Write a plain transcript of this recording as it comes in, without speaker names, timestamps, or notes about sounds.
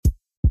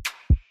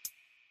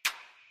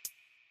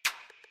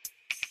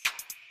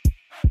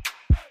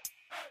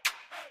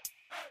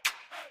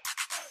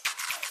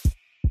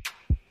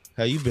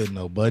How you been,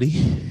 though,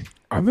 buddy?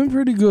 I've been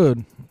pretty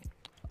good.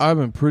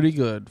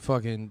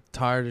 Fucking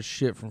tired as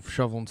shit from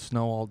shoveling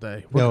snow all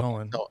day. We're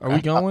going. Are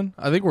we going?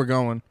 I think we're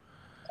going.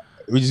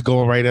 We just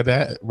going right at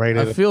that?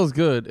 It feels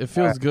good. It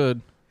feels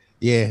good.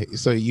 Yeah,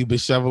 so you been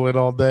shoveling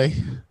all day?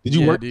 Did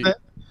you work that?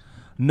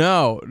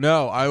 No.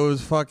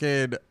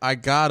 I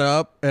got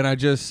up and I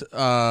just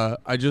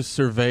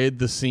surveyed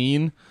the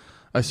scene.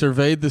 I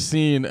surveyed the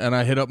scene and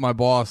I hit up my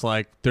boss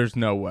like, there's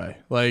no way.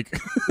 Like,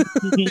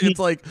 it's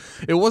like,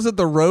 it wasn't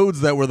the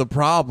roads that were the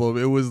problem.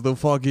 It was the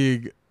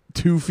fucking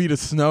 2 feet of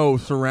snow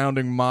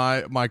surrounding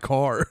my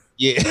car.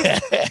 Yeah.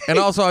 And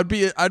also, I'd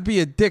be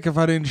a dick if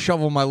I didn't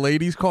shovel my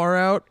lady's car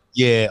out.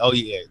 Yeah. Oh,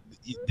 yeah.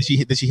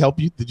 Did she help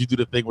you? Did you do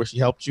the thing where she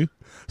helped you?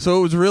 So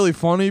it was really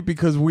funny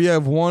because we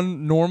have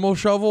one normal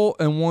shovel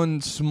and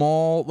one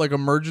small, like,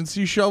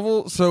 emergency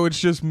shovel. So it's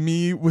just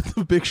me with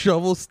the big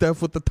shovel,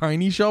 Steph with the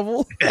tiny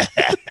shovel.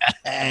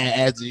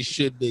 As it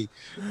should be.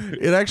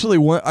 It actually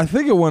went, I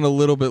think it went a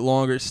little bit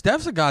longer.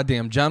 Steph's a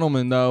goddamn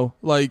gentleman, though.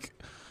 Like,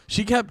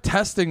 she kept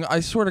testing, I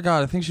swear to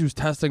God, I think she was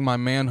testing my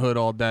manhood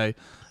all day.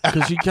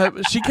 Because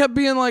she kept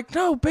being like,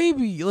 no,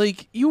 baby,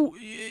 like,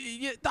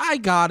 I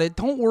got it.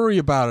 Don't worry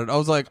about it. I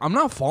was like, I'm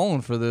not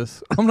falling for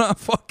this. I'm not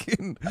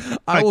fucking.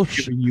 I will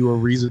giving you a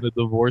reason to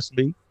divorce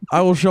me.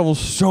 I will shovel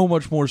so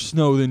much more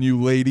snow than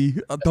you, lady.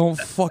 Don't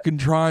fucking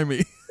try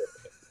me.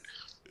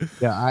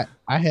 Yeah,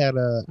 I had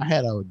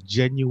a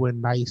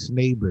genuine nice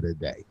neighbor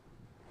today.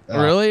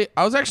 Really?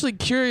 I was actually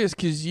curious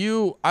because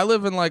I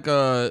live in like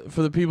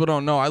for the people who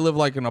don't know, I live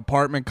like an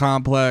apartment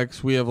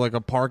complex. We have like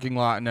a parking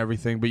lot and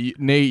everything. But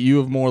Nate, you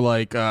have more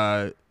like, you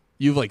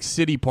have like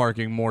city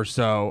parking more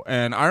so.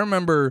 And I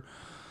remember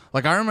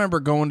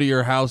going to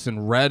your house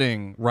in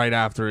Reading right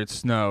after it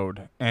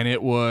snowed. And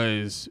it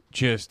was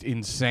just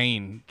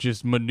insane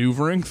just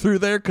maneuvering through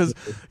there because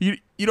you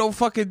don't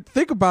fucking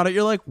think about it.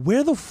 You're like,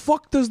 where the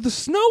fuck does the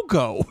snow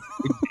go?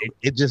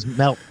 It just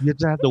melts. You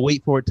just have to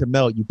wait for it to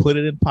melt. You put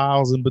it in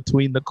piles in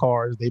between the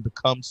cars. They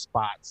become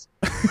spots.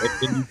 And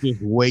then you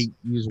just wait.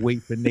 You just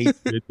wait for nature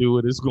to do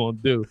what it's going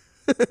to do.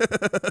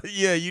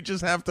 Yeah, you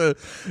just have to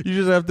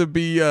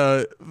be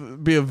a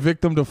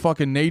victim to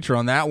fucking nature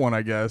on that one,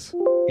 I guess.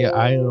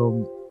 Yeah,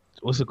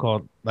 what's it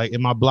called? Like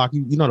in my block,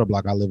 you know the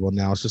block I live on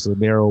now. It's just a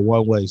narrow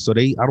one way. So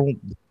I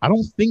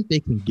don't think they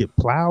can get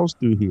plows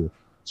through here.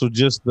 So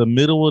just the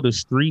middle of the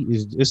street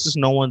it's just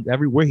no one.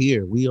 We're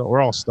here. We're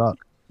all stuck.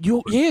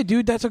 Yeah,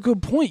 dude, that's a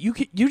good point.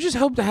 You just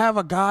hope to have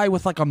a guy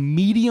with like a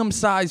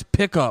medium-sized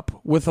pickup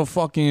with a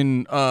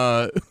fucking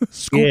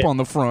scoop on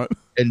the front.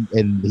 And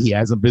he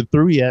hasn't been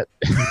through yet.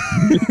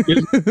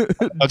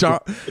 My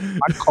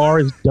car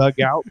is dug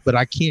out, but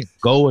I can't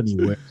go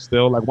anywhere.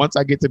 Still, like once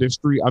I get to the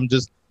street, I'm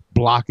just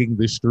blocking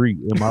the street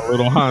in my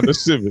little Honda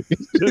Civic.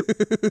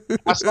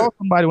 I saw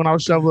somebody when I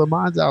was shoveling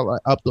mines out,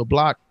 like, up the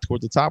block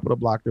towards the top of the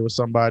block. There was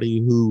somebody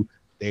who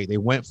they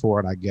went for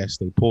it. I guess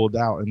they pulled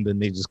out and then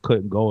they just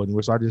couldn't go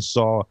anywhere. So I just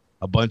saw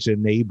a bunch of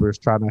neighbors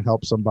trying to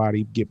help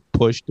somebody get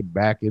pushed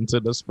back into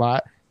the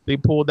spot they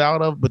pulled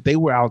out of, but they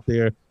were out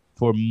there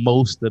for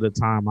most of the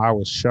time I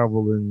was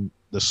shoveling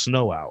the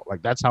snow out.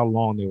 Like that's how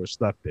long they were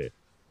stuck there.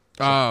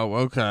 So, oh,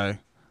 okay.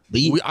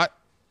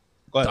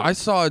 I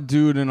saw a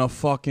dude in a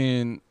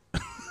fucking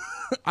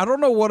I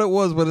don't know what it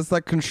was, but it's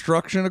like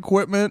construction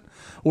equipment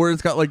where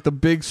it's got like the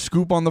big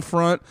scoop on the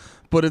front,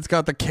 but it's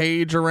got the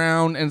cage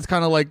around and it's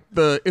kind of like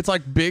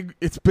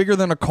it's bigger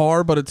than a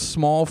car, but it's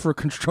small for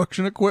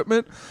construction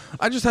equipment.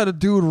 I just had a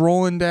dude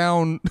rolling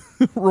down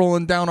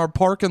our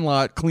parking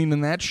lot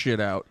cleaning that shit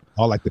out.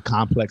 Oh, like the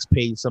complex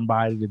paid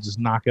somebody to just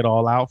knock it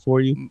all out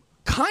for you?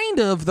 Kind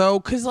of, though,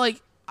 because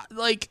like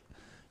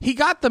he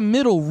got the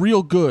middle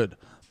real good,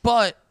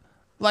 but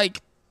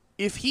like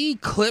if he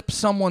clips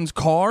someone's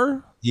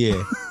car,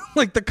 yeah,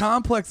 like the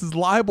complex is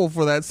liable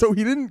for that. So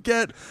he didn't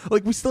get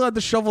like we still had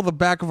to shovel the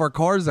back of our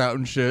cars out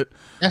and shit.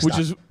 That's which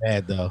is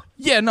bad though.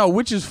 Yeah, no,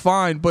 which is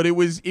fine, but it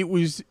was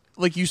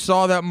like you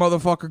saw that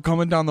motherfucker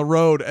coming down the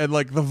road and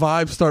like the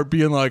vibes start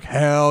being like,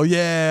 hell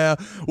yeah,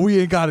 we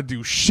ain't got to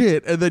do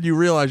shit. And then you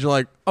realize you're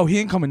like, oh, he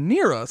ain't coming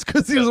near us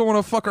because he doesn't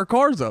want to fuck our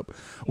cars up,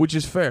 which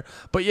is fair.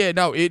 But yeah,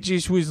 no, it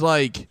just was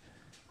like,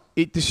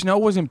 the snow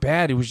wasn't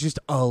bad. It was just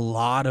a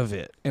lot of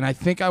it. And I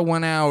think I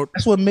went out.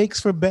 That's what makes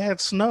for bad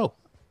snow.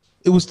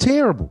 It was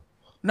terrible.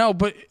 No,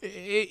 but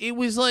it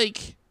was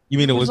like. You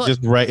mean it was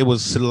just right? It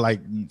was like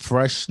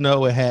fresh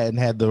snow. It hadn't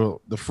had the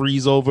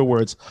freeze over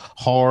where it's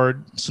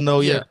hard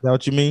snow yet. Is that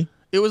what you mean?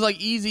 It was like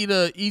easy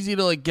to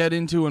like get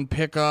into and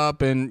pick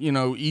up, and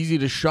easy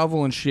to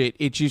shovel and shit.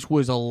 It just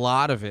was a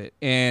lot of it,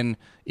 and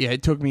yeah,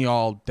 it took me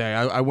all day.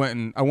 I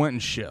went in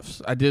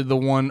shifts. I did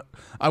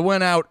I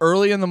went out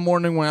early in the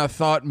morning when I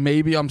thought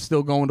maybe I'm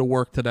still going to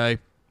work today.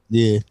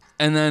 Yeah,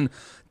 and then.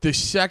 The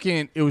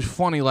second, it was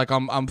funny, like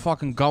I'm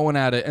fucking going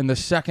at it, and the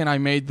second I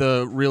made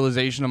the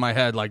realization in my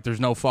head, like there's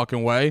no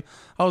fucking way,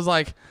 I was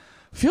like,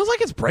 feels like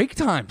it's break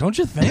time, don't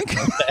you think?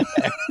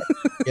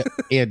 Yeah,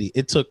 Andy,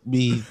 it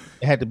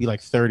had to be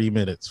like 30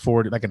 minutes,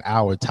 40, like an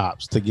hour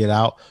tops to get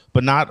out,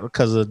 but not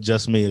because of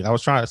just me. I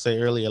was trying to say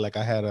earlier, like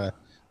I had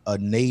a a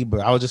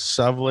neighbor. I was just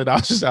shoveling. I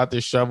was just out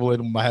there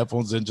shoveling with my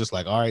headphones in, just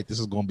like, all right, this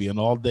is gonna be an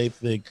all day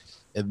thing.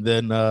 And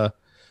then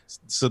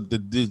so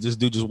this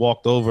dude just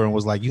walked over and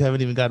was like, "You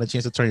haven't even gotten a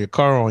chance to turn your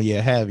car on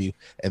yet, have you?"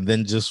 And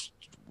then just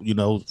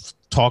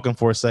talking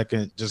for a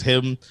second, just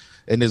him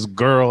and his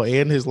girl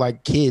and his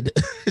like kid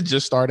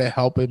just started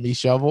helping me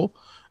shovel.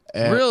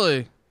 And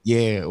Really?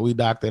 yeah, we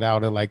knocked it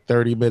out in like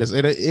 30 minutes.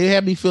 And it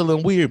had me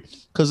feeling weird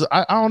because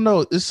I don't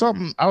know. It's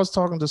something I was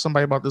talking to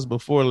somebody about this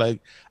before.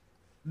 Like,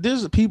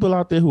 there's people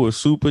out there who are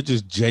super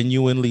just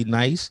genuinely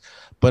nice,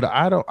 but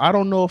I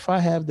don't know if I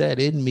have that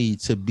in me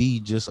to be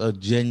just a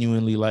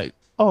genuinely like,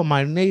 oh,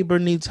 my neighbor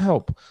needs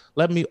help,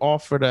 let me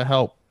offer to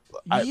help.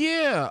 I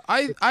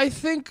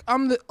think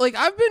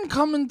I've been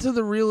coming to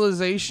the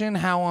realization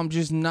how I'm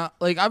just not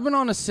like, I've been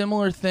on a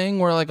similar thing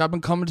where like I've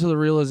been coming to the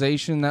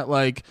realization that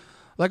like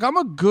I'm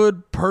a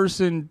good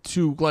person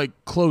to like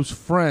close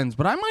friends,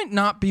 but I might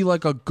not be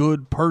like a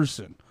good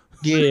person.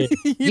 Yeah.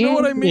 You know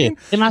what I mean?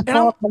 And I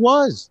thought I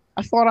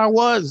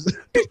was.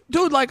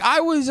 Dude, like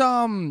I was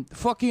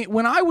fucking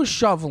when I was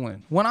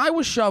shoveling,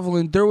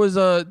 there was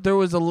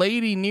a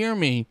lady near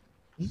me.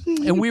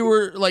 And we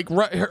were like,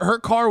 her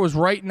car was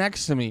right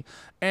next to me,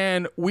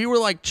 and we were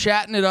like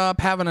chatting it up,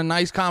 having a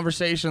nice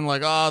conversation,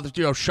 like,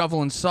 oh,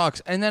 shoveling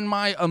sucks. And then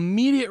my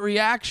immediate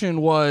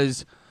reaction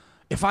was,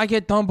 if I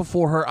get done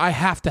before her, I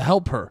have to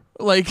help her.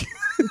 Like,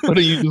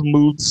 But you just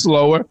moved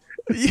slower.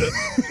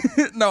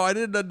 No, I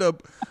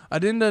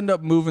didn't end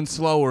up moving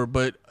slower,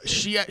 but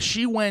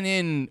she went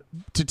in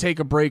to take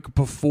a break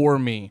before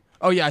me.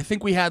 Oh, yeah, I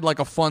think we had like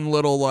a fun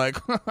little like,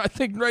 I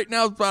think right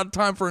now it's about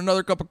time for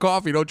another cup of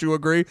coffee. Don't you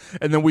agree?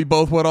 And then we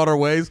both went on our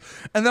ways.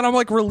 And then I'm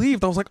like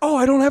relieved. I was like, oh,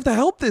 I don't have to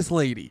help this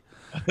lady.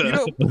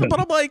 But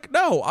I'm like,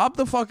 no, I'm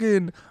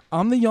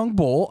the young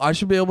bull. I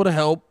should be able to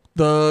help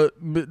the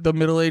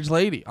middle-aged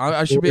lady.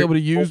 I should be able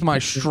to use my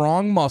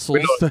strong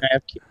muscles.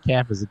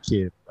 Calf as a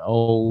kid.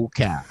 Oh,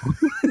 calf.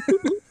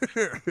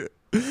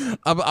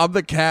 I'm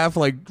the calf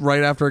like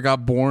right after I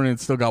got born and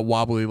still got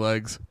wobbly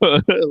legs.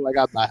 Like,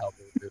 I'm not helping.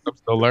 I'm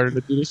still learning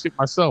to do this shit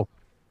myself.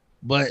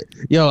 But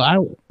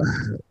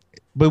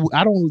but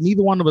I don't.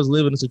 Neither one of us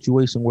live in a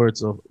situation where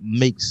it's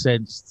makes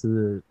sense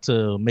to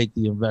make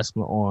the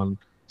investment on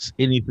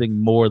anything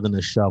more than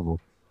a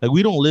shovel. Like,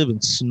 we don't live in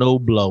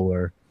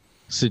snowblower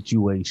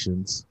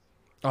situations.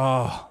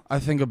 Oh, I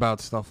think about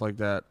stuff like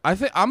that. I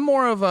think I'm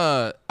more of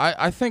a.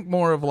 I think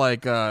more of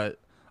like I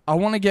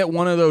want to get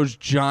one of those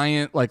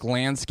giant like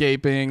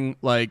landscaping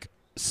like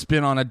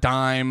spin on a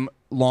dime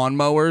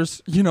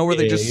lawnmowers, where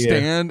they just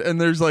stand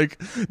and there's like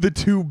the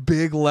two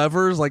big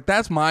levers. Like,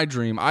 that's my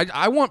dream.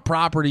 I want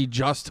property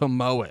just to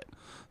mow it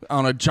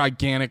on a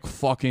gigantic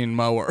fucking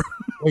mower.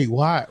 Wait,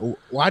 why do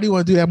you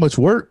want to do that much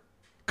work?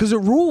 Because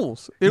it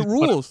rules. It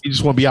rules. You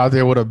just want to be out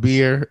there with a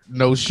beer,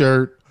 no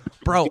shirt,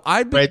 bro.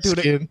 I've been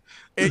skin.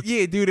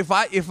 Yeah, dude. If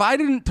I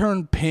didn't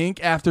turn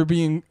pink after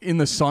being in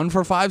the sun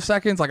for 5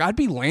 seconds, like, I'd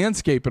be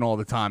landscaping all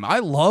the time. I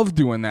love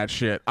doing that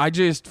shit. I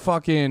just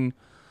fucking.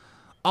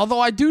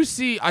 Although I do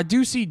see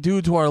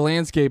dudes who are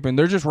landscaping,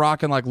 they're just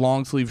rocking like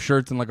long sleeve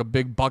shirts and like a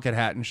big bucket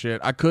hat and shit.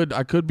 I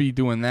could be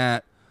doing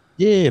that.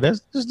 Yeah,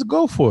 that's just to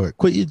go for it.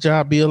 Quit your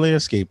job, be a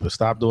landscaper.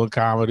 Stop doing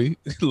comedy,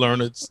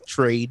 learn a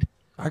trade.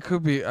 I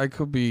should be a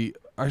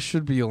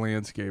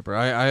landscaper.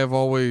 I have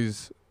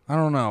always, I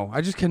don't know.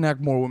 I just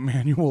connect more with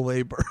manual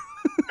labor.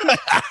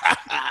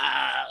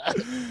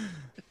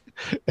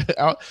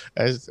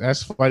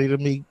 That's funny to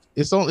me.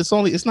 It's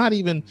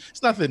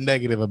nothing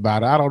negative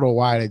about it. I don't know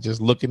why they're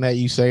just looking at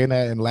you saying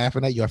that and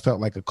laughing at you. I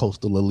felt like a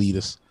coastal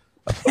elitist.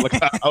 I felt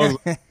like I was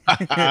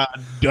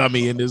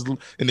dummy in his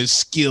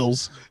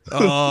skills.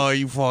 Oh,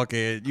 you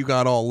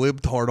got all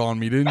libtard on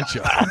me, didn't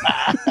you?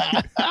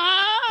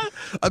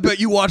 I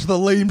bet you watch the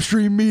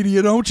lamestream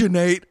media, don't you,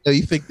 Nate?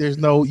 You think there's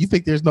no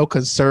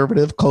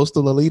conservative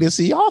coastal elitists?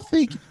 See, y'all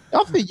think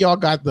y'all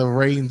got the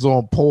reins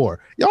on poor.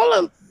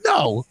 Y'all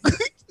no.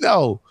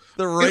 No.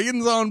 The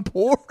reins on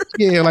poor?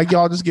 Yeah, like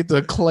y'all just get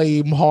to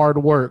claim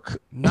hard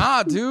work.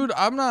 Nah, dude,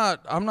 I'm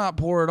not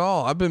poor at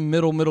all. I've been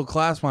middle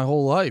class my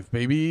whole life,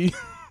 baby.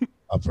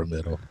 Upper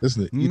middle.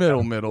 Isn't it?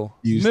 Middle.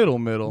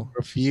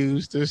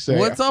 Refuse to say.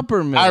 What's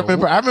upper middle? I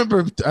remember I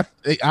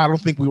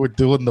don't think we were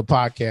doing the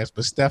podcast,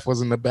 but Steph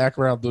was in the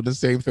background doing the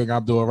same thing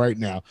I'm doing right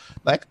now.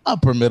 Like,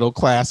 upper middle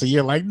class. And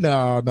you're like,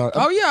 no.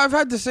 Oh yeah, I've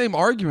had the same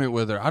argument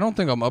with her. I don't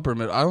think I'm upper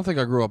middle. I don't think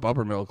I grew up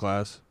upper middle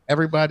class.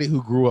 Everybody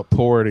who grew up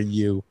poorer than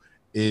you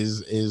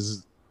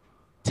is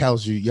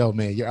tells you, yo,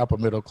 man, you're upper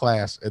middle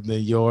class, and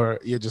then you're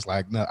just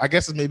like, no. I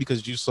guess it's maybe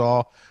because you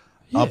saw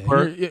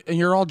upper, and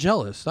you're all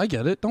jealous. I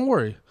get it. Don't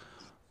worry.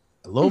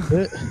 A little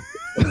bit.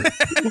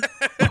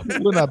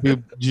 We'll not be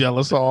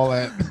jealous of all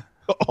that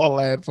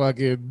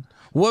fucking.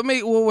 What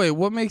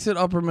makes it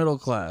upper middle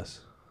class?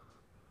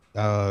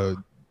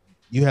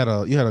 You had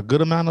a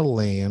good amount of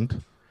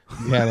land.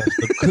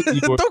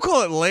 Don't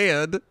call it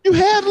land. You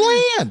had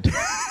land.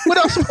 What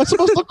else am I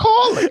supposed to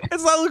call it?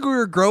 It's not like we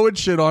were growing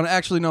shit on.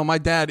 Actually, no, my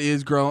dad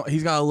is growing.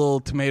 He's got a little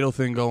tomato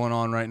thing going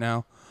on right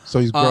now. So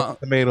he's growing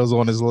tomatoes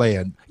on his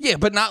land. Yeah,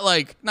 but not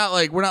like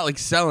we're not like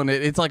selling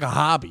it. It's like a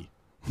hobby.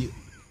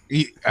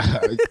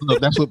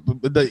 Look, that's what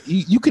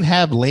you can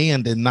have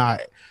land and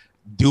not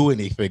do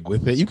anything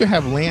with it. You can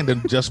have land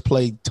and just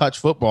play touch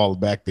football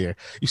back there.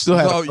 You still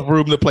have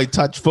room to play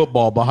touch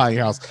football behind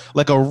your house,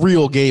 like a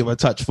real game of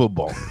touch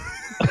football.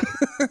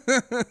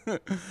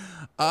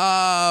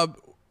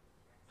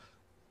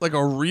 Like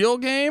a real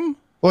game?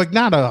 Like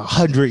not a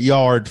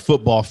 100-yard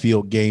football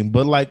field game,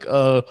 but like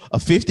a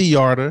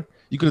 50-yarder.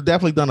 You could have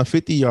definitely done a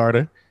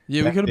 50-yarder.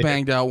 Yeah, we could have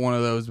banged out one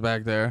of those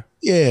back there.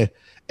 Yeah.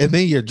 And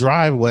then your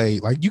driveway,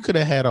 like you could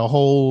have had a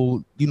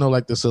whole,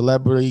 like the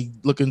celebrity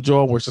looking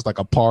joint where it's just like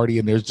a party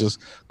and there's just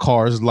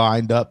cars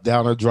lined up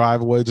down a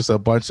driveway, just a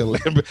bunch of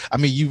I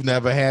mean, you've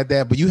never had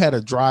that, but you had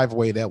a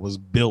driveway that was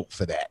built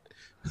for that.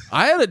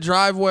 I had a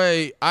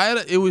driveway.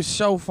 It was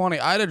so funny.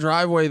 I had a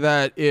driveway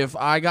that if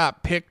I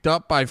got picked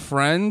up by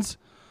friends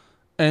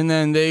and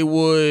then they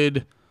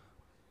would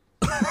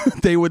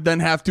then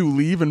have to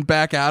leave and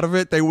back out of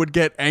it, they would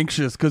get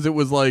anxious because it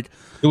was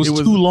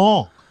too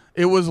long.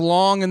 It was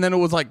long, and then it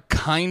was like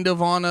kind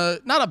of on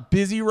not a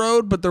busy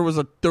road, but there was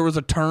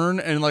a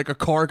turn, and like a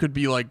car could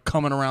be like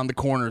coming around the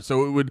corner.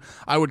 So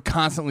I would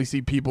constantly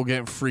see people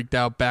getting freaked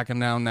out backing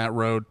down that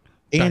road,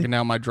 backing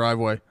down my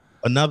driveway.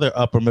 Another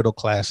upper middle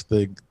class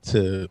thing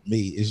to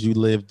me is you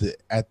lived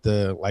at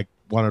the like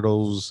one of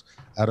those.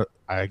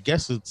 I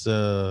guess it's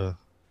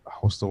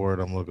what's the word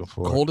I'm looking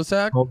for?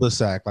 Cul-de-sac?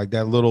 Cul-de-sac, like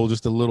that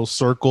just a little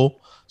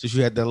circle. Just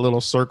you had that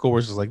little circle where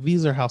it's just like,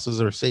 these houses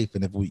are safe.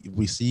 And if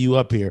we see you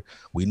up here,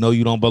 we know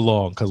you don't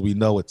belong because we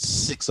know it's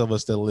 6 of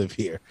us that live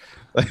here.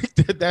 Like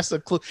that's a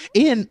clue.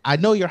 And I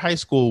know your high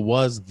school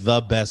was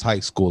the best high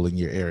school in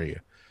your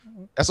area.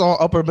 That's all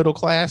upper middle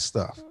class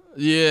stuff.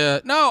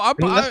 Yeah, no, I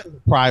that's a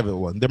private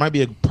one. There might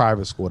be a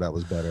private school that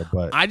was better,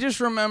 but I just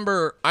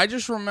remember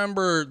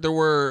there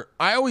were.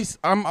 I always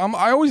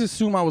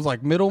assume I was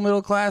like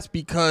middle class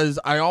because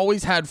I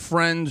always had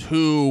friends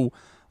who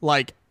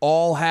like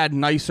all had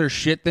nicer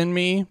shit than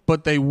me,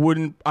 but I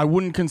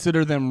wouldn't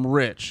consider them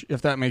rich,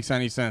 if that makes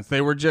any sense.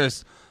 They were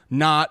just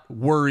not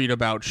worried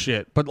about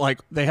shit, but like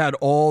they had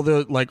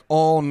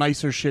all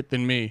nicer shit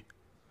than me.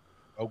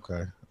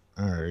 Okay,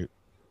 all right.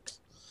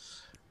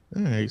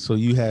 All right, so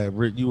you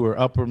were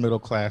upper middle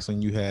class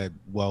and you had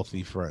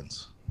wealthy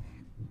friends.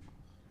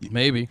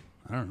 Maybe.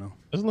 I don't know.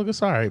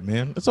 It's all right,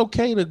 man. It's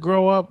okay to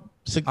grow up.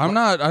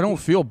 I don't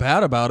feel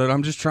bad about it.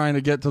 I'm just trying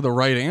to get to the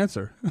right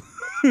answer.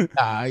 You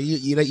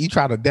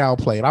try to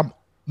downplay it. I'm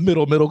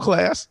middle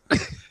class.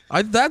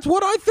 That's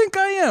what I think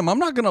I am. I'm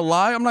not going to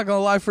lie. I'm not going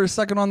to lie for a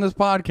second on this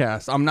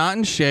podcast. I'm not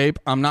in shape.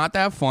 I'm not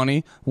that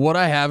funny. What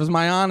I have is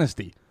my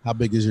honesty. How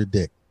big is your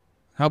dick?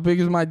 How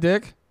big is my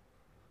dick?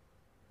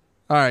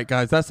 All right,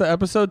 guys, that's the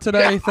episode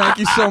today. Thank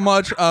you so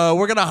much.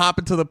 We're going to hop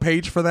into the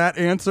page for that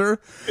answer.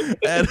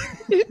 And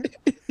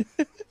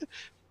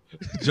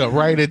jump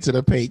right into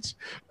the page.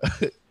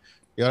 Yo,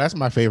 that's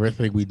my favorite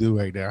thing we do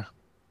right now.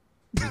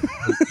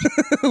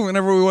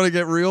 Whenever we want to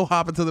get real,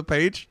 hop into the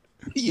page.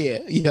 Yeah,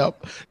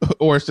 yep.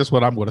 Or it's just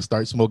when I'm going to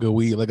start smoking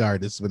weed. Like, all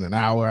right, it's been an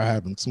hour. I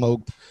haven't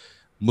smoked.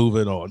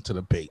 Moving on to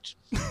the page.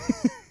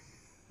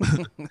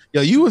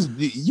 Yo,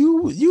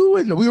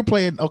 we were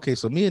playing. Okay,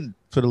 so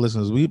for the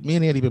listeners, me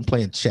and Andy been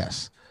playing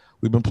chess.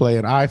 We've been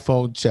playing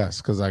iPhone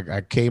chess because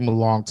I came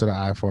along to the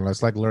iPhone.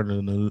 It's like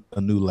learning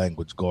a new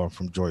language, going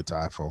from Droid to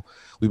iPhone.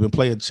 We've been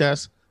playing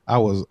chess. I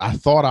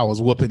thought I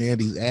was whooping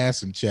Andy's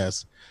ass in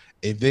chess,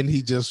 and then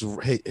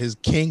his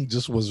king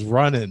just was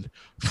running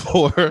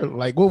for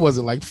like, what was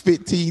it, like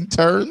 15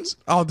 turns?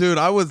 Oh, dude,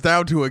 I was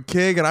down to a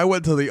king, and I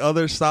went to the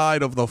other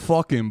side of the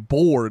fucking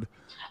board.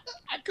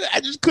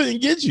 I just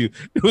couldn't get you.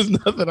 There was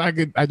nothing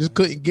I just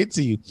couldn't get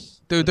to you.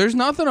 Dude, I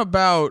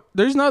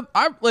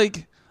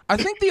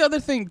think the other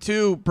thing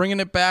too, bringing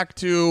it back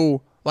to,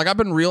 like, I've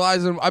been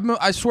realizing,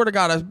 I swear to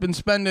God, I've been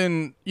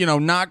spending,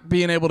 not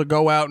being able to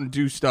go out and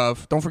do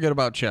stuff. Don't forget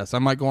about chess. I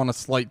might go on a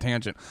slight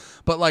tangent,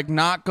 but like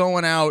not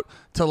going out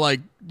to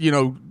like,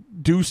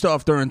 do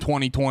stuff during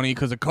 2020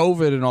 because of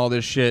COVID and all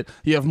this shit.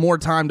 You have more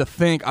time to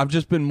think. I've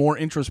just been more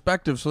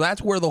introspective. So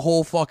that's where the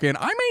whole fucking,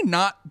 I may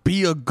not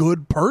be a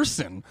good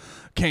person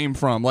came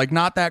from, like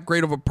not that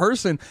great of a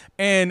person.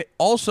 And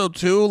also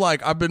too,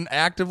 like I've been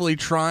actively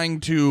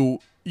trying to,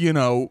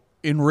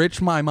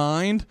 enrich my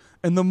mind.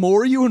 And the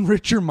more you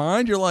enrich your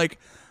mind, you're like,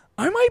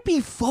 I might be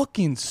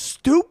fucking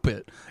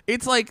stupid.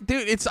 It's like,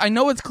 dude, I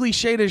know it's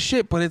cliched as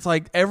shit, but it's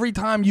like every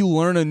time you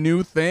learn a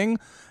new thing,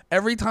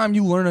 every time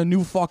you learn a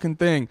new fucking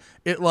thing,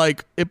 it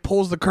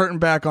pulls the curtain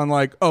back on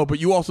like, oh, but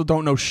you also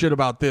don't know shit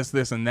about this,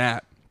 and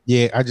that.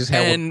 Yeah, I just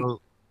had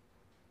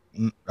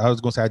I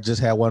was going to say I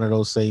just had one of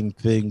those same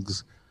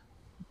things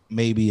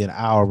maybe an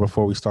hour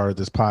before we started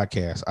this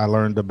podcast. I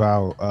learned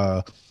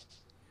about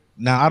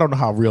now I don't know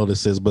how real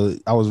this is, but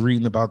I was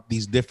reading about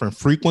these different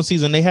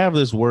frequencies, and they have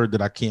this word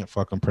that I can't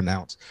fucking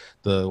pronounce.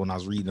 When I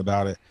was reading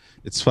about it,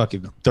 it's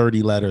fucking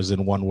 30 letters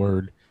in one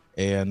word,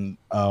 and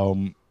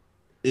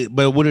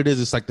but what it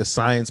is, it's like the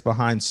science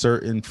behind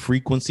certain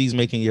frequencies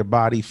making your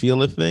body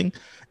feel a thing.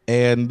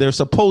 And they're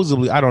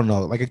supposedly, I don't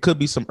know, like it could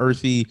be some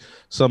earthy,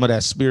 some of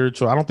that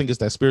spiritual. I don't think it's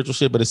that spiritual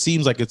shit, but it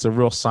seems like it's a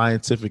real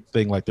scientific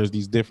thing. Like there's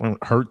these different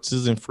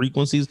hertzes and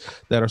frequencies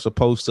that are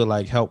supposed to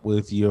like help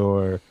with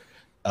your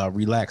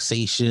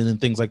relaxation and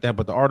things like that.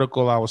 But the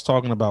article I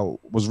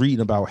was reading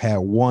about had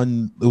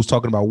one, it was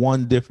talking about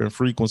one different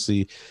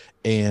frequency,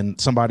 and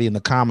somebody in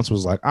the comments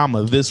was like, I'm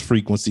a this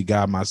frequency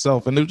guy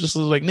myself. And it was just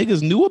like,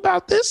 niggas knew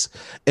about this.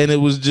 And it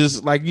was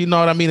just like, you know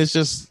what I mean? It's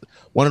just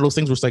one of those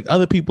things where it's like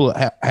other people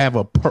have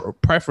a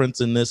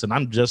preference in this, and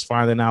I'm just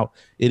finding out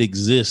it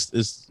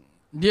exists.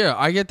 Yeah,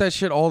 I get that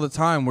shit all the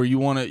time where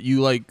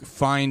you like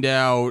find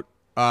out,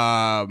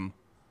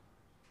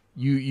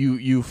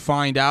 you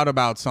find out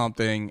about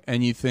something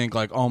and you think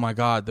like, oh my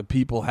God, the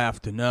people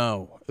have to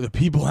know. The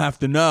people have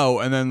to know.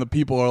 And then the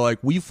people are like,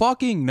 we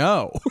fucking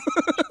know.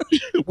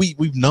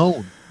 We've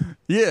known.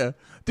 Yeah.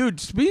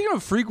 Dude, speaking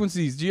of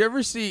frequencies, do you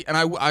ever see, and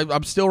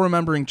I'm still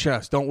remembering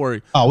chess, don't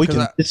worry. Oh,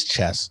 it's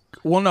chess.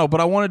 Well, no, but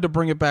I wanted to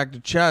bring it back to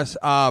chess.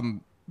 Well,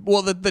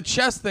 the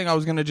chess thing I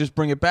was going to just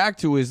bring it back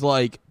to is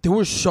like, there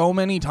were so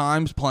many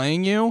times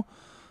playing you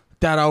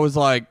that I was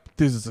like,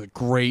 this is a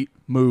great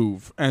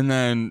move. And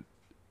then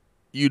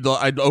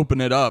I'd open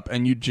it up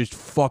and you'd just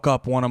fuck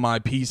up one of my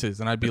pieces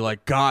and I'd be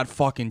like, God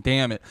fucking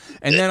damn it.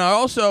 And then I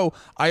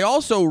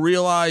also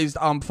realized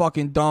I'm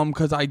fucking dumb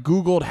because I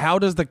Googled how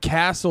does the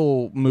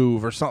castle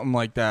move or something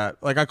like that.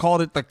 Like I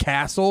called it the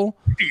castle.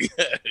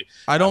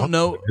 I don't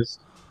know.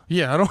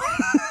 Yeah, I don't.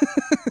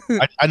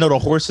 I know the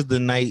horse of the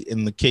knight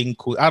and the king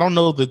queen. I don't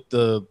know that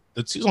the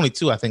there's only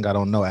two I think I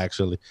don't know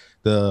actually.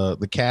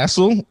 The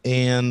castle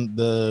and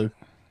the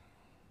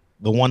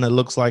one that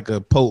looks like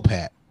a pope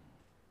hat.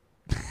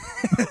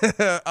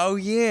 Oh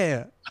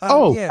yeah.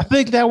 Yeah. I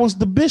think that was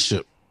the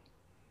bishop.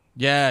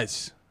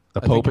 Yes.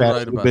 The Pope hat,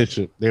 right, the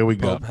bishop. There we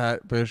go. Pope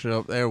hat,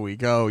 bishop. There we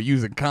go.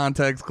 Using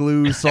context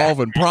clues,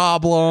 solving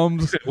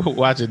problems.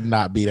 Watch it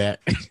not be that.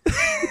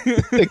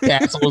 The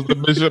castle was the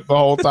bishop the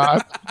whole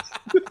time.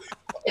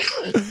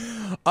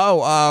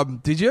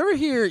 Did you ever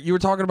hear? You were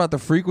talking about the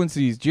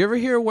frequencies. Did you ever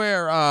hear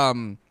where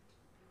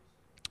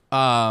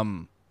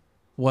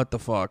what the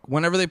fuck?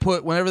 Whenever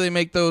they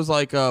make those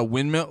like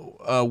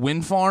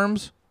wind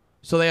farms.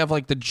 So they have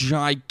like the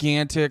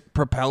gigantic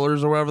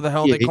propellers or whatever the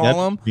hell they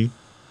call them.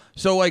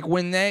 So like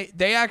when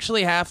they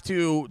actually have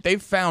to, they've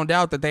found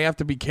out that they have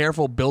to be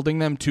careful building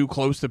them too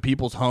close to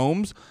people's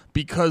homes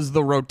because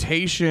the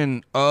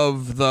rotation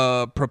of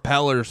the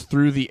propellers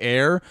through the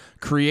air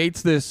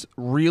creates this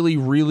really,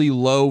 really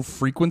low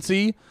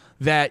frequency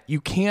that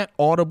you can't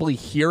audibly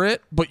hear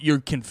it, but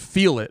you can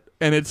feel it.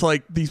 And it's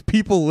like these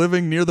people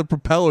living near the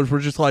propellers were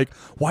just like,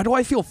 why do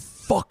I feel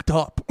fucked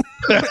up?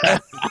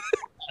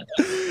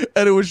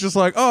 And it was just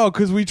like, oh,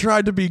 because we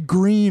tried to be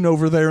green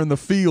over there in the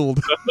field,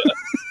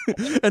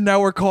 and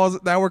now we're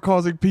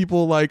causing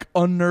people like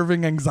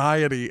unnerving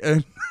anxiety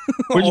and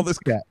all this.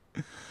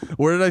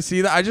 Where did I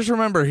see that? I just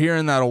remember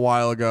hearing that a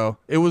while ago.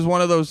 It was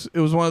one of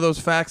those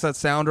facts that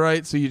sound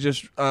right, so you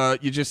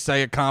just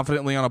say it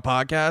confidently on a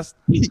podcast.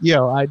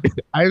 Yo, I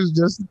was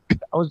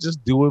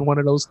just doing one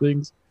of those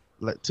things.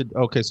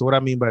 Okay, so what I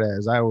mean by that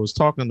is I was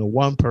talking to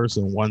one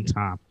person one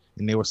time.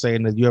 And they were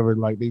saying that you ever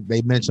like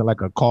they mentioned like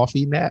a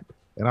coffee nap,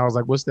 and I was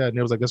like, "What's that?" And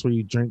they was like, "That's where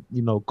you drink,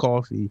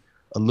 coffee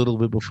a little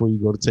bit before you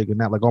go to take a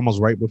nap, like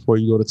almost right before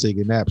you go to take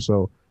a nap."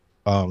 So,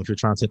 if you're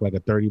trying to take like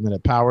a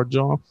 30-minute power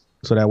jaw,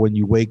 so that when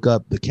you wake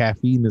up, the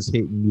caffeine is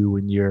hitting you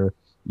and you're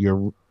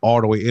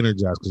all the way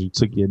energized because you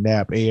took your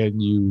nap and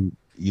you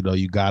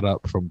got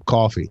up from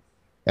coffee.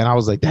 And I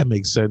was like, that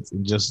makes sense,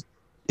 and just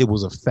it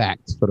was a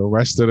fact for the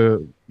rest of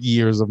the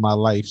years of my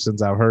life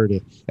since I've heard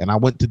it. And I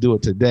went to do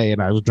it today,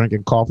 and I was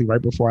drinking coffee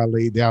right before I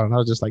laid down, and I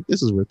was just like,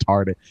 this is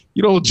retarded.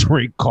 You don't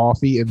drink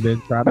coffee and then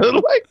try to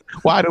like,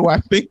 why do I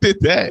think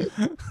that?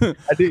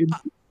 I didn't.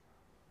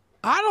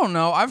 I don't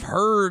know. I've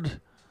heard.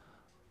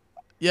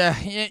 Yeah.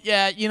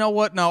 You know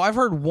what? No, I've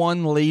heard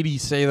one lady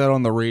say that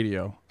on the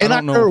radio. And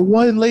I heard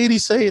one lady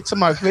say it to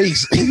my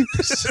face.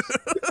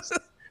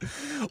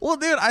 Well,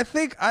 dude, I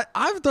think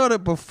I've done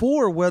it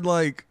before when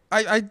like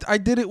I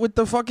did it with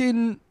the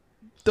fucking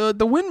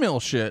the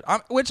windmill shit,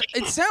 which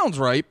it sounds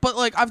right, but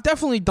like I've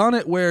definitely done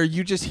it where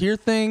you just hear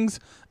things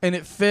and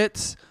it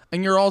fits,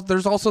 and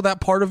there's also that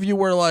part of you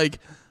where like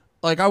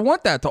I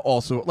want that to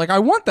also like I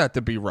want that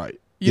to be right.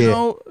 You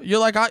know, you're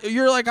like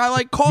I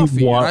like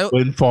coffee. You want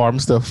wind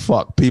farms to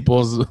fuck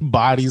people's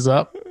bodies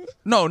up?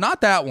 No, not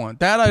that one.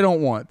 That I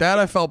don't want. That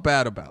I felt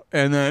bad about.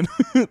 And then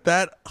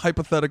that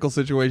hypothetical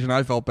situation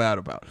I felt bad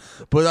about.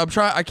 But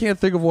I can't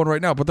think of one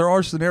right now. But there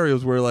are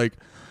scenarios where like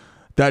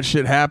that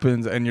shit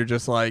happens and you're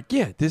just like,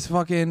 yeah, this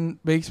fucking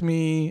makes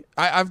me.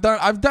 I've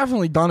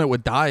definitely done it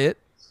with diet.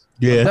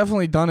 Yeah, I've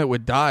definitely done it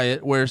with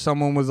diet where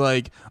someone was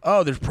like,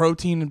 oh, there's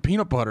protein in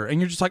peanut butter, and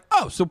you're just like,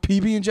 oh, so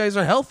PB&Js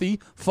are healthy?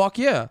 Fuck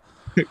yeah.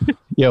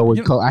 Yeah,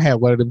 I had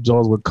one of them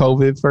Jones when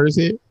COVID first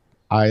hit.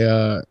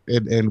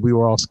 And we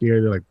were all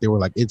scared. They were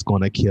like, it's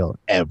gonna kill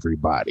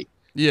everybody.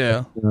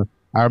 Yeah.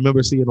 I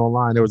remember seeing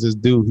online there was this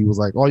dude. He was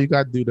like, all you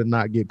got to do to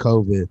not get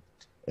COVID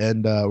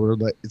and we're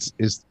like,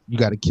 it's you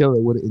got to kill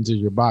it when it enters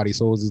your body.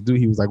 So it was this dude.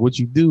 He was like, what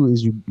you do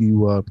is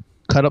you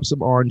cut up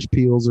some orange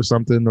peels or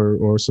something,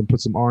 or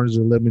put some orange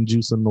or lemon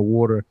juice in the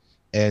water,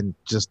 and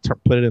just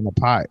put it in a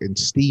pot and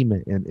steam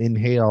it and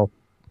inhale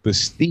the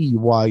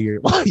steam while you're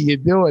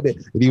doing it.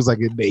 And he was like,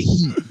 the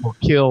heat will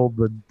kill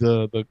the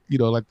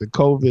like the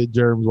COVID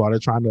germs while they're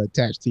trying to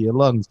attach to your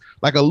lungs.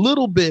 Like a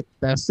little bit,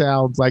 that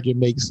sounds like it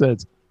makes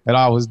sense. And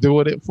I was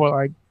doing it for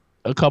like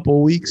a couple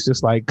of weeks,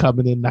 just like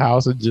coming in the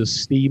house and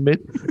just steaming.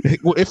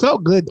 It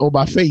felt good on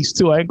my face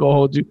too. I ain't gonna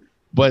hold you,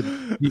 but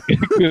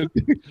because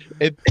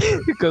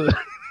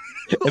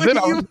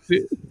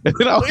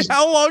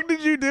how long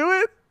did you do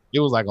it? It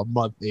was like a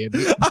month,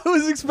 Andy. I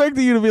was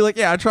expecting you to be like,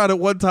 yeah, I tried it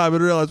one time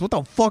and realized, what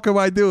the fuck am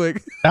I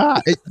doing?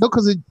 No,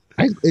 because it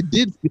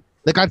did,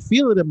 like, I'd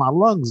feel it in my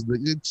lungs.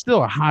 It's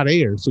still hot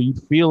air, so you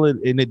feel it,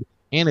 and it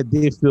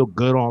did feel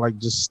good on like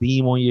just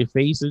steam on your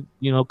face,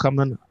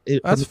 coming.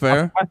 That's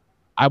fair.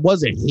 I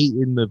wasn't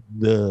hating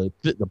the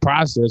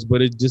process,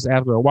 but it just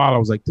after a while I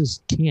was like,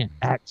 this can't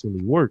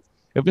actually work.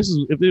 If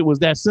it was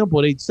that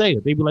simple, they'd say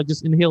it. They'd be like,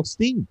 just inhale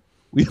steam.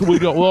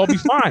 We'll all be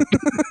fine.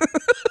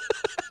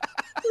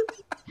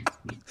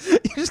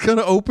 You're just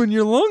gonna open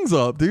your lungs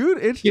up, dude.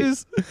 It's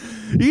just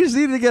you just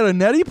need to get a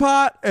neti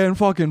pot and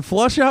fucking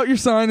flush out your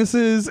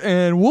sinuses,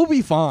 and we'll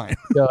be fine.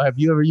 Yo, have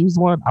you ever used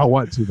one? I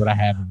want to, but I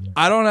haven't yet.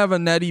 I don't have a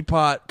neti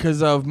pot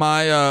because of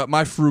my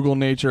my frugal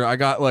nature. I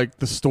got like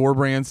the store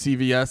brand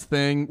CVS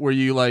thing where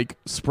you like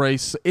spray.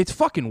 It's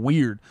fucking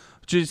weird.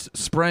 Just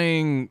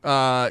spraying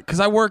because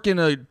I work in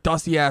a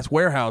dusty ass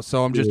warehouse,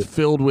 so I'm just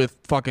filled with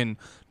fucking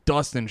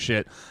dust and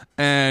shit.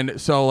 And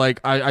so like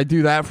I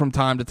do that from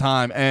time to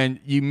time, and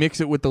you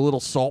mix it with the little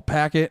salt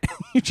packet.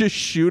 You just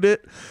shoot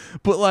it,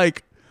 but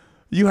like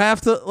you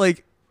have to,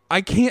 like,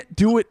 I can't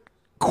do it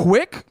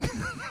quick.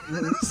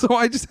 So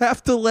I just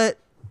have to let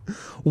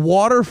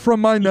water from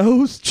my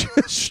nose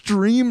just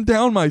stream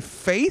down my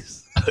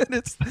face.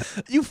 And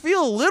you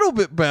feel a little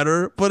bit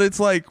better, but it's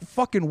like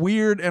fucking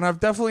weird. And I've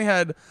definitely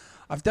had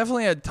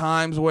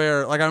times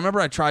where, like, I remember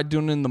I tried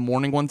doing it in the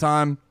morning one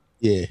time.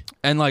 Yeah.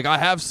 And like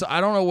I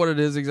don't know what it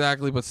is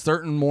exactly, but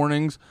certain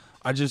mornings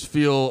I just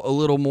feel a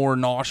little more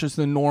nauseous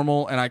than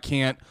normal, and I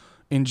can't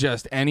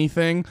ingest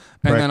anything.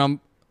 And then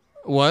I'm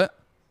what?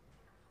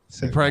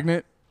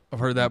 Pregnant? I've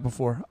heard that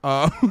before.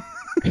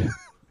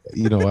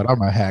 You know what?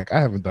 I'm a hack. I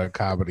haven't done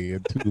comedy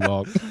in too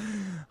long.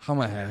 I'm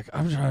a hack.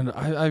 I'm trying to.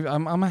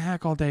 I'm a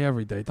hack all day,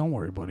 every day. Don't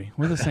worry, buddy.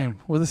 We're the same.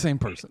 We're the same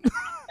person.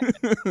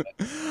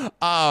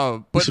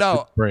 But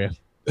no. Brand.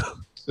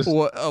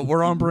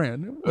 We're on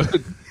brand.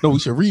 No, we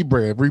should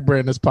rebrand.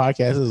 Rebrand this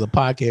podcast as a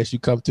podcast you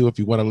come to if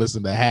you want to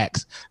listen to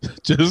hacks.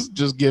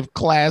 Just give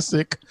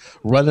classic,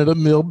 run of the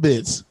mill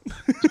bits.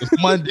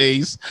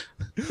 Mondays.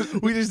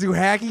 We just do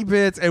hacky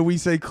bits and we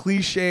say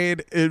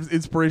cliched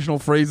inspirational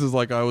phrases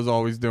like I was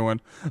always doing.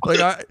 Like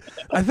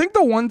I think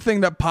the one thing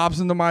that pops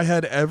into my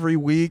head every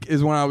week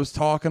is when I was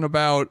talking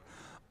about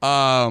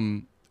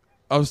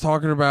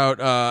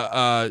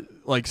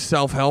like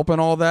self-help and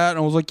all that, and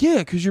I was like, yeah,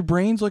 because your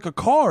brain's like a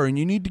car and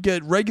you need to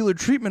get regular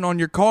treatment on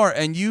your car,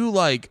 and you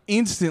like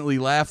instantly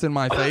laughed in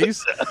my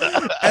face.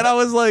 And I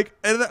was like,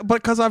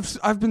 but because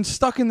I've been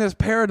stuck in this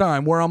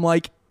paradigm where I'm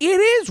like, it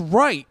is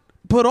right,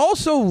 but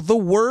also the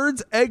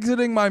words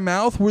exiting my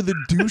mouth were the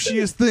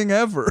douchiest thing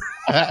ever.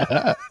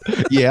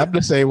 Yeah, I'm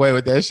the same way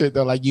with that shit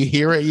though. Like you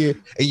hear it,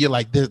 and you're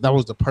like, that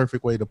was the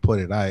perfect way to put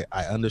it. I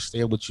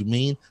understand what you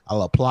mean.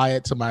 I'll apply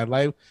it to my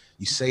life.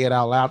 You say it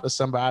out loud to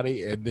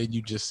somebody, and then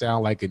you just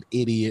sound like an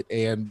idiot.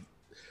 And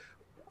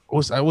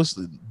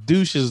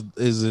douche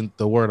isn't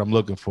the word I'm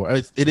looking for.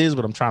 It is,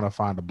 but I'm trying to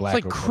find a blacker.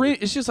 It's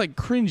like it's just like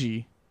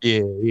cringy.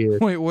 Yeah.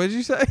 Wait, what did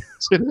you say? I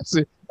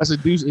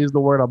said douche is the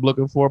word I'm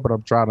looking for, but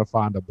I'm trying to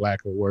find a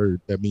blacker word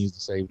that means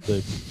the same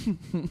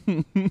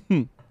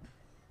thing.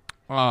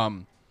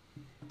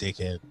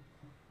 Dickhead?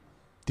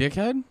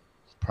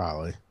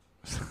 Probably.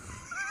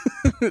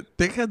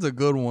 Dickhead's a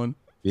good one.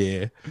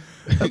 Yeah.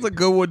 That's a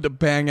good one to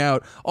bang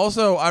out.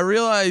 Also, I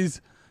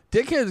realize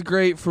dickhead's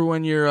great for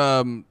when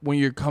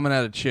you're coming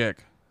at a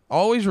chick.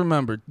 Always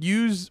remember,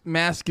 use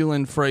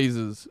masculine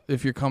phrases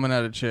if you're coming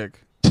at a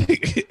chick.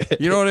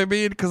 You know what I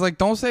mean? Because like,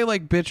 don't say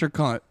like bitch or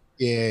cunt.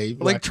 Yeah.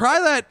 Like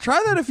try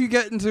that if you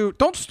get into,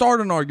 don't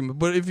start an argument,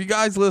 but if you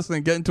guys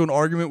listening get into an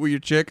argument with your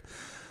chick,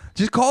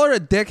 just call her a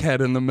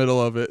dickhead in the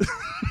middle of it.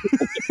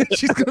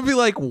 She's gonna be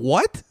like,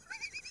 what?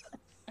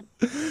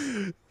 Like.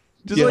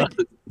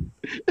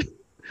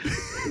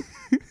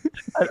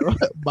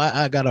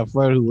 I got a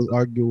friend who was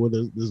arguing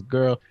with this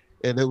girl,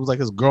 and it was like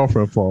his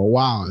girlfriend for a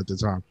while at the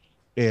time,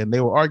 and they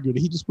were arguing.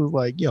 He just was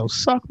like, yo,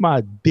 suck my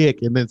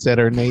dick, and then said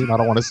her name. I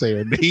don't want to say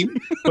her name,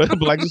 but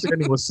like just her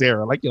name was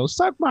Sarah. Like, yo,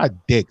 suck my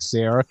dick,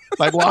 Sarah.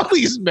 Like, while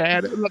he's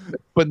mad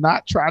but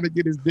not trying to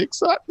get his dick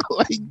sucked,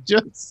 like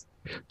just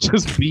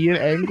being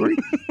angry.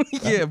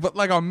 Yeah, but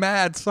like a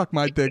mad suck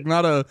my dick,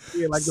 not a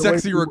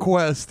sexy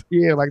request.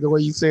 Yeah, like the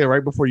way you say it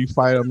right before you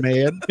fight a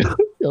man.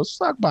 Yo,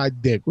 suck my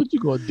dick. What you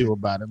gonna do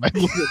about it? Like,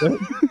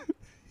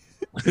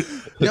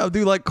 yo,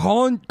 dude, like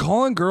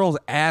calling girls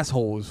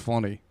asshole is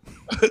funny.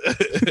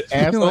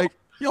 Asshole. Like,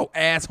 yo,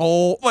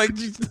 asshole. Like,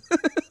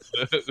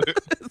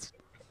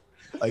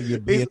 Like you're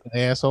being an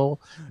asshole.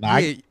 Now,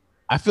 yeah.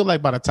 I feel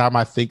like by the time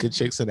I think a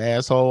chick's an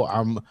asshole,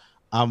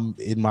 I'm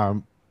in my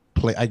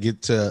play. I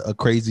get to a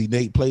crazy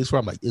Nate place where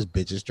I'm like, this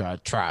bitch is trying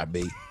to try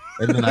me,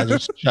 and then I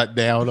just shut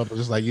down. I'm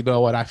just like, you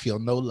know what? I feel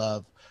no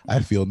love.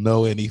 I feel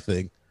no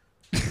anything.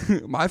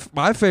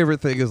 my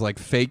favorite thing is like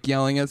fake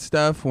yelling at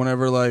Steph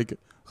whenever like,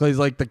 cause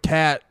like the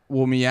cat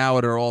will meow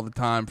at her all the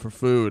time for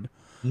food,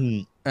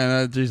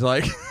 and she's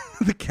like,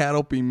 the cat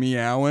will be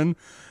meowing,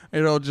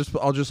 and I'll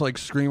just like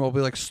scream. I'll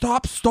be like,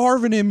 stop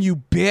starving him, you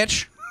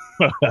bitch.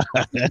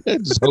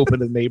 Just hoping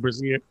the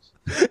neighbors here.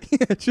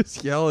 Yeah,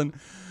 just yelling.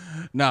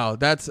 No,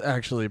 that's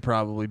actually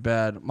probably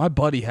bad. My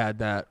buddy had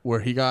that where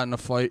he got in a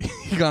fight.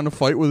 He got in a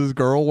fight with his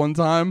girl one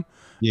time,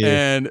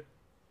 and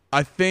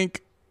I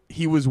think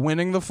he was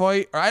winning the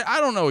fight. I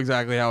don't know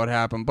exactly how it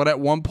happened, but at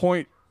one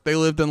point they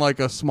lived in like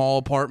a small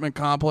apartment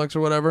complex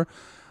or whatever,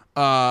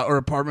 or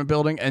apartment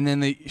building, and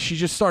then she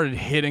just started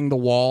hitting the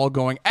wall,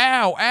 going,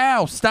 "Ow,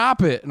 ow,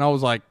 stop it!" And I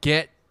was like,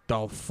 "Get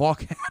the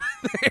fuck out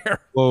of there!"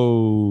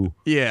 Whoa.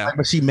 Yeah,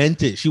 but she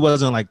meant it. She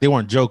wasn't like, they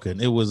weren't joking.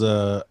 It was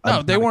no,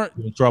 they weren't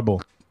in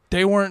trouble.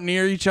 They weren't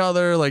near each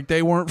other. Like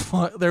they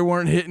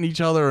weren't hitting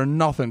each other or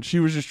nothing. She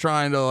was just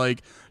trying to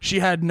like. She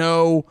had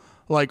no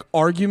like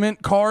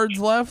argument cards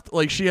left.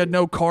 Like she had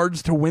no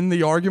cards to win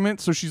the argument.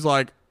 So she's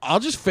like, "I'll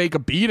just fake a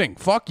beating.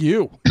 Fuck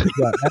you."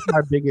 Yeah,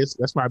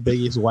 that's my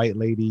biggest white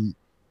lady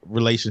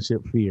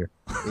relationship fear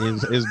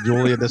is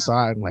Julia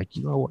deciding like,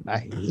 you know what, I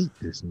hate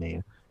this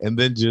man, and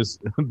then just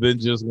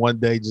one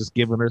day just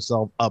giving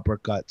herself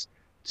uppercuts.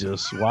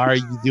 Just, why are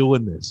you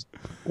doing this?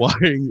 Why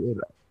are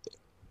you?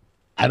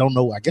 I don't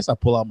know. I guess I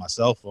pull out my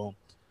cell phone,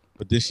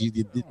 but this she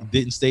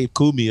didn't save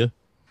Kumia.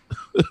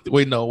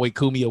 Wait,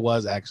 Kumia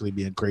was actually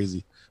being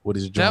crazy with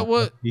his job. That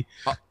was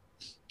I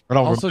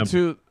don't also remember.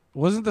 too.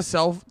 Wasn't the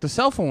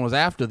cell phone was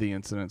after the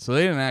incident, so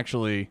they didn't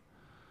actually.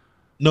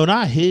 No,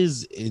 not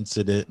his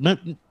incident.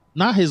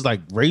 Not his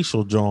like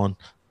racial John,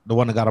 the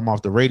one that got him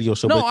off the radio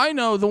show. No, but, I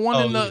know the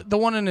one the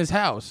one in his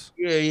house.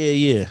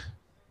 Yeah.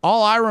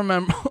 All I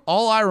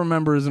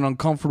remember is an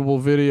uncomfortable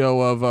video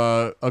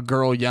of a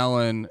girl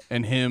yelling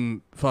and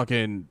him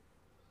fucking.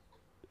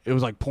 It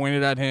was like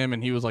pointed at him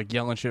and he was like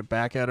yelling shit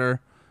back at her.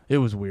 It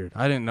was weird.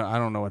 I don't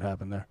know what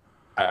happened there.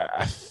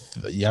 I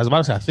was about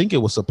to say I think it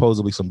was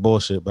supposedly some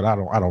bullshit, but I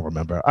don't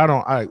remember.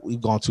 We've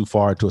gone too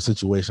far into a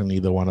situation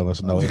neither one of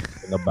us know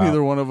anything about.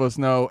 Neither one of us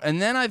know.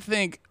 And then I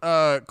think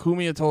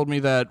Kumia told me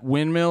that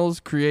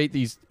windmills create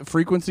these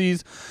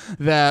frequencies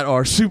that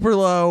are super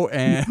low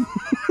and.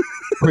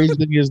 Crazy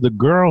thing is, the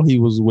girl he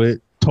was with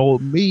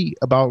told me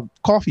about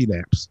coffee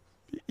naps.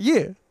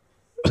 Yeah.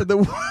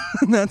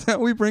 That's how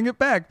we bring it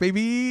back,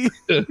 baby.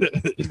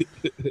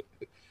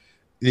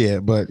 Yeah,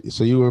 but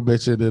so you were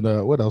bitching,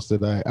 and what else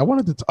did I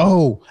wanted to?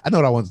 I know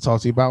what I wanted to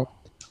talk to you about.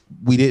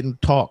 We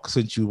didn't talk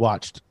since you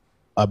watched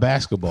a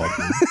basketball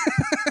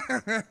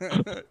game.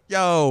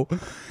 Yo,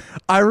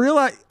 I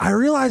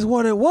realized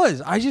what it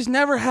was. I just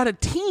never had a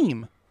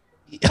team.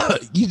 You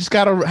just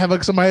gotta have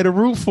like somebody to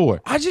root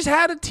for. I just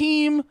had a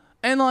team.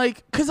 And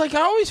like, cause like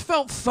I always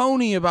felt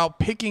phony about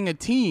picking a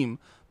team,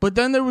 but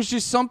then there was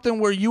just something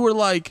where you were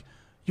like,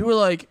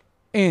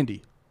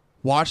 Andy,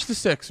 watch the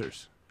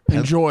Sixers,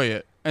 enjoy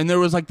it, and there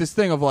was like this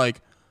thing of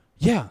like,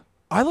 yeah,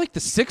 I like the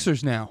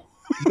Sixers now.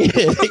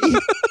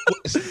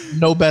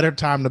 No better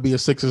time to be a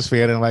Sixers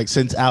fan than like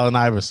since Allen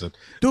Iverson,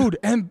 dude.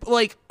 And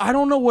like, I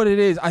don't know what it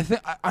is. I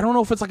don't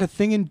know if it's like a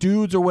thing in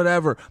dudes or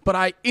whatever, but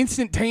I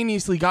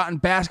instantaneously got in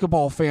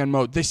basketball fan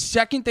mode. The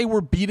second they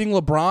were beating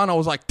LeBron, I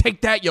was like,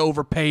 take that, you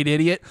overpaid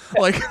idiot.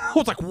 Like, I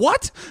was like,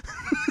 what?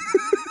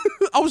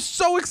 I was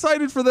so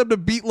excited for them to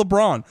beat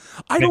LeBron.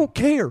 I don't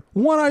care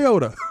one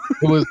iota.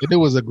 It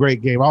was a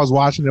great game. I was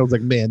watching it. I was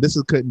like, man,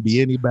 this couldn't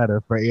be any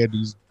better for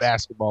Andy's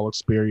basketball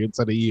experience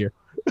of the year.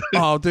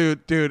 Oh,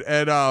 dude,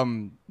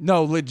 and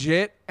no,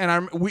 legit.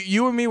 And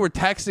you and me were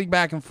texting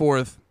back and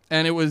forth,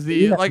 and it was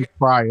the like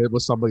prior. It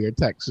was some of your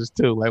texts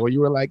too, like when you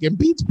were like,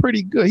 "Embiid's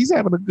pretty good. He's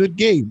having a good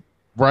game,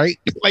 right?"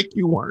 Like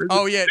you weren't.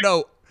 Oh yeah,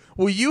 no.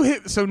 Well,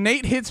 so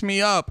Nate hits me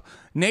up.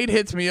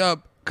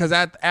 Because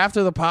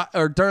after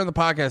during the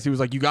podcast, he was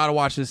like, "You got to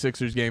watch this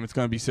Sixers game. It's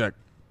gonna be sick."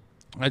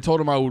 I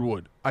told him I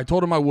would.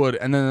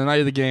 And then the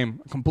night of the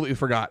game, I completely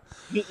forgot.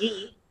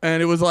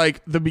 And it was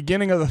like the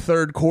beginning of the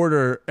third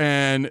quarter,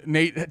 and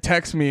Nate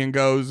texts me and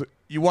goes,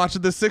 "You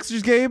watched the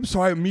Sixers game?"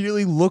 So I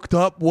immediately looked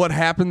up what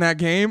happened that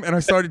game, and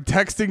I started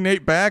texting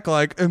Nate back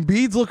like,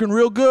 "Embiid's looking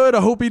real good. I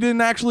hope he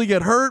didn't actually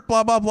get hurt,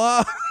 blah, blah,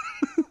 blah."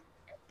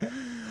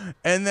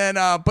 And then,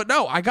 but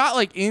no, I got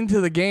like into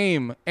the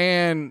game,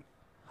 and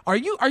are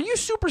you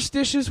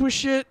superstitious with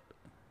shit?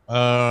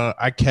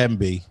 I can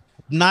be.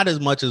 Not as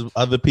much as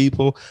other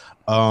people,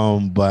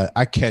 but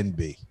I can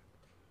be.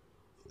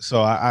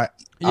 So I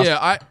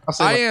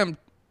am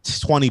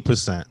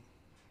 20%.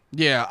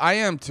 Yeah, I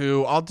am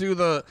too.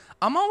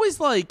 I'm always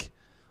like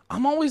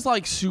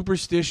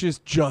superstitious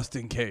just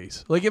in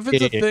case. Like if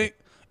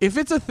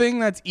it's a thing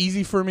that's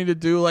easy for me to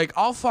do, like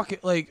I'll fuck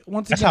it. Like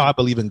once that's again, how I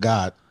believe in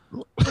God.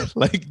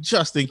 Like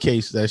just in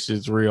case that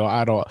shit's real.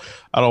 I don't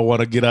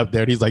want to get up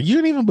there. And he's like, you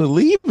didn't even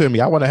believe in me.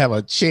 I want to have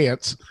a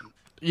chance.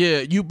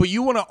 Yeah, but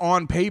you want to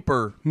on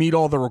paper meet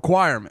all the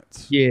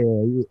requirements. Yeah.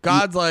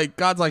 God's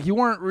like, you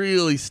weren't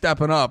really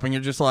stepping up, and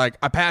you're just like,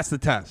 I passed the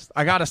test.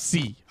 I got a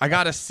C.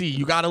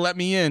 You got to let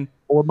me in.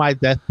 On my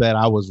deathbed,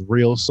 I was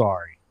real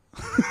sorry.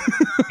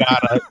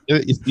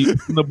 It's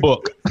in the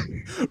book.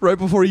 Right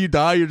before you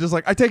die, you're just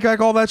like, I take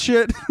back all that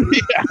shit.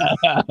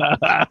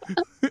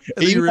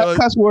 Even that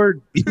cuss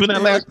word. Even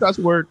that last cuss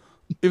word.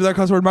 Even that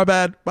cuss word. My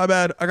bad.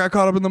 I got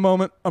caught up in the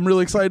moment. I'm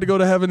really excited to go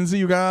to heaven and see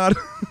you, God.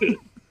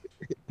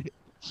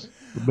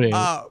 We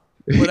were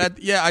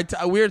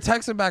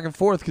texting back and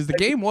forth because the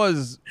game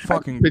was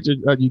fucking. Picture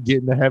of you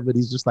getting to heaven.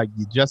 He's just like,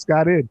 you just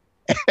got in.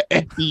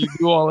 After you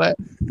do all that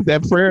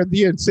prayer at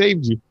the end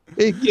saved you.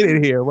 Hey, get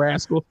in here,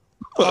 rascal.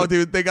 Oh,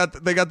 dude, they got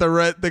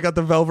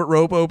the velvet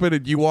rope open,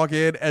 and you walk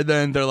in, and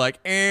then they're like,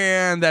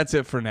 and that's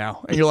it for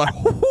now. And you're like,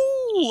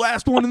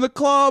 last one in the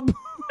club.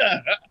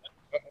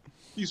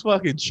 These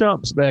fucking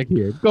chumps back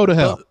here. Go to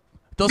hell.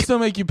 They'll still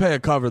make you pay a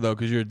cover though,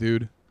 because you're a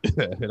dude.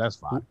 That's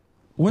fine.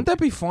 Wouldn't that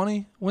be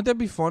funny? Wouldn't that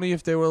be funny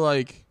if they were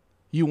like,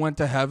 you went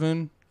to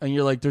heaven, and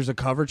you're like, there's a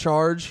cover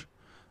charge,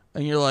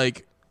 and you're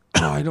like,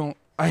 oh,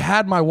 I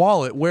had my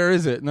wallet. Where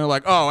is it? And they're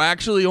like, oh,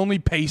 actually, only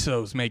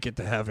pesos make it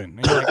to heaven.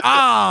 And you're like,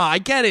 I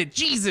get it.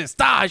 Jesus,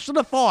 I should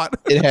have thought.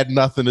 It had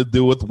nothing to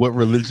do with what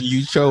religion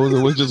you chose.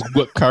 It was just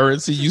what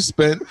currency you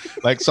spent.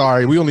 Like,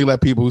 sorry, we only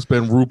let people who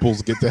spend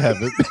ruples get to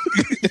heaven.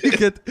 you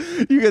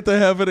get to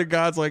heaven, and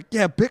God's like,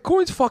 yeah,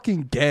 Bitcoin's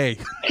fucking gay.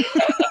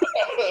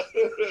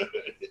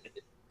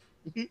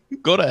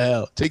 Go to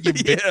hell. Take your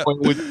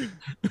Bitcoin with you.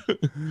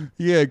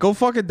 Yeah, go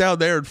fucking down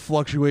there and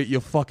fluctuate, you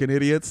fucking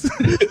idiots.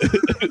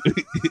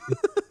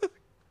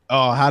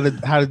 Oh, how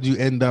did you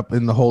end up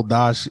in the whole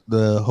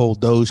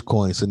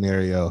Dogecoin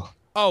scenario?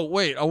 Oh,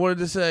 wait, I wanted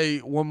to say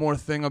one more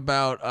thing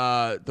about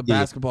the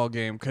basketball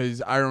game,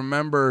 because I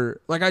remember,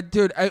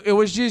 it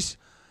was just,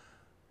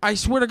 I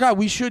swear to God,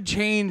 we should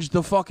change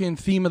the fucking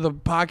theme of the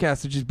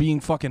podcast to just being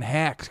fucking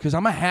hacks, because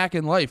I'm a hack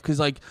in life. Because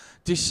like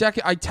the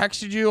second I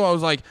texted you, I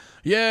was like,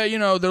 yeah,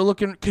 they're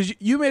looking, because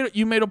you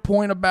made a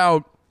point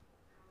about,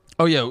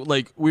 oh yeah,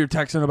 like we were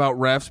texting about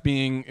refs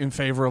being in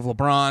favor of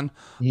LeBron,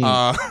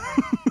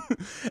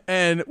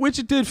 and which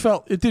it did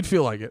feel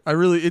like it.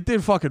 It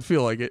did fucking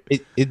feel like it.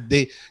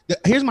 Can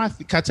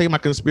I tell you my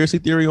conspiracy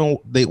theory on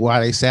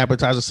why they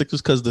sabotage the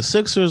Sixers? Because the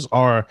Sixers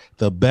are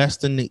the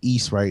best in the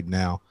East right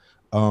now.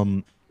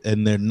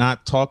 And they're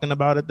not talking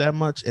about it that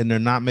much, and they're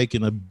not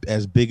making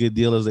as big a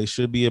deal as they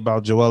should be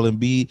about Joel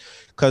Embiid,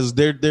 because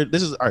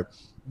this is all right.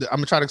 I'm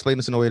gonna try to explain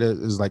this in a way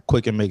that is like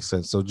quick and makes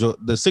sense. So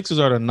the Sixers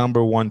are the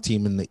number one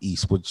team in the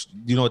East, which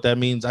you know what that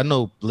means. I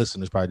know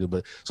listeners probably do,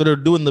 but so they're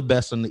doing the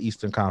best in the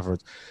Eastern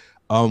Conference.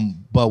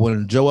 But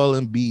when Joel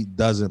Embiid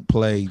doesn't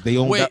play, they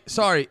only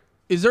sorry.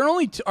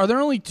 Are there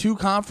only two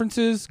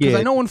conferences? Because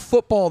I know in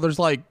football there's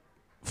like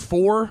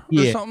four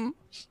or something.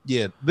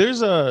 Yeah,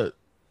 there's only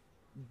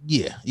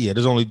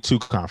two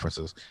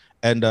conferences,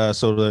 and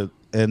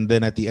and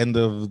then at the end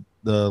of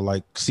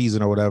the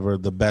season or whatever,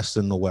 the best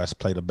in the West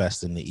play the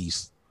best in the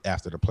East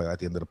at the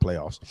end of the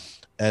playoffs,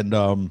 and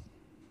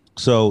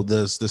so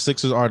the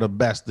Sixers are the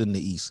best in the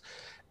East,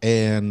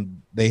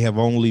 and they have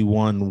only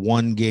won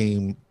one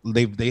game.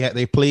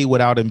 They played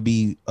without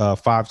Embiid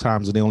 5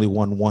 times, and they only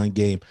won one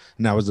game,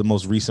 and that was the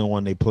most recent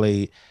one they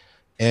played.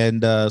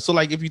 And so,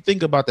 if you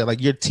think about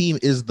that, your team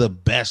is the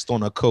best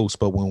on the coast,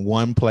 but when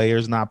one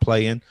player's not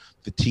playing,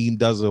 the team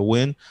doesn't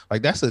win.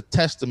 That's a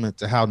testament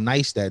to how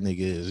nice that nigga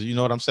is. You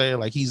know what I'm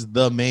saying? He's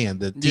the man.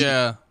 The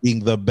team being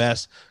the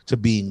best to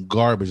being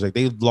garbage.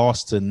 They've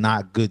lost to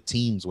not good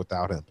teams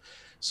without him.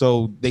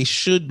 So they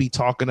should be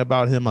talking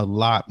about him a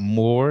lot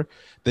more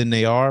than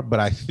they are.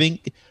 But I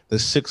think the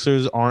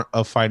Sixers aren't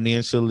aren't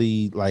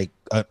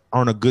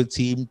a good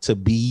team to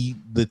be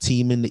the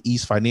team in the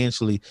East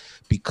financially,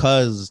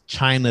 because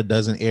China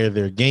doesn't air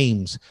their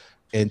games,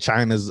 and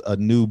China's a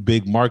new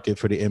big market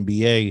for the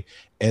NBA,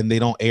 and they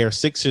don't air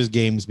Sixers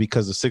games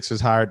because the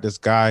Sixers hired this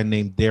guy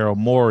named Daryl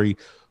Morey,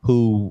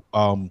 who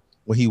when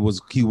he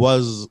was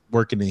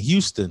working in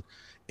Houston,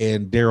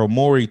 and Daryl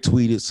Morey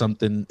tweeted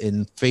something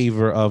in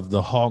favor of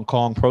the Hong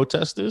Kong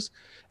protesters,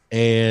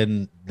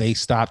 and they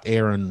stopped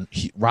airing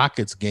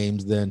Rockets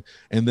games then,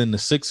 and then the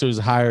Sixers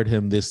hired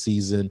him this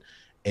season,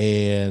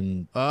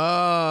 and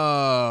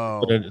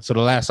so the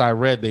last I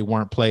read, they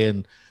weren't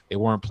playing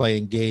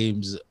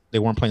games. They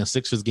weren't playing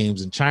Sixers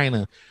games in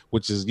China,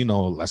 which is,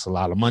 that's a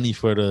lot of money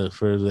for the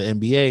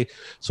NBA.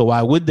 So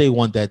why would they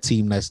want that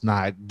team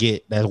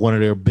that one of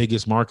their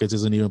biggest markets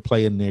isn't even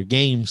playing their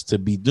games to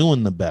be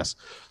doing the best?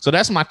 So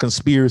that's my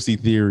conspiracy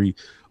theory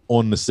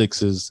on the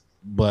Sixers.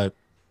 But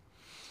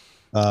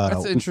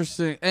that's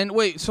interesting. And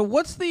wait, so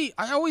what's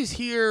I always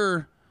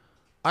hear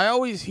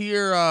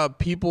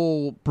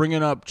people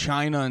bringing up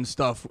China and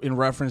stuff in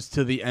reference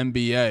to the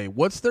NBA.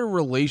 What's their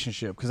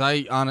relationship? Because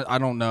I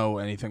don't know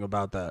anything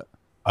about that.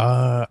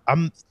 I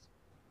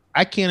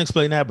can't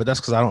explain that, but that's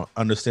because I don't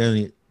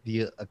understand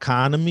the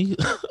economy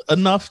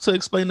enough to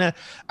explain that.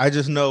 I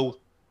just know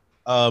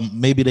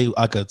Maybe they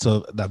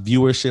so the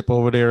viewership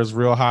over there is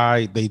real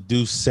high. They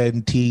do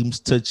send teams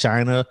to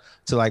China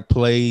to like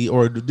play,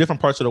 or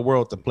different parts of the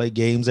world to play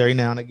games every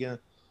now and again.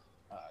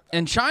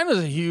 And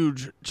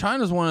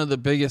China's one of the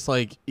biggest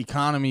like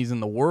economies in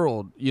the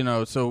world, you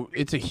know, so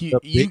it's a huge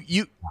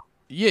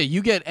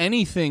you get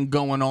anything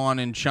going on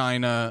in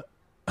China.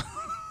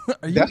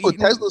 That's what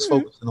Tesla's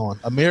focusing on.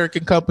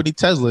 American company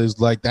Tesla is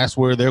like, that's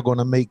where they're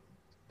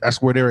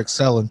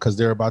excelling, because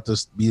they're about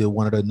to be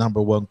one of the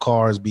number one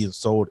cars being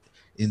sold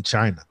in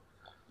China.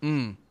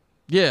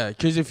 Yeah,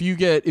 because if you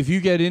get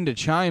into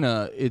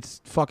China,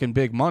 it's fucking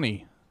big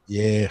money.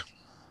 Yeah.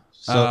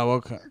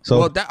 Okay.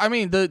 So I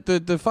mean,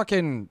 the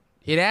fucking,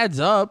 it adds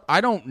up.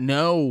 I don't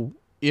know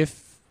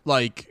if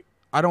like,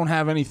 I don't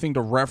have anything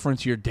to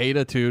reference your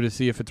data to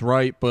see if it's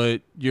right,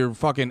 but your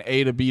fucking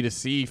A to B to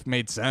C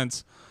made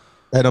sense.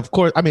 And of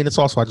course, I mean, it's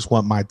also, I just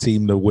want my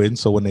team to win.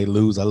 So when they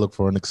lose, I look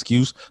for an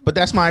excuse. But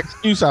that's my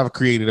excuse I've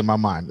created in my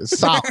mind. It's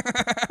solid.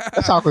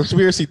 That's how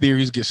conspiracy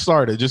theories get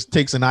started. It just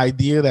takes an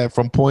idea that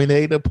from point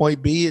A to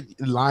point B,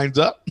 it lines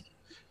up.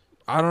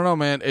 I don't know,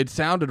 man. It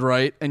sounded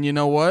right. And you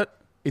know what?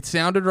 It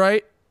sounded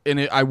right.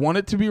 And I want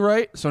it to be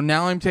right. So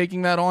now I'm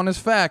taking that on as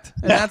fact.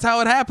 And that's how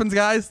it happens,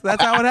 guys.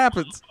 That's how it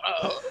happens.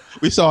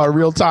 We saw it in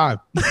real time.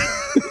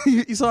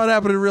 You saw it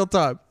happen in real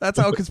time. That's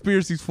how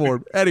conspiracies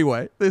form.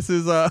 Anyway, this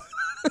is this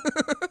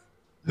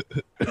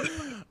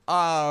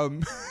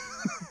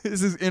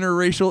is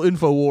interracial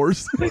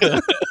InfoWars.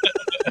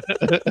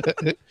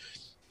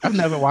 I've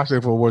never watched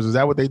InfoWars. Is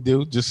that what they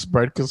do? Just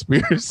spread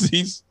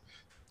conspiracies?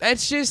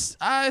 It's just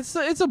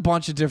it's a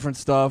bunch of different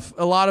stuff.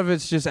 A lot of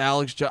it's just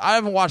Alex Jones. I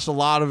haven't watched a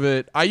lot of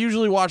it. I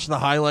usually watch the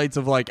highlights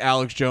of like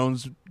Alex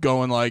Jones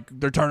going like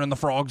they're turning the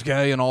frogs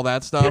gay and all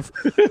that stuff.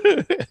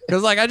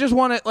 Because like I just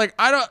want it, like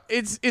I don't.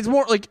 It's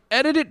more like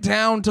edit it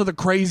down to the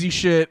crazy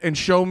shit and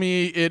show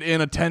me it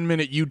in a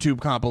 10-minute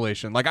YouTube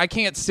compilation. Like I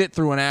can't sit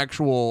through an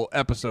actual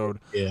episode.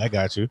 Yeah, I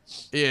got you.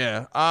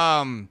 Yeah.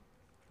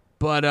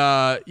 But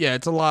yeah,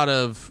 it's a lot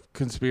of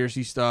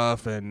conspiracy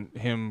stuff and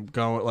him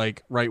going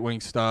like right-wing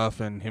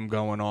stuff and him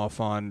going off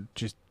on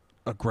just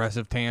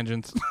aggressive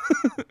tangents.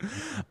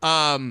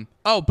 But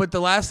the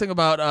last thing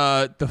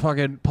about the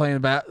fucking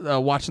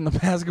watching the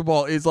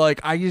basketball is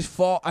like I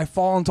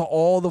fall into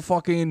all the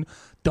fucking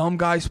dumb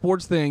guy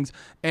sports things,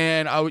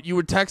 and you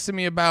were texting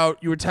me about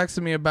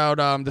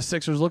the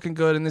Sixers looking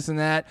good and this and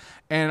that,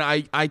 and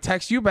I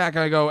text you back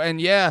and I go,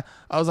 and yeah,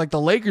 I was like, the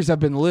Lakers have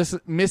been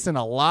missing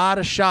a lot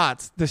of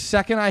shots. The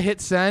second I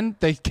hit send,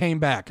 they came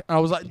back. I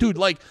was like, dude,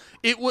 like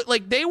it would,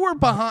 like they were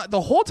behind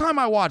the whole time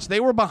I watched. They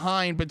were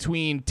behind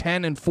between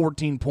 10 and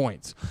 14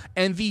 points,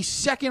 and the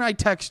second I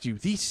text you,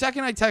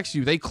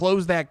 they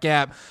closed that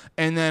gap,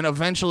 and then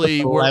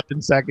eventually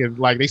 11 seconds,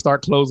 like they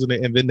start closing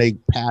it, and then they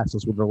pass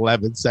us with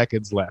 11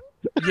 seconds left.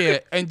 Yeah,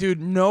 and dude,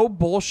 no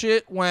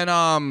bullshit.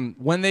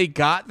 When they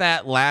got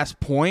that last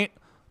point,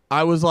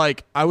 I was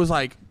like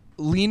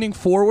leaning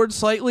forward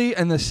slightly,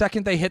 and the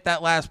second they hit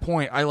that last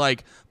point, I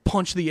like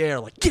punched the air,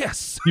 like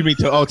yes. You mean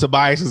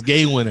Tobias's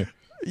game winner?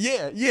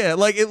 Yeah,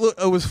 like it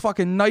was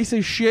fucking nice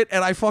as shit,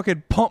 and I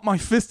fucking pumped my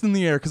fist in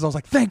the air because I was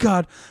like, thank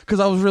God, because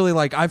I was really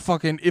like,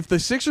 if the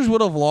Sixers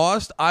would have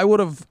lost, I would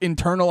have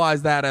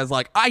internalized that as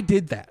like, I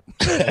did that.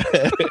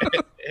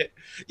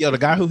 Yo, the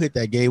guy who hit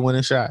that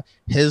game-winning shot,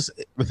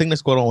 the thing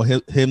that's going on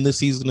with him this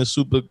season is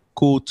super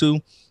cool too,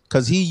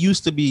 because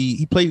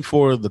he played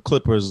for the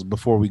Clippers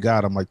before we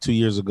got him like 2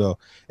 years ago,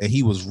 and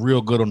he was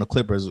real good on the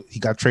Clippers. He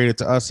got traded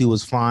to us, he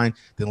was fine.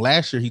 Then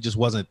last year he just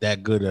wasn't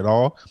that good at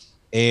all,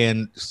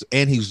 and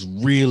he's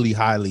really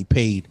highly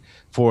paid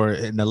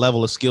and the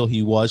level of skill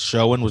he was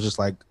showing was just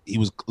like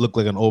looked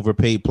like an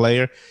overpaid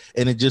player.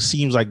 And it just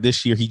seems like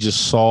this year he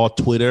just saw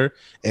Twitter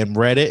and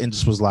Reddit and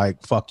just was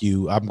like, fuck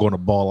you, I'm going to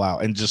ball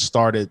out, and just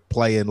started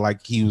playing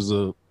like he was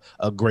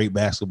a great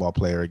basketball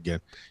player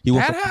again.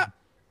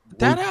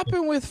 That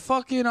happened with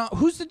fucking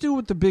who's the dude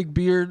with the big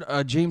beard?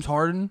 James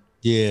Harden.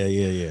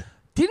 Yeah.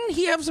 Didn't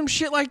he have some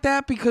shit like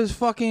that because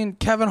fucking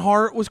Kevin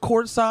Hart was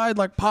courtside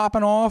like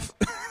popping off,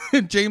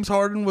 and James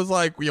Harden was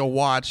like, "Yo,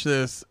 watch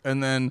this,"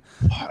 and then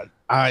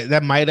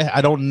that might have,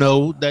 I don't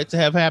know that to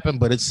have happened,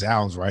 but it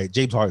sounds right.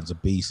 James Harden's a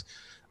beast.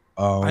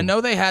 I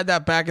know they had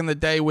that back in the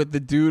day with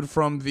the dude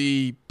from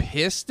the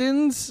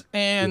Pistons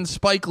and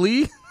Spike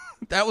Lee.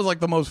 That was like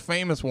the most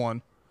famous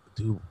one.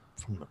 Dude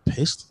from the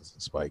Pistons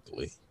and Spike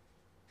Lee.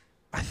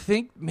 I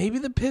think maybe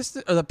the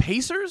Pistons or the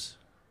Pacers.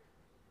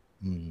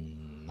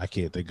 I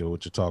can't think of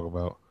what you're talking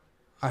about.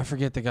 I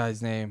forget the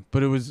guy's name,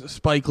 but it was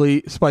Spike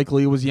Lee. Spike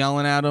Lee was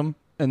yelling at him,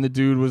 and the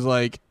dude was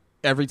like,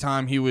 every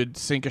time he would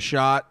sink a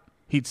shot,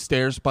 he'd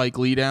stare Spike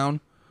Lee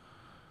down.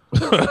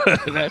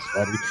 That's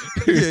funny.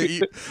 Yeah,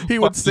 he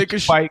would sink a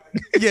shot.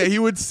 Yeah, he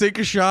would sink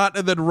a shot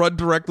and then run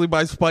directly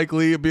by Spike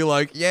Lee and be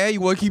like, "Yeah,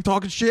 you want to keep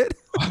talking shit?"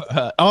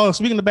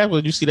 Speaking of basketball,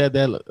 did you see that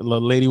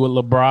lady with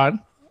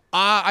LeBron?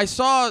 I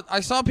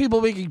saw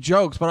people making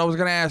jokes, but I was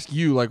gonna ask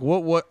you, like,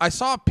 what? I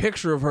saw a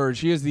picture of her.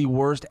 She has the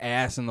worst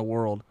ass in the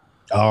world.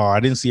 Oh, I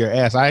didn't see her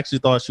ass. I actually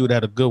thought she would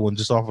have had a good one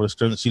just off of the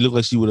strength. She looked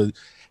like she would have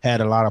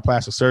had a lot of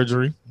plastic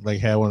surgery, like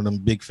had one of them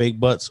big fake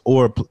butts,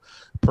 or a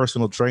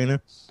personal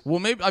trainer. Well,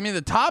 maybe, I mean,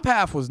 the top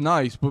half was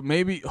nice, but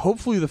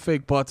hopefully the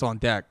fake butt's on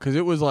deck, because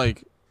it was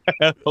like,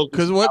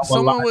 because what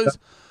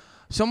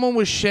someone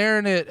was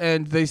sharing it,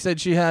 and they said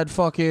she had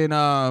fucking.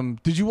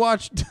 Did you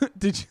watch?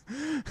 did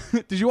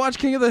you watch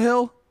King of the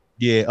Hill?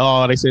 Yeah.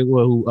 Oh, they said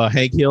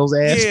Hank Hill's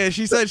ass. Yeah,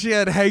 she said she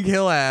had Hank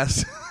Hill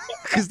ass.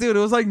 Because dude, it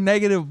was like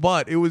negative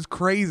butt. It was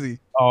crazy.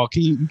 Oh,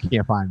 you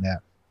can't find that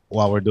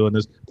while we're doing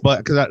this,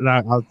 but because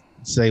I'll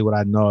say what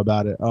I know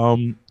about it.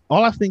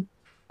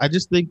 I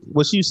just think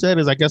what she said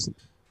is, I guess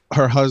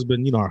her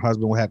husband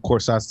would have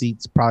courtside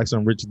seats. Probably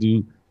some rich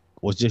dude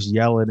was just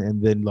yelling,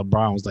 and then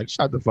LeBron was like,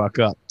 "Shut the fuck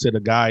up" to the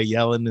guy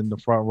yelling in the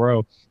front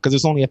row, because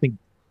it's only, I think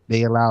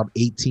they allowed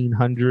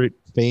 1,800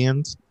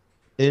 fans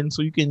in,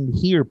 so you can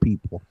hear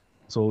people.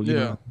 So you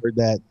know, heard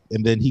that,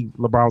 and then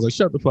LeBron was like,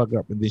 "Shut the fuck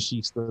up," and then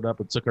she stood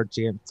up and took her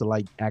chance to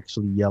like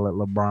actually yell at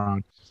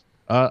LeBron.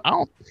 I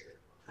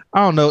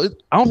don't know.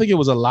 I don't think it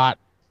was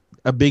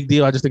a big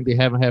deal. I just think they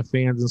haven't had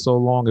fans in so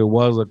long. It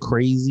was a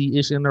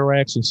crazy-ish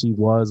interaction. She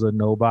was a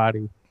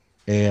nobody,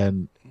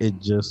 and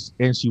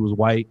she was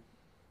white.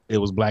 It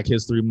was Black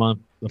History Month.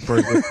 The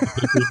first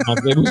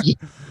month.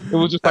 It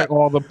was just like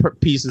all the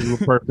pieces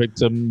were perfect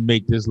to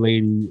make this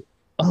lady.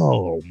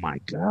 Oh my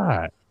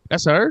God,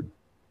 that's her.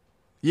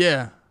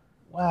 Yeah.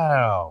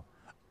 Wow.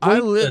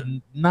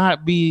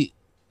 Not be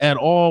at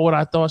all what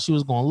I thought she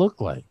was gonna look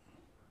like.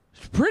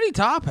 Pretty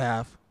top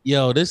half.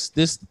 Yo, this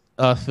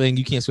thing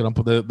you can't see on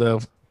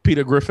the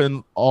Peter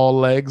Griffin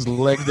legs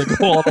that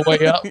go all the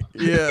way up.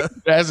 Yeah.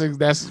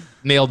 That's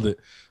nailed it.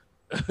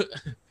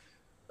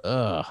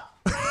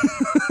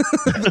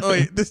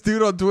 Wait, this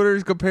dude on Twitter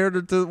is compared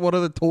it to one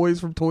of the toys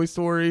from Toy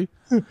Story.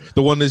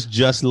 The one that's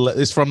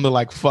it's from the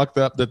like fucked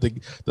up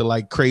the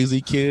like crazy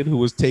kid who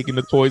was taking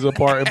the toys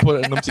apart and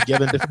putting them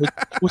together in different,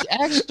 which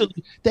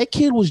actually that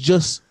kid was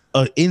just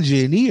an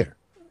engineer.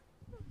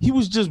 He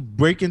was just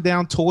breaking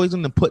down toys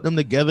and then putting them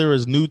together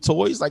as new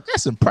toys. Like,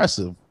 that's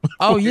impressive.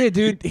 Oh yeah,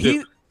 dude.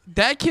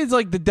 That kid's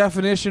like the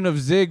definition of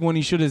zig when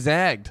he should have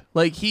zagged.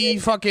 Like he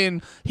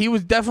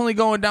was definitely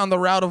going down the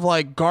route of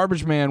like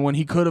Garbage Man when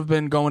he could have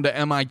been going to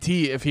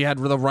MIT if he had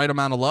the right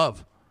amount of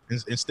love.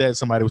 Instead,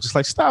 somebody was just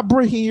like, "Stop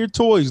breaking your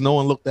toys." No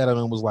one looked at him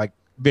and was like,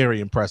 very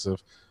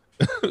impressive.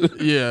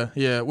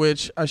 Yeah.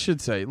 Which I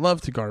should say,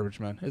 love to Garbage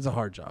Man. It's a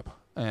hard job,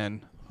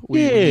 and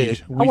we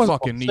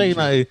fucking need you.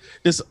 Like,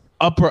 this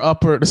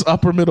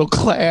upper middle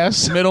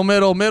class, middle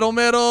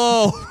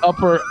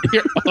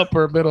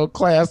upper middle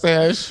class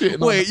ass shit.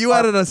 Wait, you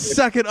added a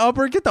second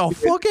upper? Get the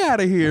fuck out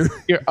of here.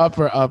 You're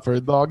upper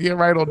dog. You're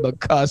right on the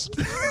cusp.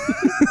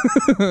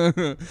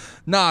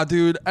 Nah,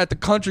 dude. At the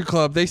country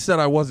club, they said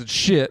I wasn't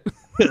shit.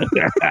 See,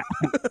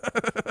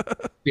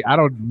 I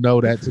don't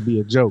know that to be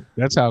a joke.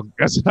 That's how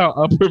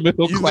upper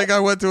middle class. You think I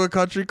went to a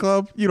country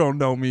club? You don't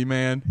know me,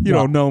 man. You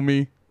don't know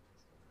me.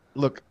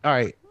 Look, all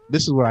right.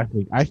 This is what I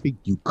think. I think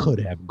you could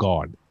have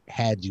gone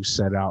had you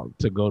set out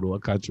to go to a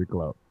country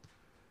club.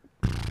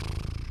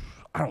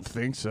 I don't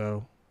think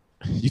so.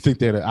 You think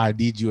they'd have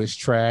ID'd you as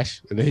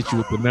trash and they hit you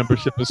with the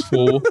membership is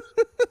full?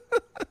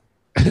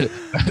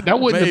 That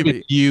wouldn't have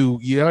been you.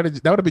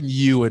 That would have been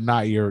you and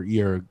not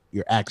your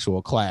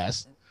actual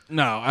class.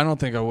 No, I don't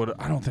think I would.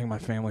 I don't think my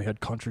family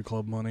had country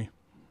club money.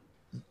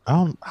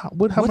 How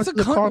much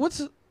the car?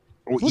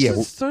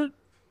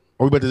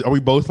 Are we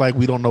both like,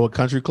 we don't know what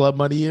country club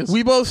money is?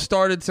 We both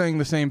started saying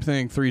the same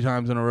thing 3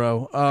 times in a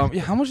row.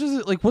 Yeah, how much is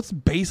it? Like, what's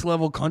base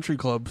level country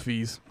club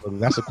fees? Well,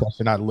 that's a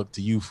question I'd look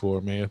to you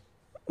for, man.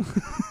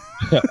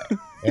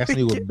 Ask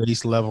me what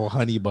base level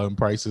honey bun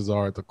prices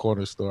are at the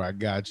corner store. I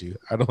got you.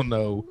 I don't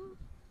know.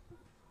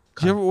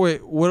 Do you ever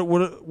wait?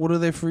 What are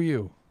they for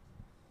you?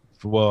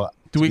 Well,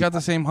 do we got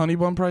the same honey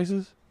bun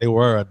prices? They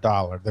were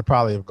 $1. They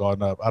probably have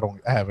gone up. I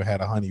haven't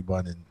had a honey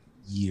bun in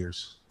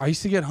years. I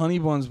used to get honey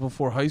buns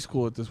before high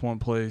school at this one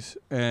place,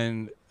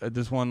 and at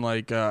this one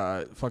like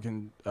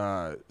fucking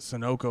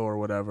Sunoco or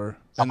whatever,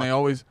 and they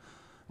always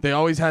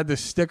had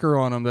this sticker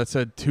on them that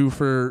said two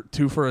for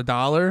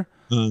 $1.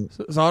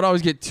 So I'd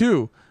always get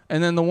 2,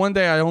 and then the one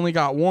day I only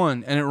got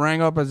 1, and it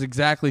rang up as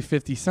exactly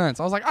 50 cents.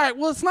 I was like, all right,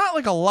 well, it's not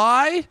like a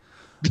lie,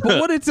 but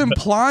what it's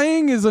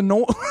implying is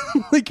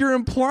like you're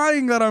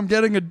implying that I'm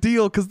getting a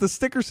deal because the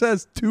sticker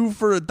says 2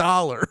 for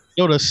 $1.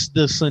 Yo, the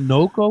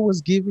Sunoco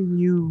was giving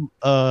you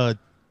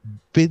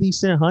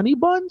 50-cent honey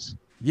buns?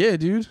 Yeah,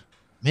 dude.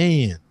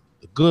 Man,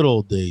 the good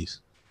old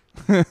days.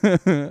 I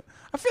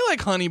feel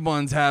like honey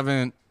buns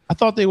haven't. I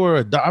thought they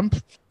were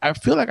I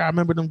feel like I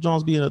remember them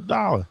Jones being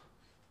 $1.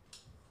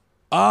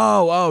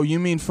 Oh, you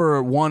mean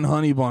for one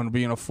honey bun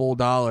being a full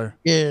 $1?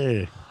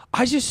 Yeah.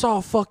 I just saw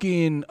a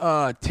fucking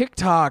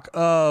TikTok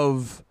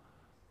of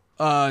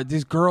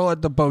this girl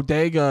at the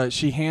bodega.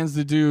 She hands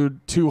the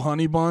dude 2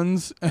 honey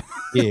buns, and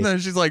then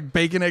she's like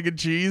bacon, egg, and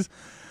cheese.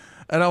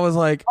 And I was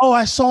like, "Oh,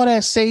 I saw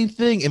that same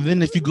thing." And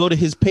then if you go to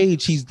his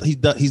page, he's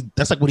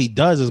that's like what he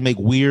does is make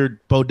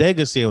weird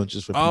bodega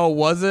sandwiches for people. Oh,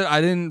 was it?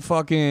 I didn't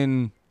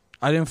fucking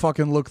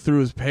look through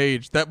his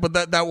page. That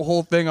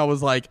whole thing, I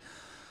was like,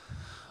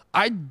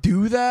 I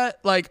do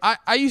that. Like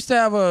I used to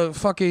have a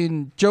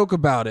fucking joke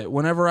about it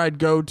whenever I'd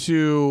go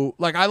to,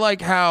 like, I like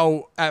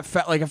how at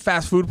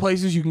fast food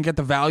places you can get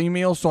the value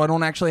meal, so I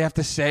don't actually have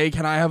to say,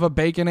 can I have a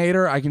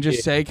Baconator? I can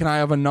just say, can I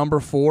have a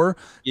number 4?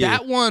 Yeah.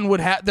 That one would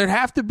there'd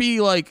have to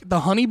be like the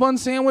honey bun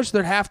sandwich,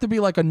 there'd have to be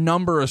like a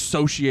number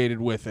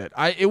associated with it.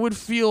 It would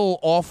feel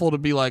awful to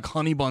be like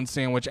honey bun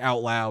sandwich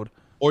out loud.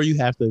 Or you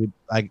have to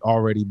like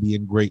already be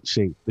in great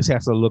shape. This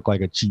has to look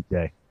like a cheat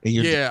day. And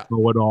you're just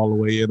going all the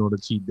way in on a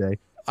cheat day.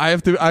 I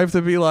have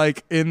to be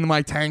like in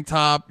my tank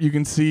top, you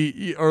can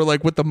see, or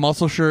like with the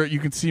muscle shirt, you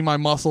can see my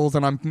muscles,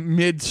 and I'm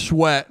mid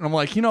sweat, and I'm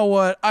like, you know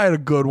what? I had a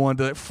good one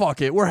today.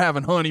 Fuck it, we're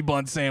having honey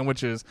bun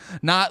sandwiches.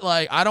 Not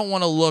like, I don't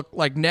want to look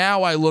like,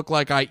 now I look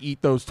like I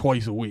eat those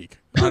twice a week.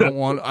 I don't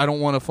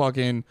want to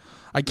fucking,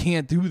 I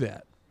can't do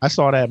that. I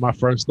saw that. My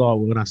first thought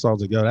when I saw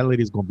it, like, yo, that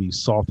lady's gonna be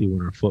salty when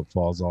her foot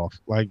falls off,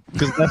 like,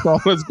 because that's all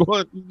it's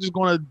going. You're just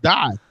gonna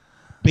die.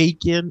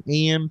 Bacon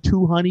and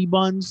 2 honey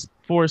buns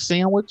for a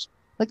sandwich.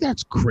 Like,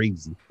 that's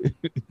crazy.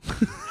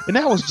 And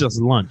that was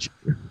just lunch.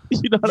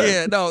 You know what I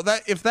mean? No,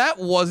 that if that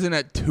wasn't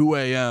at 2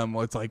 a.m.,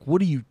 it's like,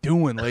 what are you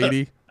doing,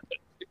 lady?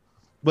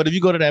 But if you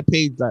go to that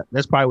page,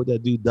 that's probably what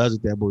that dude does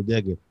at that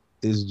bodega,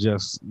 is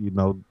just,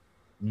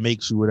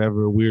 makes you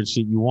whatever weird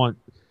shit you want.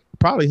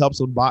 Probably helps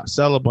them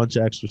sell a bunch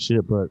of extra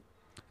shit. But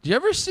did you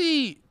ever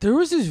see, there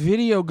was this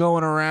video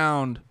going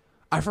around,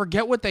 I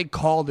forget what they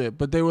called it,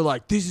 but they were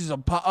like, this is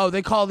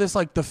they call this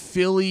like the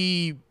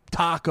Philly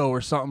taco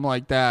or something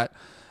like that.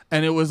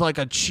 And it was like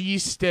a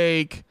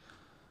cheesesteak,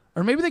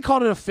 or maybe they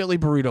called it a Philly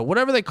burrito,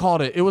 whatever they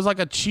called it. It was like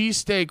a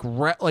cheesesteak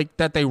like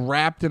that they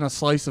wrapped in a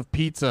slice of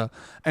pizza.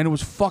 And it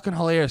was fucking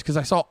hilarious because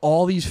I saw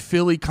all these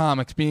Philly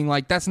comics being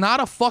like, that's not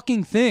a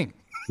fucking thing.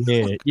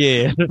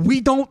 Yeah.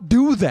 We don't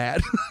do that.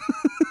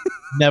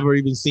 Never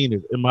even seen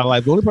it in my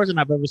life. The only person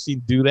I've ever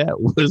seen do that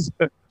was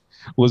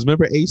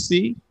remember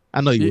AC? I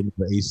know you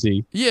remember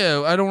AC.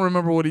 Yeah, I don't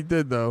remember what he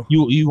did, though.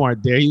 You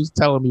weren't there. He was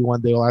telling me one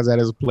day while I was at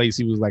his place,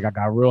 he was like, I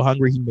got real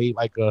hungry. He made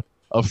like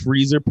a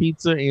freezer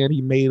pizza, and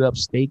he made up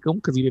steakum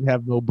because he didn't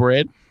have no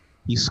bread.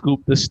 He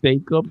scooped the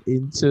steakum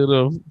into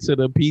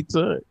the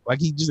pizza.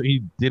 Like, he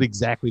did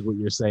exactly what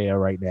you're saying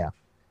right now.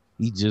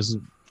 He just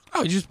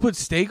put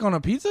steak on a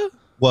pizza?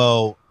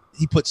 Well,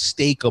 he put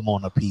steakum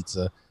on a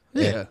pizza.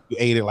 Yeah. You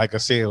ate it like a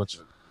sandwich.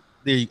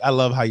 I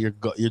love how you're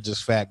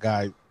just fat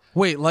guy.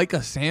 Wait, like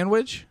a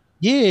sandwich?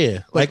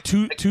 Yeah, like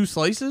two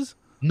slices?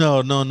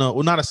 No.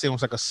 Well, not a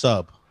sandwich, like a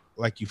sub.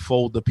 Like you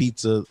fold the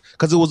pizza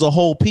because it was a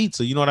whole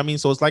pizza. You know what I mean?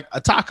 So it's like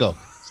a taco.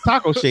 It's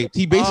taco shaped.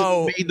 He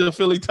basically made the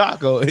Philly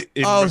taco.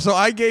 So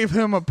I gave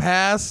him a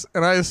pass,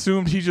 and I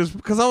assumed he just,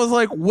 because I was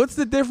like, what's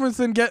the difference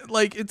in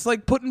it's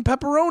like putting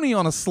pepperoni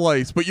on a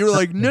slice, but you're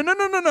like,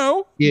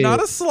 no, yeah.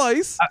 Not a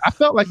slice. I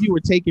felt like you were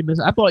taking this.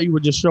 I thought you were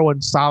just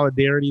showing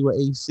solidarity with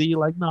AC.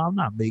 Like, no, I'm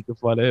not making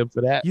fun of him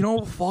for that. You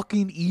don't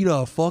fucking eat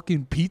a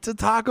fucking pizza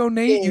taco,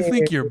 Nate? You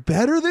think you're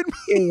better than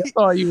me? Yeah, I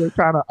thought you were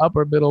kind of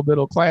upper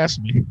middle class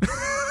me.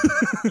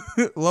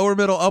 Lower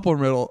middle, upper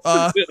middle.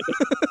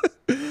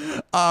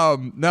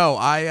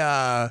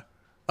 No,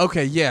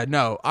 okay, yeah,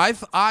 no.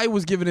 I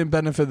was giving him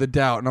benefit of the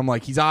doubt, and I'm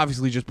like, he's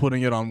obviously just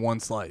putting it on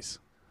one slice.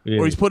 Yeah.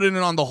 Or he's putting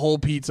it on the whole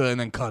pizza and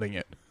then cutting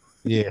it.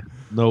 Yeah.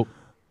 Nope.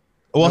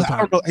 Well, I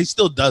don't know. He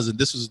still doesn't.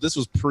 This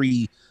was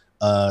pre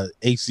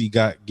AC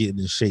getting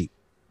in shape.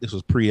 This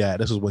was pre that.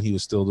 This was when he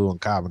was still doing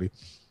comedy.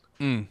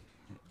 I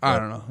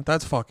don't know.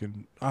 That's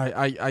fucking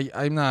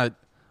I'm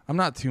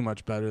not too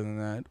much better than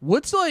that.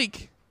 What's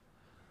like,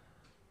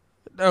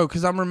 no,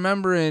 because I'm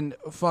remembering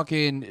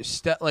fucking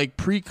like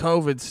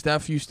pre-COVID,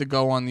 Steph used to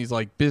go on these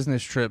like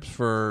business trips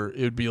for,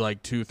 it would be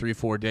like 2, 3,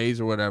 4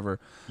 days or whatever.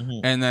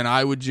 Mm-hmm. And then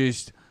I would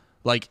just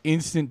like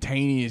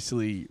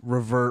instantaneously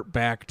revert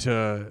back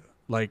to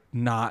like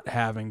not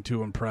having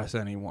to impress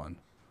anyone.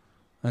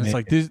 And it's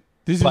like, this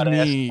is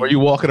me. Were you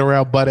walking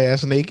around butt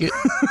ass naked?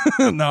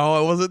 No,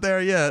 I wasn't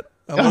there yet.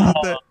 I wasn't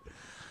there.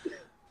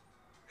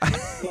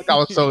 Like, I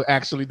was so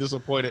actually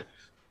disappointed.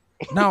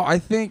 No,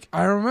 I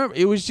remember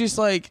it was just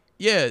like,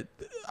 yeah,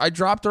 I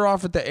dropped her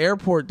off at the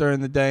airport during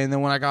the day, and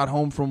then when I got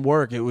home from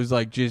work, it was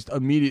like just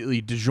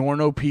immediately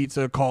DiGiorno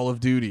pizza, Call of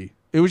Duty.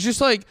 It was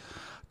just like,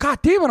 God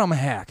damn it, I'm a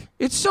hack.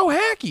 It's so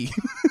hacky.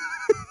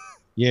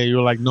 Yeah, you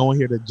were like, no one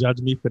here to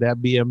judge me for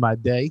that being my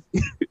day.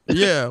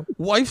 Yeah,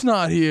 wife's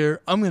not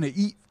here. I'm gonna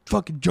eat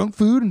fucking junk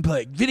food and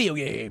play video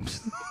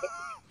games.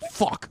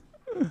 Fuck.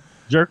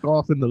 Jerk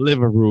off in the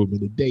living room in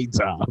the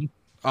daytime.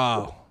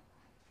 Oh,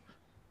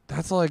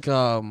 that's like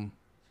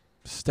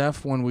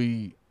Steph when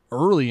we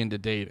early into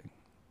dating.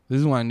 This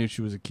is when I knew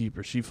she was a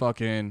keeper. She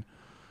fucking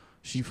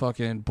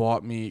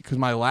bought me, because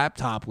my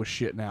laptop was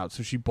shitting out,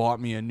 so she bought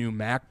me a new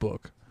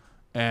MacBook,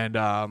 and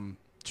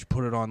she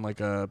put it on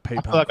like a PayPal.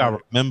 I feel like I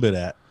remember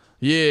that.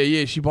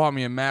 Yeah, she bought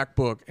me a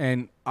MacBook,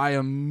 and I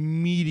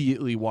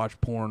immediately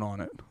watched porn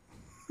on it.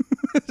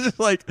 Just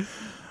like,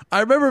 I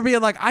remember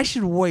being like, I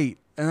should wait,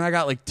 and I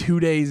got like 2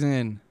 days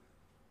in.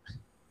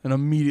 and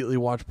immediately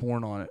watch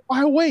porn on it.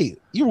 Why wait?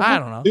 I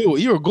don't know.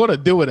 You were gonna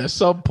do it at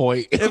some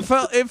point. It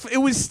felt if it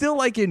was still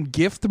like in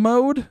gift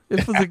mode.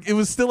 If it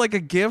was still like a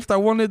gift, I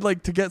wanted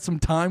like to get some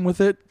time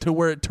with it to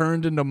where it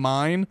turned into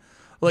mine,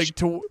 like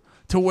to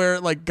where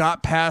it like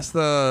got past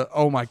the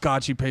oh my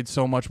god, she paid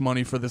so much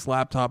money for this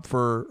laptop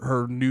for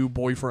her new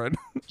boyfriend.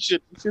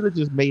 Should have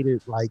just made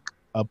it like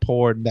a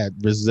porn that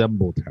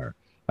resembled her.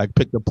 Like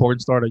pick the porn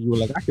star that you were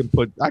like, I can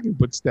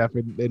put Steph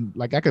in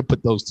like I can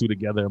put those two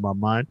together in my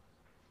mind.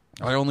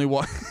 I only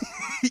watch.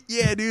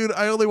 Yeah, dude.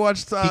 I only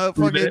watched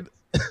fucking.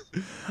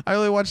 I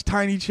only watched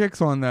tiny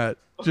chicks on that,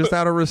 just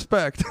out of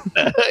respect.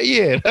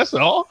 Yeah, that's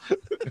all.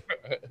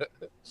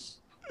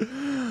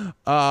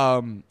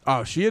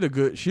 Oh, she had a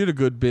good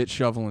bitch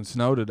shoveling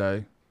snow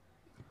today.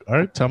 All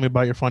right, tell me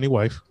about your funny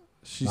wife.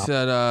 She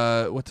said,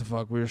 "What the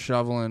fuck? We were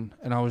shoveling,"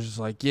 and I was just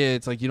like, "Yeah,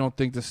 it's like you don't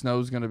think the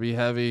snow's gonna be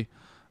heavy,"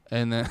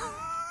 and then.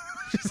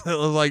 I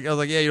was like,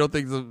 yeah, you don't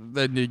think so?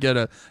 Then you get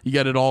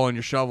it all on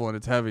your shovel and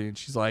it's heavy. And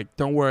she's like,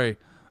 don't worry,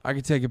 I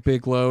can take a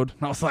big load.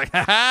 And I was like,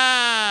 ha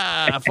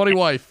ha, funny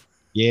wife.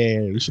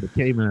 Yeah, you should have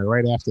came in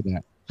right after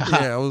that.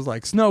 Yeah, I was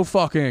like, snow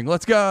fucking,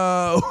 let's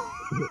go.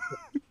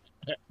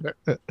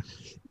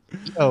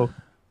 Yo,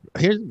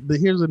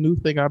 here's a new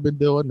thing I've been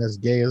doing that's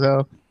gay as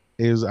hell.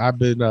 Is I've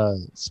been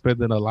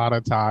spending a lot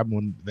of time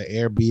on the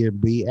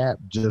Airbnb app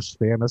just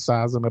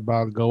fantasizing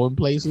about going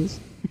places.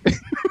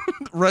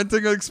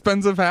 Renting an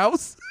expensive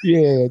house?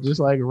 Yeah, just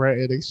like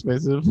renting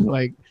expensive,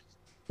 like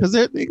because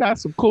they got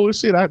some cool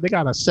shit. They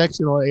got a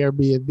section on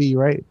Airbnb,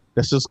 right?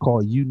 That's just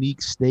called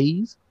unique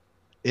stays,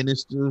 and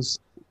it's just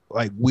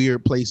like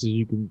weird places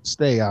you can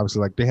stay.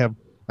 Obviously, like they have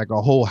like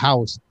a whole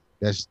house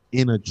that's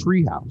in a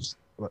tree house,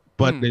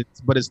 but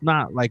it's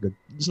not like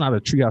it's not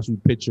a tree house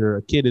you picture.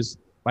 A kid is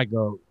like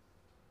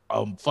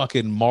a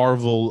fucking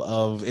marvel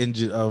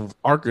of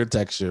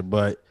architecture,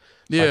 but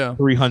yeah, like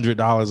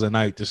 $300 a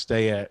night to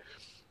stay at.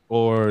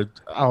 Or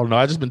I don't know.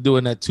 I just been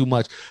doing that too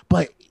much.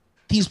 But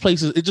these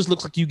places, it just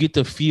looks like you get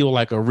to feel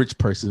like a rich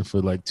person for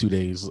like 2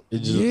 days.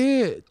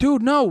 Yeah,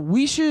 dude. No,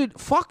 we should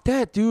fuck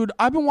that, dude.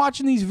 I've been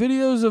watching these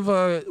videos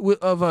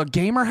of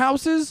gamer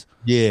houses.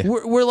 Yeah,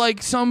 where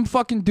like some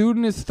fucking dude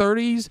in his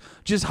 30s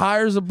just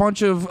hires a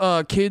bunch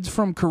of kids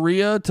from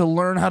Korea to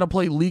learn how to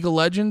play League of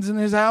Legends in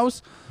his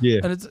house. Yeah,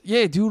 and it's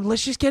dude.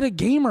 Let's just get a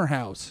gamer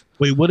house.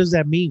 Wait, what does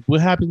that mean?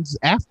 What happens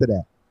after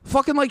that?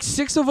 Fucking like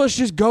 6 of us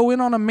just go in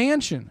on a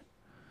mansion.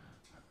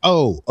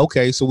 Oh,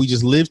 okay. So we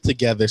just live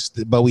together,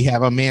 but we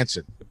have a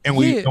mansion, and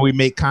we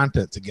make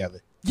content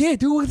together. Yeah,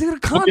 dude, we'll get a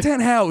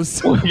content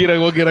house. We'll get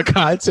a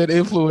content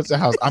influencer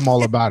house. I'm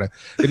all about it.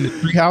 In the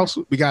tree house,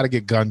 we got to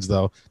get guns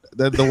though.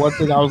 The one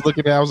thing I was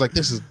looking at, I was like,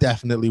 this is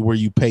definitely where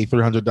you pay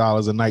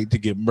 $300 a night to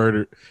get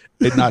murdered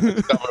and not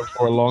discovered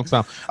for a long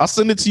time. I'll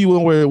send it to you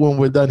when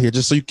we're done here,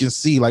 just so you can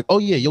see. Like, oh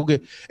yeah, you'll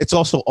get. It's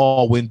also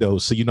all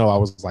windows, so I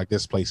was like,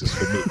 this place is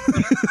for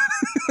me.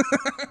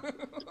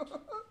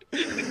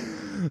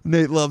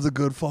 Nate loves a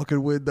good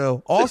fucking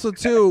window. Also,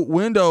 too,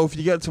 window, if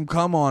you get some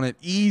cum on it,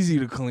 easy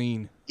to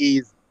clean.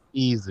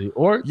 Easy.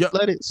 Or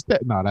let it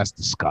step. No, that's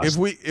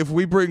disgusting. If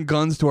we bring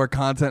guns to our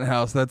content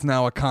house, that's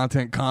now a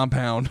content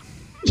compound.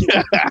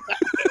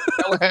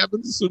 That's what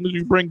happens as soon as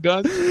you bring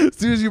guns? As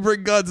soon as you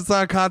bring guns, it's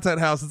not a content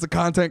house. It's a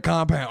content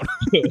compound.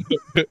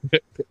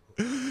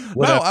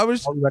 I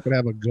was not going to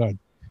have a gun.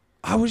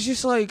 I was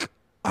just like...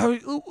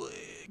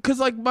 Because,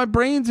 like, my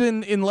brain's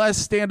in less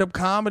stand-up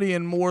comedy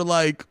and more,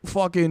 like,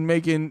 fucking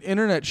making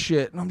internet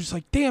shit. And I'm just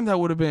like, damn, that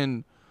would have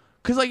been...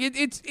 Because, like,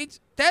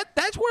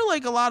 that's where,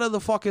 like, a lot of the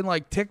fucking,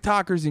 like,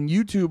 TikTokers and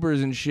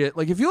YouTubers and shit,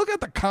 like, if you look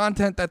at the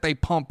content that they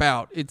pump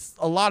out, it's...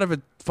 A lot of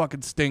it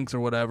fucking stinks or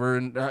whatever,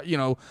 and,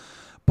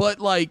 But,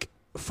 like,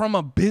 from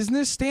a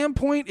business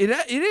standpoint,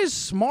 it is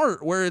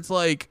smart where it's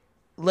like,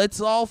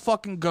 let's all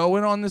fucking go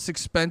in on this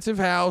expensive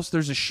house.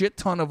 There's a shit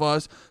ton of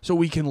us, so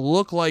we can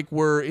look like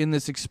we're in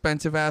this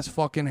expensive ass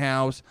fucking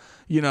house,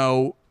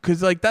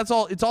 because like that's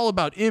all. It's all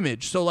about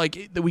image. So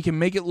like that we can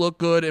make it look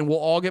good, and we'll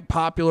all get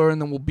popular,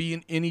 and then we'll be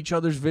in each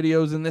other's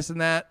videos and this and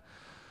that.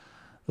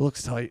 It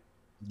looks tight.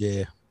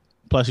 Yeah.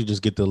 Plus, you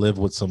just get to live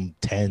with some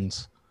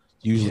tens.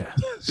 Usually,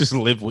 just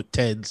live with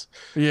tens.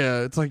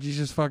 Yeah, it's like you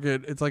just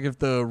fucking. It's like if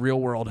the Real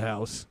World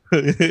house.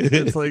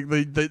 It's like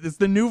it's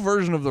the new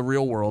version of the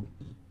Real World.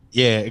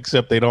 Yeah,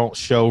 except they don't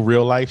show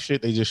real life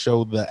shit. They just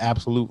show the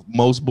absolute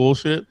most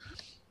bullshit.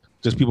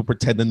 Just people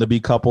pretending to be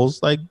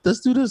couples. Like,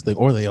 let's do this thing.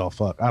 Or they all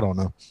fuck. I don't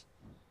know.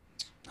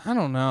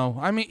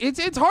 I mean,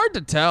 it's hard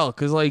to tell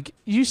because, like,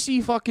 you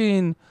see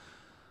fucking...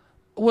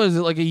 What is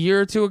it, like a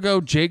year or two ago,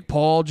 Jake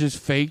Paul just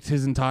faked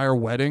his entire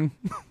wedding?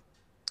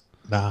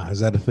 Nah, is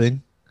that a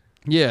thing?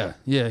 Yeah.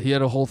 He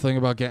had a whole thing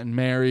about getting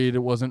married. It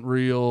wasn't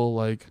real,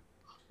 like...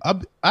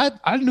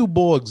 I knew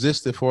Bull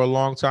existed for a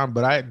long time,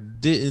 but I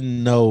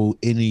didn't know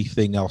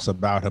anything else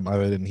about him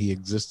other than he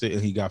existed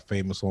and he got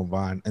famous on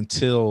Vine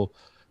until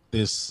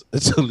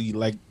he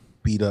like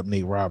beat up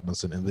Nate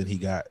Robinson, and then he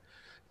got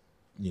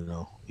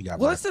Well,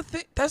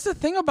 that's the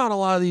thing about a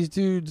lot of these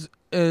dudes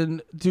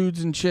and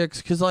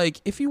chicks, because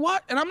like if you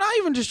watch, and I'm not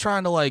even just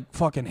trying to like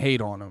fucking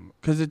hate on them,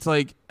 because it's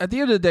like at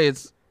the end of the day,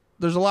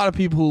 there's a lot of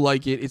people who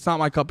like it. It's not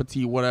my cup of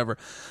tea, whatever.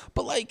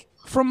 But like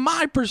from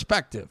my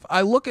perspective,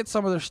 I look at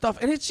some of their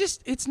stuff and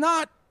it's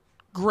not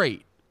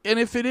great. And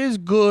if it is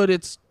good,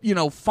 it's, you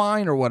know,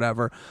 fine or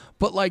whatever.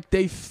 But like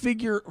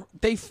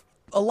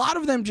a lot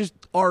of them just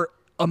are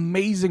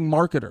amazing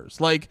marketers.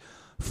 Like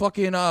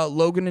fucking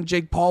Logan and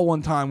Jake Paul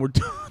one time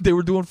they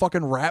were doing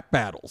fucking rap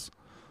battles.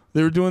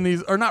 They were doing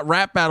these, or not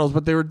rap battles,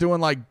 but they were doing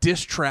like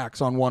diss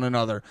tracks on one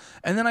another.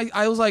 And then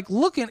I was like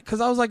looking,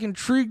 because I was like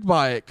intrigued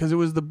by it, because it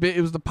was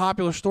the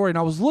popular story. And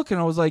I was looking,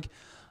 I was like,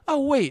 oh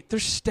wait, they're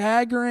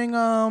staggering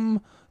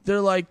they're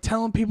like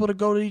telling people to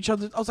go to each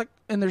other. I was like,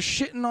 and they're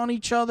shitting on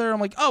each other. I'm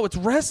like, oh, it's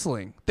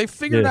wrestling. They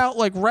figured out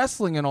like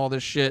wrestling and all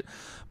this shit.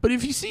 But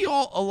if you see a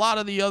lot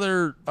of the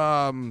other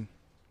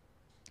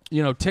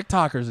you know,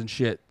 TikTokers and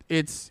shit,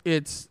 it's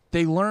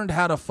they learned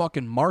how to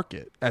fucking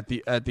market at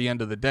the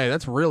end of the day.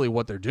 That's really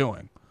what they're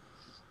doing.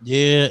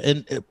 Yeah,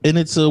 and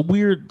it's a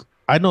weird.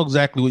 I know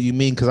exactly what you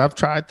mean, because I've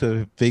tried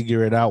to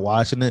figure it out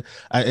watching it.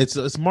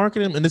 It's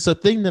marketing, and it's a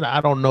thing that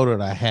I don't know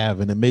that I have,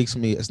 and it makes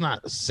me. It's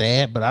not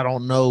sad, but I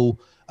don't know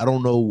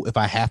if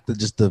I have to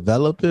just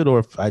develop it or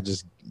if I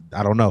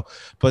don't know.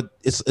 But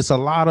it's a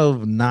lot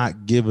of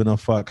not giving a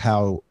fuck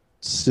how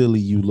silly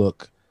you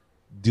look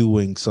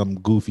doing some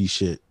goofy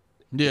shit.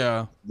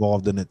 Yeah,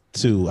 involved in it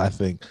too, I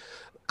think,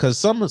 because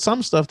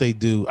some stuff they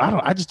do,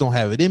 I just don't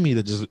have it in me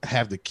to just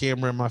have the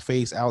camera in my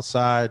face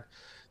outside.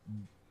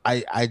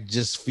 I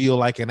just feel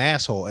like an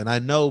asshole, and I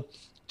know,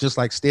 just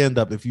like stand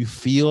up, if you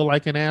feel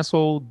like an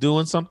asshole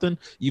doing something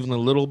even a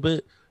little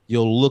bit,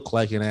 you'll look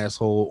like an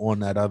asshole on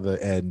that other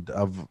end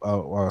of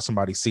or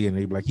somebody seeing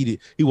it, be like, he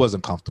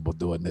wasn't comfortable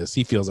doing this,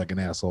 he feels like an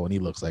asshole and he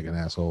looks like an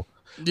asshole.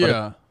 Yeah,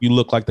 but you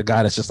look like the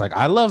guy that's just like,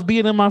 I love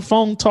being in my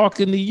phone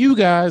talking to you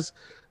guys,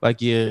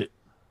 like, yeah.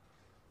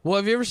 Well,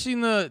 have you ever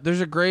seen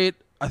there's a great,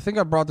 I think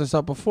I brought this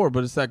up before,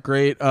 but it's that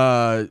great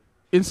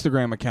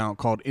Instagram account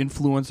called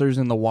Influencers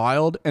in the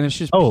Wild, and it's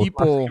just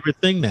people. My favorite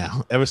thing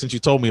now, ever since you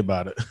told me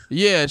about it.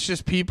 Yeah, it's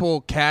just people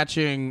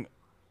catching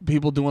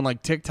people doing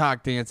like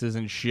TikTok dances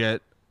and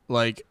shit.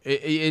 Like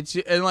it's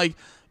and like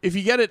if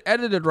you get it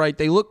edited right,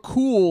 they look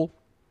cool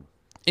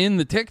in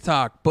the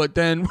TikTok, but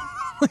then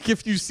like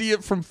if you see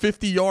it from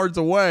 50 yards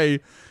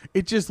away,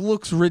 it just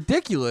looks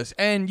ridiculous,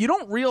 and you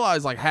don't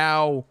realize like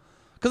how.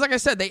 Because like I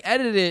said, they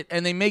edit it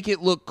and they make it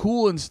look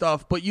cool and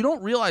stuff, but you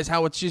don't realize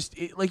how it's just,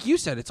 like you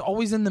said, it's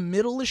always in the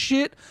middle of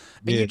shit.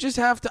 And you just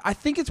have to, I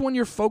think it's when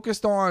you're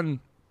focused on,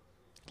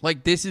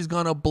 like, this is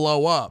going to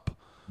blow up.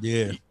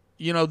 Yeah.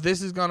 You know,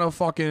 this is going to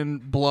fucking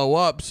blow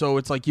up. So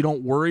it's like you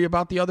don't worry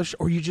about the other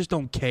or you just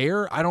don't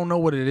care. I don't know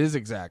what it is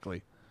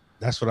exactly.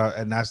 That's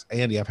what that's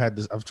Andy.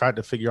 I've tried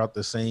to figure out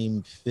the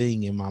same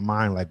thing in my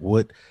mind. Like,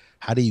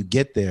 how do you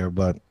get there?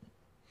 But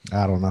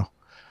I don't know.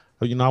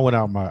 You know,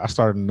 I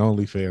started an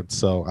OnlyFans,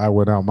 so I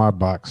went out my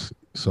box.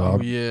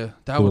 So yeah,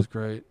 that was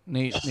great.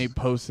 Nate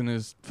posting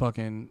his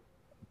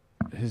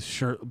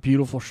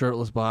beautiful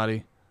shirtless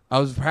body. I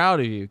was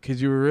proud of you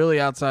because you were really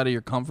outside of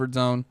your comfort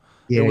zone.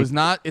 Yeah. It's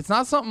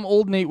not something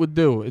old Nate would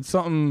do. It's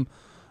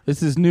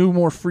this new,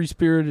 more free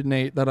spirited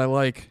Nate that I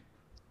like.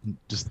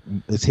 Just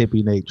it's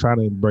hippie Nate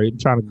trying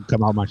to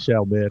come out my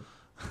shell, man.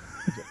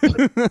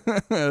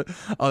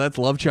 Oh, that's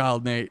love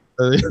child Nate.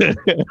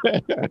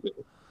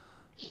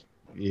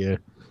 Yeah.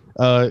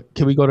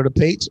 Can we go to the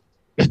page?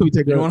 Can we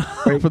take you want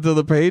to put to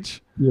the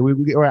page? Yeah,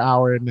 we're an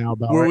hour in now.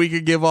 Where we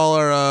could give all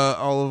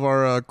of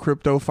our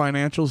crypto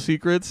financial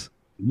secrets.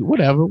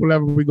 Whatever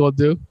we gonna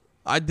do.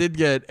 I did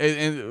get,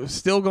 and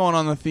still going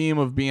on the theme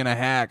of being a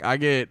hack.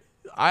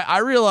 I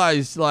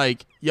realized,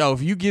 like, yo,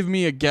 if you give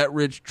me a get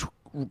rich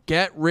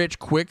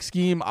quick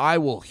scheme, I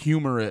will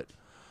humor it.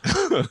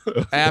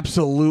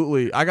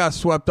 Absolutely. I got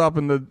swept up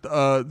in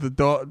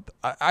the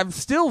I'm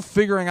still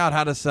figuring out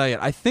how to say it.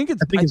 I think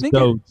it's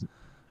Doge.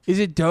 Is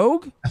it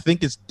Doge? I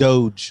think it's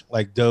Doge,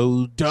 like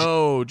Doge.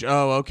 Doge.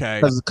 Oh, okay.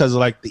 Because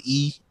like the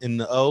E and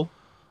the O,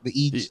 the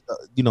E,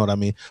 you know what I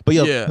mean. But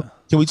yeah,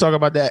 can we talk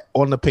about that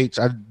on the page?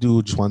 I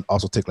do just want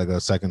also take like a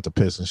second to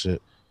piss and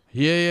shit.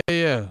 Yeah.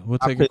 We'll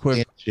take a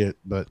quick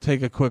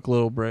take a quick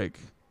little break.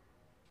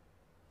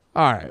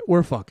 All right,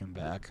 we're fucking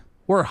back.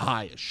 We're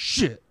high as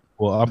shit.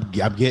 Well, I'm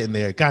getting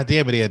there. God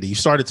damn it, Andy! You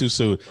started too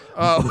soon.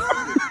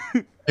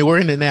 Oh, hey, we're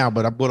in it now,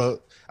 but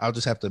I'll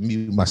just have to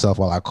mute myself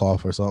while I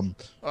cough or something.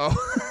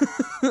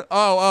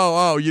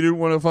 Oh! You didn't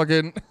want to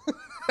fucking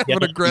have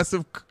an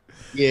aggressive.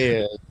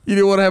 Yeah. You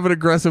didn't want to have an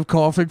aggressive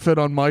coughing fit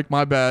on Mike.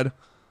 My bad.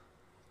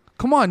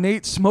 Come on,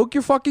 Nate. Smoke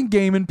your fucking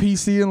gaming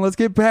PC and let's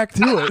get back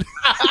to it.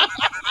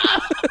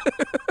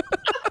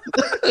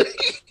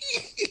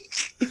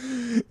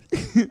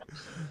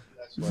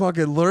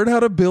 Fucking learn how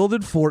to build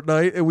in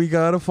Fortnite, and we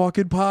got a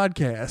fucking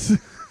podcast.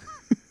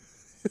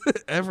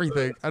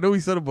 Everything. I know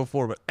we said it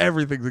before, but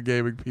everything's a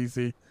gaming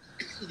PC.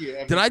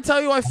 Yeah, did I tell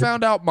you I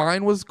found out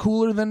mine was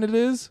cooler than it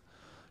is?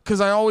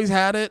 Because I always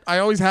had it. I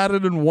always had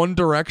it in one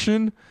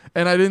direction,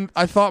 and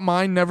I thought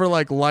mine never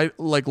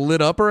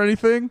lit up or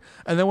anything.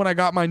 And then when I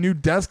got my new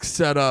desk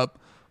set up,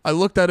 I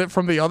looked at it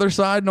from the other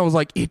side, and I was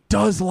like, it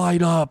does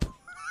light up.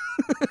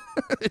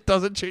 It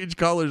doesn't change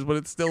colors, but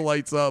it still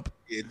lights up.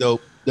 Yeah,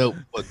 dope.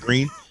 What,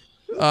 green?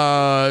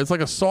 It's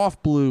like a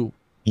soft blue.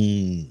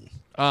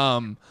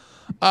 Oh,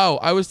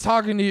 I was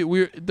talking to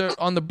you. There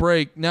on the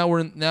break. Now we're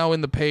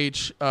in the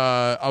page.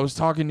 I was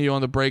talking to you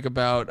on the break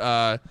about.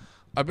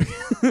 I've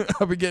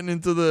been getting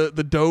into the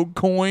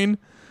Dogecoin.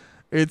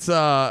 It's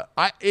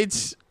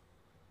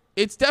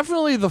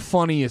definitely the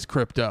funniest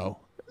crypto.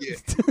 Yeah.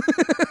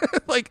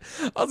 Like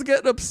I was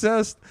getting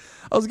obsessed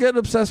with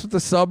the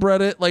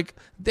subreddit. Like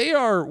they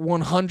are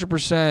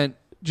 100%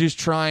 just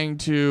trying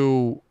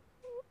to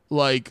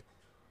like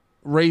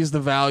raise the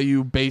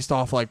value based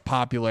off like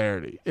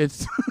popularity.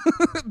 It's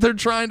they're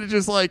trying to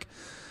just like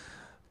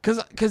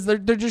cuz they're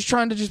just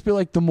trying to just be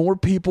like, the more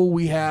people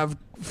we have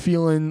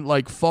feeling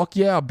like fuck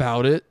yeah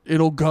about it,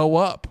 it'll go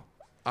up.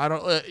 I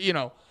don't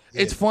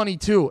It's funny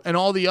too, and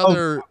all the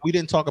other. We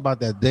didn't talk about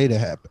that day that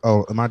happened.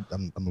 Oh, I'm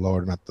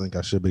lower than I think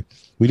I should be.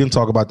 We didn't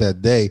talk about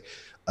that day.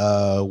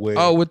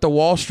 With the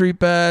Wall Street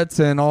bets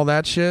and all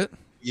that shit.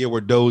 Yeah,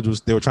 where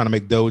they were trying to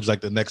make Doge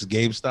like the next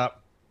GameStop.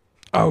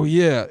 Oh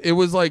yeah, it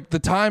was like the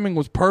timing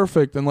was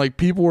perfect, and like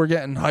people were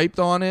getting hyped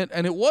on it,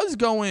 and it was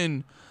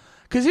going.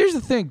 Because here's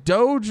the thing,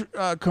 Doge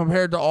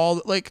compared to all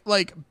like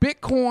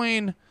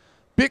Bitcoin,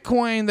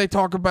 they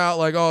talk about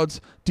like, oh, it's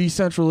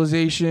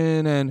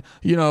decentralization and,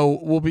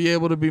 we'll be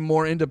able to be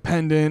more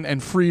independent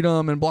and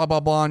freedom and blah, blah,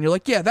 blah. And you're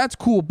like, yeah, that's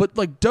cool. But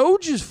like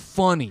Doge is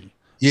funny.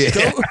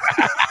 Yeah.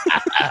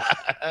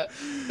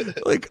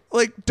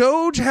 Like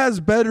Doge has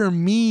better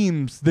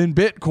memes than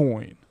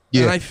Bitcoin.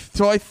 Yeah. And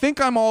so I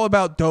think I'm all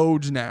about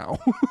Doge now.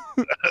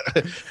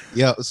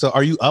 Yeah. So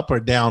are you up or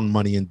down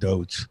money in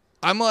Doge?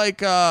 I'm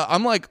like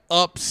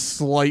up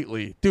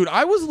slightly. Dude,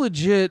 I was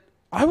legit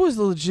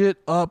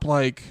up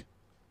like,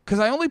 because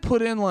I only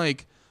put in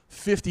like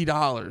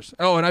 $50.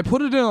 Oh, and I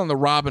put it in on the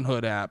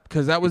Robinhood app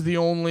because that was the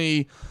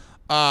only.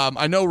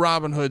 I know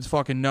Robinhood's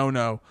fucking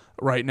no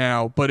right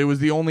now, but it was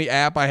the only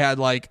app I had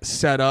like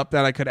set up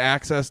that I could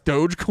access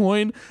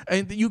Dogecoin,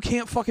 and you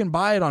can't fucking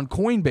buy it on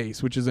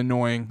Coinbase, which is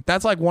annoying.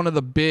 That's like one of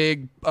the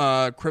big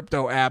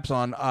crypto apps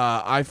on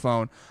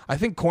iPhone. I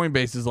think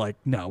Coinbase is like,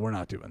 no, we're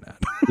not doing that.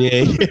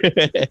 Yeah.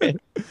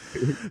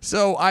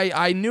 So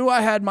I knew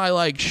I had my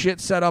like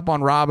shit set up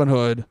on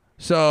Robinhood.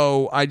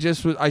 So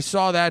I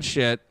saw that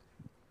shit.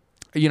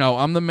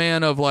 I'm the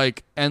man of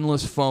like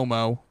endless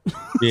FOMO.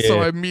 Yeah. So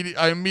I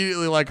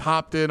immediately like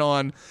hopped in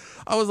on.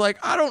 I was like,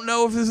 I don't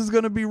know if this is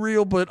going to be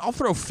real, but I'll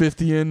throw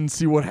 50 in and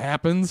see what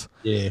happens.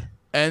 Yeah.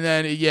 And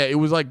then it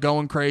was like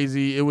going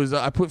crazy. It was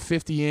I put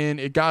 50 in.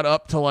 It got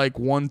up to like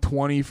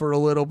 120 for a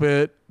little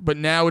bit, but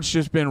now it's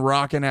just been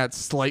rocking at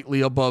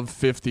slightly above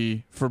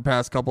 50 for the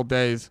past couple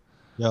days.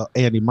 Yo,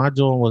 Andy, my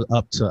joint was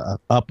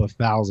up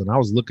 1,000. I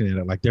was looking at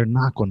it like they're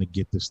not going to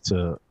get this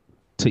to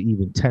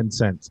even 10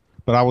 cents.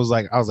 But I was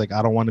like, I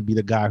don't want to be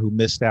the guy who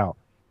missed out.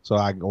 So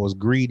I was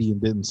greedy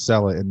and didn't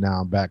sell it, and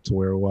now I'm back to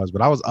where it was.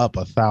 But I was up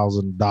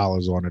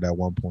 $1,000 on it at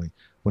one point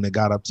when it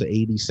got up to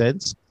 80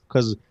 cents.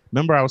 Because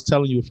remember, I was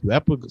telling you a few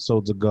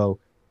episodes ago,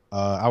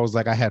 I was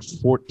like, I had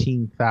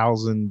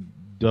 14,000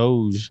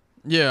 Doge.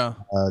 Yeah.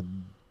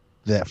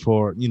 That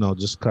for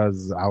just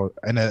because I was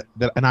and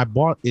I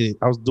bought it.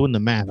 I was doing the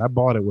math. I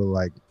bought it with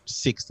like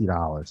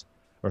 $60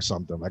 or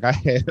something. Like I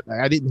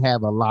didn't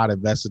have a lot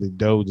invested in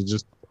Doge. It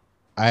just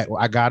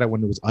I got it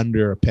when it was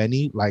under a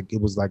penny. Like it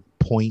was like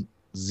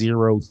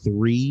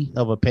 0.03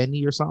 of a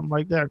penny or something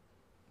like that.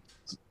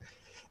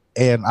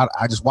 And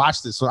I just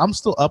watched it. So I'm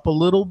still up a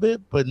little bit,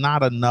 but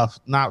not enough.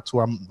 Not to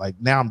where I'm like,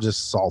 now I'm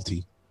just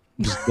salty.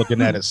 I'm just looking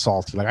at it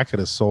salty. Like I could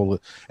have sold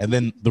it. And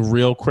then the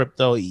real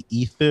crypto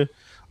Ether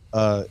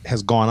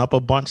has gone up a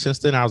bunch since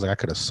then. I was like, I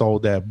could have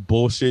sold that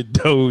bullshit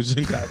Doge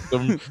and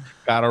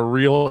got a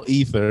real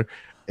Ether.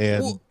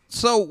 And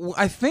so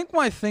I think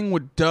my thing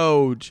with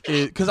Doge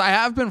is because I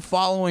have been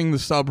following the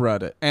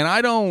subreddit, and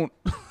I don't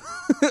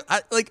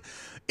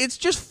it's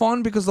just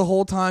fun because the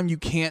whole time you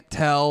can't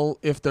tell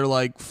if they're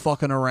like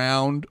fucking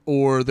around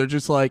or they're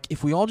just like,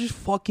 if we all just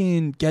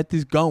fucking get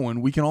this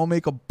going, we can all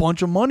make a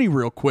bunch of money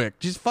real quick.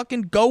 Just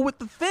fucking go with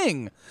the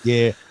thing.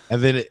 Yeah.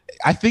 And then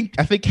I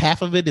think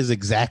half of it is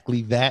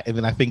exactly that. And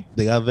then I think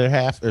the other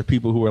half are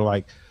people who are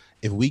like,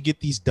 if we get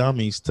these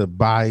dummies to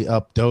buy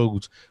up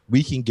Doge,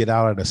 we can get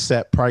out at a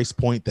set price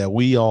point that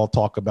we all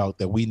talk about,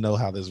 that we know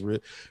how this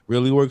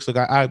really works. Like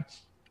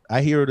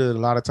I hear it a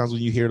lot of times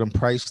when you hear them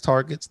price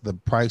targets, the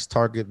price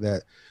target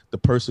that the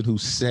person who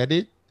said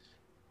it,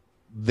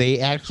 they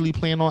actually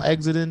plan on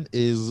exiting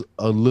is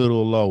a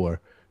little lower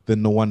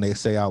than the one they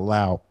say out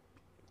loud,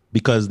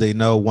 because they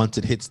know once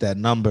it hits that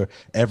number,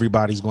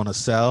 everybody's going to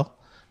sell.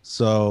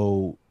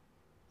 So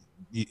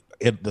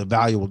the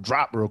value will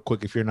drop real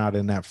quick if you're not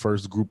in that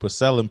first group of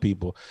selling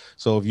people.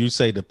 So if you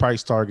say the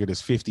price target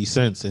is 50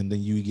 cents and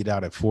then you get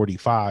out at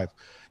 45,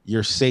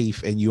 you're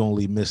safe and you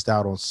only missed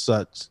out on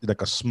such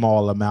like a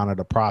small amount of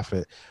the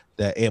profit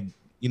that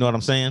you know what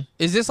I'm saying?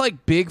 Is this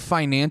like big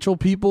financial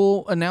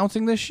people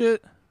announcing this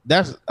shit?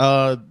 That's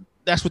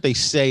that's what they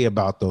say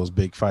about those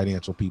big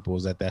financial people,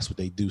 is that that's what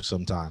they do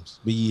sometimes.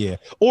 But yeah,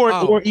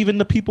 or even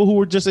the people who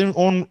are just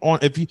on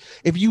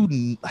if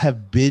you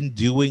have been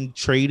doing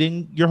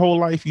trading your whole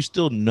life, you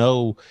still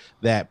know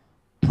that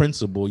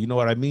principle. You know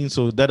what I mean?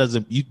 So that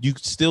doesn't you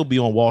still be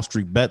on Wall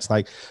Street bets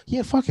like,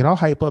 yeah, fuck it, I'll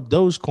hype up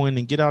Dogecoin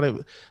and get out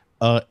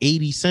at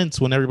 80 cents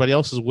when everybody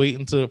else is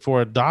waiting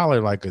for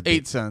 $1 like a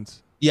 8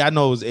 cents. Yeah, I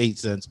know it was 8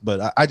 cents,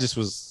 but I just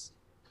was.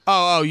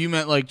 Oh, you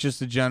meant like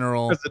just a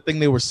general. Because the thing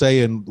they were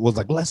saying was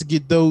like, let's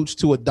get Doge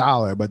to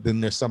 $1, but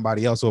then there's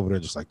somebody else over there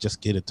just like,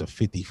 just get it to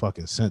 50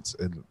 fucking cents,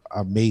 and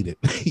I made it.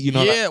 You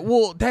know? Yeah,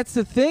 well, that's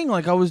the thing.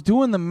 Like, I was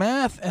doing the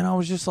math, and I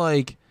was just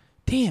like,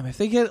 damn, if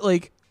they get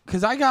like,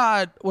 because I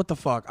got what the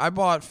fuck? I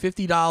bought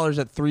 $50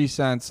 at 3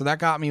 cents, so that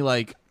got me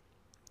like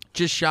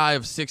just shy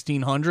of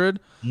 1,600.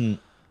 And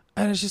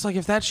it's just like,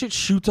 if that shit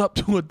shoots up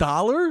to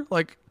 $1,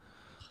 like.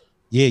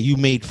 Yeah, you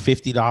made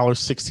 $50,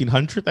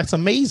 1,600. That's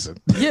amazing.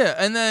 Yeah,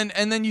 and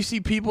then you see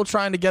people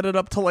trying to get it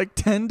up to like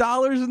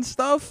 $10 and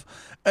stuff,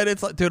 and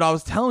it's like, dude, I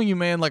was telling you,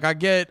 man, like I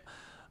get,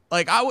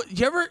 like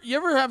you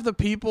ever have the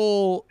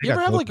people, you ever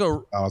have like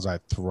a,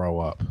 I'd throw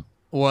up.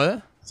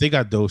 What? If they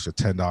got Doge for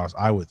 $10,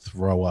 I would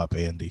throw up,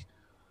 Andy.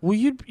 Well,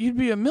 you'd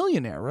be a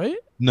millionaire, right?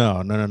 No.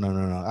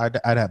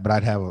 I'd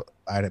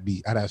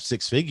have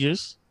 6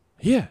 figures.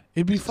 Yeah,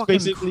 it'd be fucking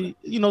basically,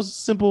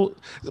 simple.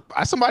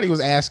 Somebody was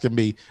asking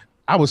me.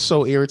 I was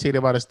so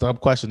irritated by this dumb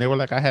question. They were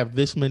like, I have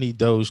this many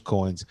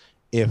Dogecoins.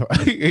 And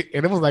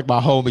it was like my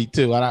homie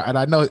too. And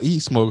I know he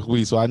smokes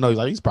weed, so I know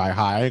he's probably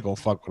high. I ain't gonna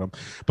fuck with him.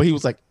 But he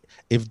was like,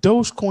 if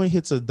Dogecoin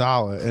hits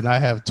 $1 and I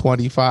have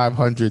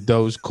 2,500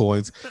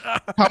 Dogecoins,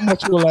 how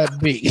much will that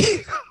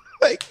be?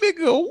 Like,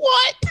 nigga,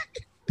 what?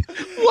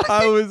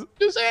 What?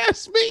 Just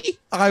ask me.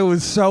 I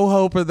was so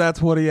hoping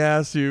that's what he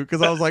asked you,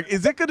 because I was like,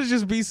 is it gonna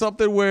just be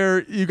something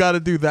where you got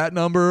to do that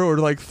number or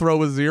like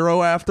throw a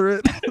 0 after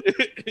it?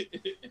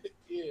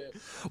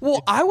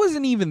 Well, I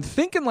wasn't even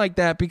thinking like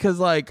that, because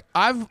like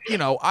I've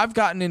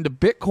gotten into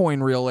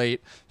Bitcoin real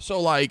late. So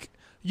like,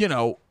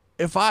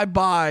 if I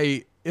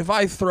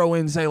throw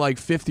in say like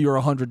 $50 or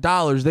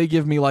 $100, they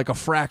give me like a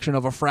fraction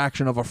of a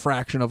fraction of a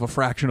fraction of a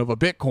fraction of a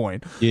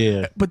Bitcoin.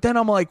 Yeah. But then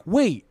I'm like,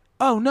 wait,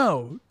 oh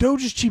no,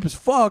 Doge is cheap as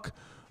fuck.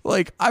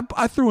 Like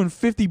I threw in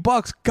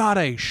 $50, got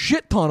a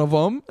shit ton of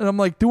them, and I'm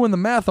like doing the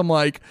math. I'm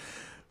like,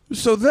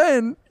 so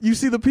then you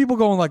see the people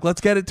going like, let's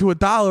get it to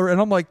 $1,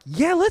 and I'm like,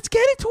 yeah, let's get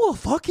it to a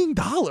fucking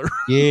 $1.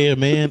 Yeah,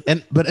 man.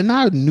 And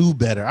I knew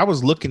better. I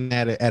was looking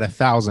at it at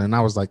 1,000, and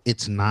I was like,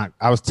 it's not.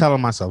 I was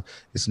telling myself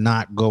it's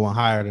not going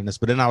higher than this.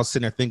 But then I was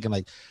sitting there thinking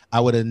like, I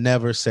would have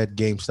never said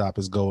GameStop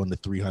is going to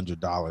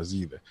 $300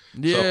 either.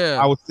 Yeah. So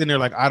I was sitting there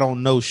like, I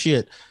don't know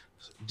shit.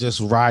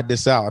 Just ride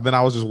this out. And then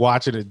I was just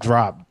watching it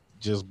drop,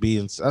 just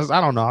being.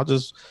 I don't know. I'll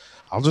just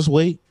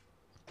wait.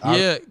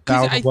 Yeah,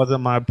 that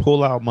wasn't my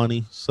pullout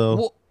money. So.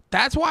 Well,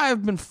 that's why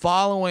I've been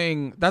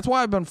following. That's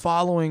why I've been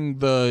following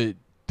the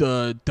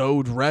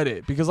Doge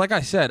Reddit, because, like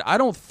I said, I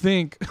don't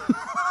think,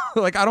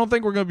 we're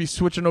gonna be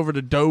switching over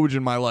to Doge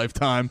in my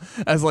lifetime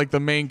as like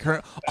the main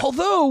current.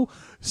 Although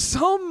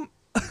some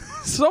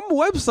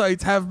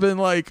websites have been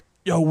like,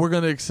 "Yo, we're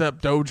gonna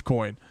accept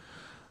Dogecoin."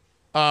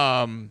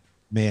 Man,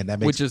 that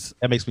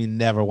makes me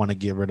never want to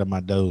get rid of my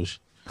Doge.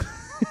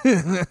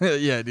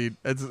 Yeah, dude,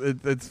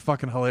 it's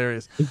fucking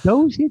hilarious. If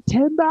Doge hit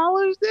 $10,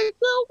 nigga,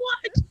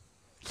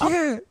 what?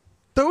 Yeah.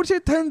 Doge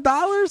hit $10?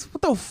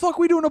 What the fuck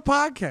we doing a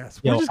podcast?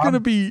 Yo, We're just gonna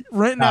be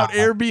renting out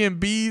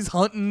Airbnbs,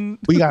 hunting.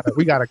 We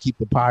gotta keep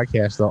the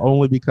podcast though,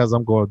 only because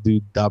I'm gonna do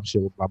dumb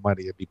shit with my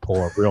money and be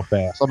poor real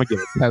fast. I'm gonna get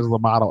a Tesla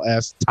Model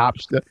S top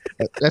shit.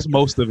 That's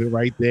most of it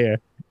right there.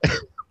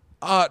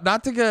 I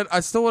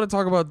still want to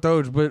talk about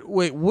Doge, but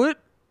wait,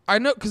 what? I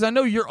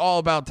know you're all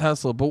about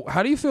Tesla, but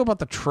how do you feel about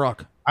the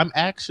truck? That's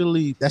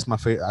my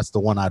favorite. That's the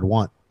one I'd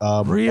want.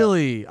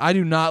 Really? I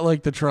do not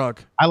like the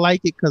truck. I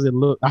like it because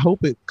I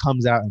hope it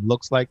comes out and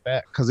looks like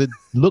that, because it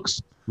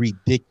looks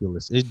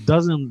ridiculous. It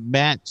doesn't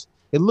match.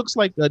 It looks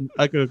like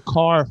a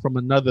car from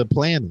another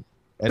planet.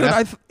 And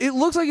dude, it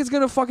looks like it's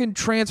gonna fucking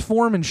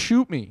transform and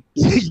shoot me.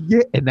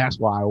 Yeah, and that's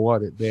why I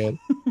want it, man.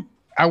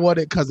 I want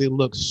it because it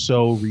looks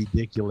so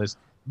ridiculous.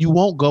 You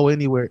won't go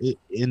anywhere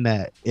in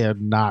that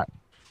and not.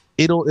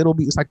 It'll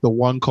be. It's like the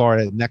one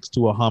car that next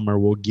to a Hummer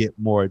will get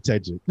more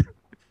attention.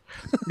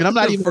 And I'm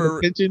not even an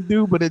attention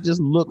dude, but it just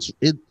looks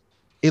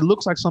it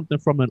looks like something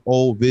from an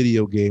old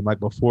video game, like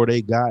before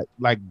they got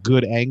like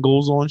good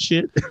angles on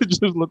shit. It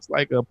just looks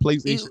like a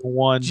PlayStation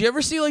 1. Did you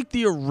ever see like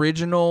the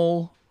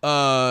original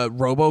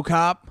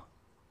RoboCop?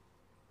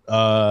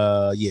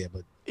 Yeah,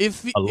 but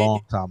a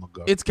long time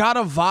ago. It's got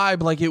a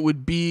vibe like it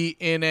would be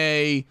in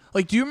a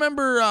like. Do you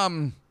remember?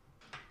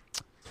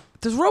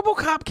 Does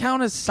RoboCop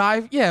count as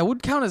sci? Yeah, it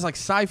would count as like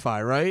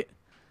sci-fi, right?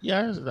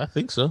 Yeah, I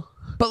think so.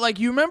 But like,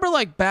 you remember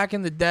like back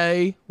in the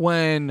day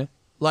when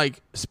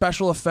like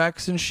special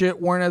effects and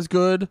shit weren't as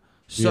good,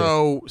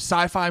 so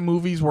sci-fi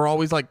movies were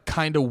always like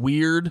kind of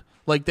weird.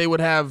 Like they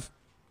would have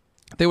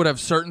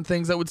certain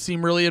things that would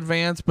seem really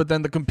advanced, but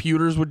then the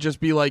computers would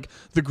just be like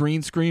the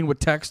green screen with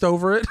text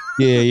over it.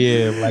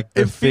 Yeah, like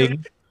the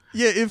thing.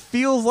 Yeah, it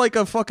feels like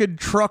a fucking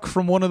truck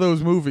from one of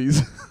those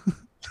movies.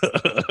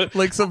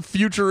 Like some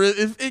future.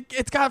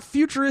 It's got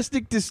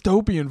futuristic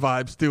dystopian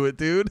vibes to it,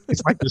 dude.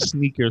 It's like the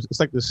sneakers. It's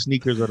like the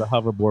sneakers or the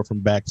hoverboard from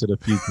Back to the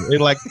Future.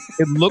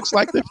 It looks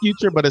like the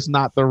future, but it's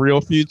not the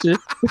real future.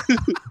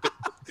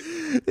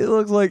 It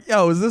looks like,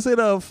 yo, is this in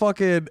a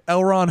fucking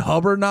L. Ron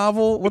Hubbard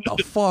novel? What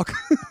the fuck?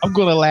 I'm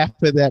gonna laugh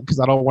at that because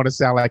I don't want to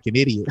sound like an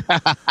idiot.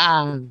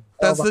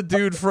 That's the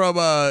dude from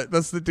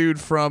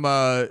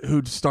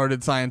who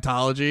started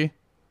Scientology.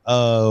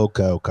 Oh,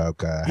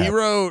 okay. He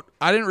wrote,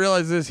 I didn't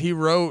realize this, he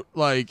wrote,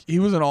 like, he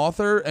was an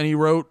author and he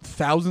wrote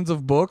thousands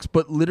of books,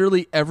 but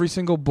literally every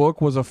single book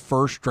was a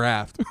first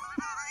draft.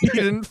 he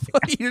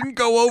didn't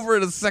go over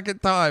it a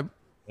second time.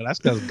 Well, that's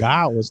because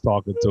God was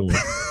talking to him.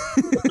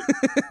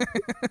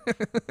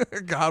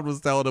 God was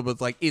telling him,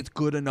 it's like, it's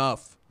good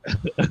enough.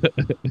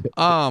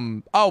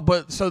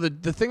 But so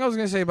the thing I was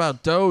gonna say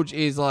about Doge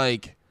is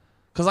like,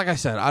 because like I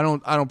said, I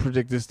don't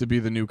predict this to be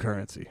the new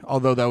currency.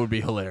 Although that would be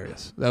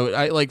hilarious.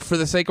 Like for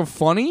the sake of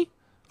funny,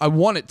 I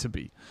want it to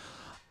be.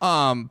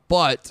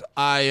 But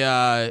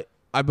I've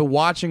been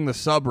watching the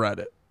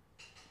subreddit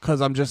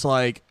because I'm just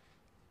like,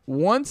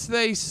 once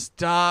they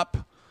stop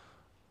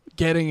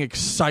getting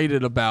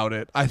excited about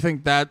it, I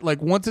think that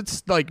like once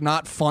it's like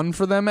not fun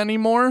for them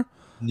anymore.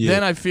 Yeah.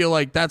 Then I feel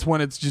like that's when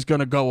it's just going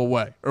to go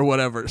away or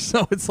whatever.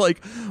 So it's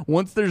like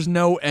once there's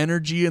no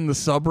energy in the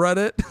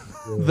subreddit,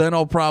 then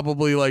I'll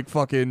probably like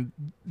fucking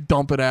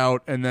dump it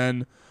out and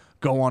then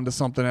go on to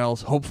something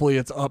else. Hopefully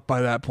it's up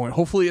by that point.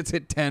 Hopefully it's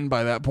hit 10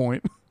 by that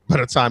point. By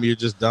the time you're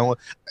just done with.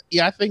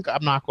 Yeah, I think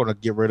I'm not going to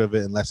get rid of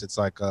it unless it's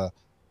like that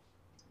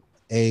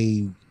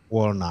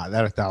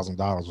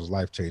 $1,000 was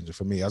life-changing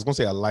for me. I was going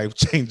to say a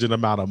life-changing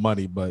amount of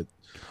money, but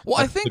well,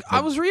 I think I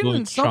was reading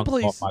in some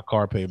place my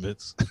car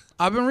payments.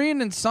 I've been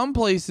reading in some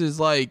places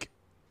like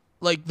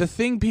the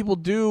thing people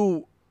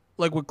do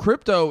like with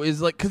crypto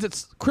is like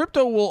because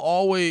crypto will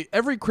always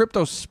every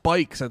crypto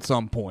spikes at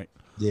some point.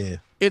 Yeah,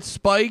 it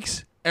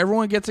spikes.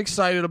 Everyone gets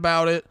excited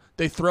about it.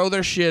 They throw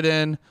their shit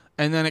in,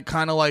 and then it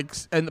kind of like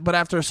but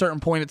after a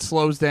certain point it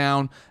slows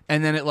down,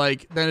 and then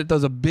it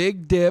does a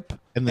big dip.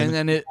 And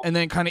then it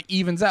kind of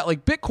evens out.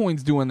 Like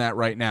Bitcoin's doing that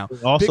right now.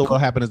 Also,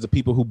 what happened is the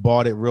people who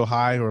bought it real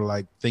high or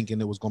like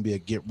thinking it was going to be a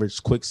get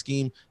rich quick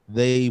scheme,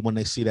 when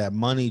they see that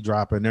money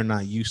dropping, they're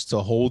not used to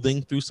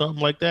holding through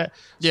something like that.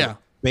 So yeah,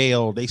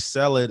 bail, they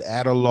sell it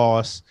at a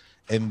loss,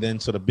 and then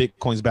so the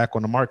Bitcoin's back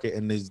on the market,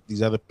 and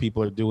these other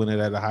people are doing it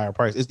at a higher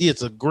price.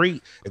 It's a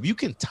great, if you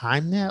can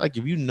time that, like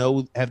if you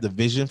have the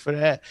vision for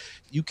that,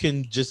 you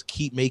can just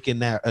keep making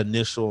that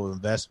initial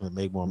investment,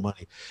 make more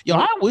money. Yo,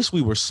 I wish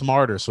we were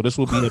smarter, so this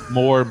would be a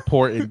more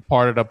important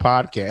part of the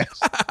podcast.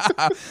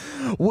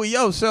 Well,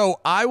 yo,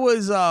 so I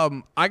was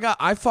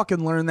I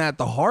fucking learned that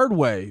the hard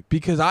way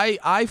because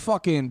I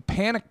fucking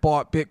panic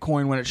bought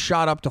Bitcoin when it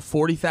shot up to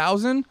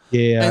 40,000.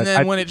 Yeah, and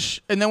then when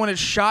it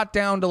shot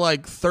down to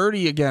like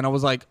 30 again, I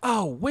was like,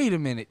 oh wait a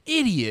minute,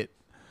 idiot.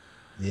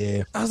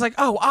 Yeah, I was like,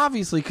 oh,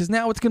 obviously, because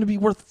now it's gonna be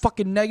worth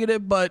fucking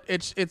negative, but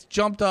it's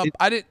jumped up.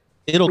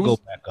 It'll go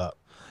back up.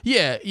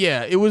 Yeah.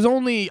 It was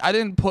only I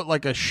didn't put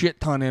like a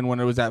shit ton in when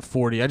it was at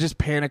 40. I just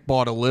panic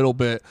bought a little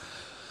bit,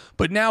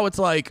 but now it's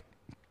like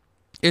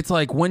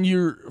when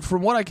you're,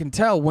 from what I can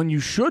tell, when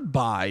you should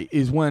buy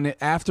is when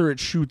after it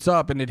shoots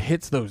up and it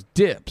hits those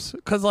dips,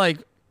 because like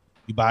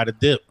you buy the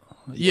dip.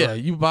 Yeah,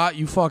 you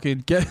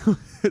fucking get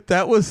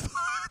that was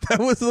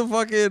one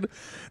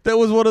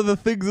of the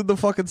things in the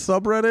fucking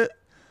subreddit.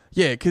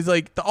 Yeah, because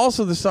like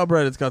also the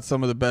subreddit's got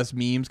some of the best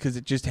memes because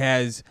it just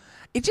has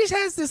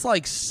this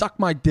like suck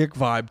my dick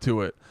vibe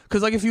to it.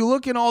 Because like if you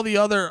look in all the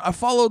other, I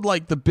followed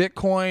like the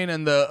Bitcoin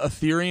and the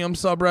Ethereum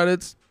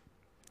subreddits.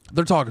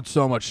 They're talking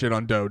so much shit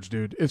on Doge,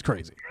 dude. It's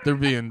crazy.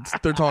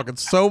 They're talking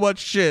so much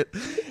shit,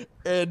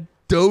 and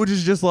Doge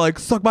is just like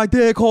suck my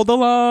dick, hold the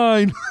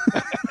line.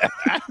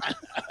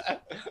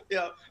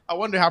 Yeah, I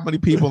wonder how many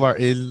people are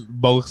in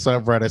both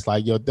subreddits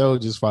like, yo,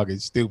 Doge is fucking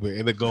stupid,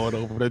 and they're going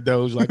over to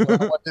Doge like, well,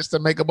 I want this to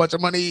make a bunch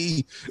of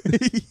money.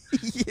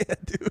 Yeah,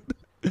 dude.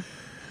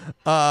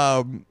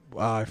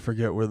 I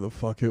forget where the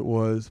fuck it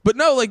was, but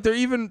no, like they're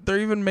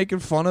even making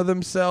fun of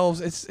themselves.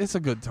 It's a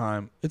good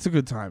time. It's a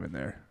good time in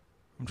there.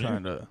 I'm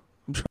trying to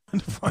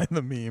find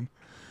the meme.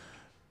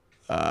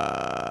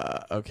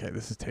 Okay,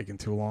 this is taking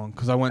too long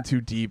because I went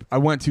too deep.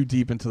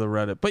 Into the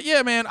Reddit. But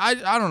yeah, man,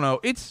 I don't know.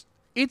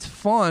 It's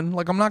fun.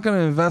 Like I'm not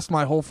gonna invest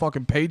my whole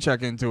fucking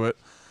paycheck into it,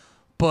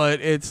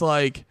 but it's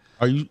like.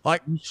 Are you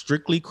like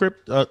strictly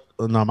crypto?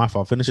 No, my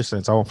fault. Finish your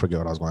sentence. I won't forget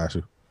what I was gonna ask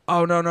you.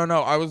 Oh no.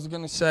 I was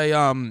gonna say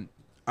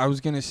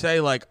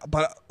like,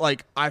 but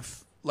like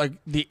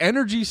the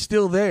energy's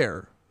still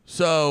there.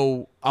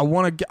 So I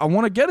want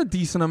to get a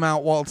decent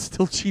amount while it's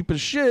still cheap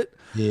as shit.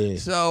 Yeah.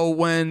 So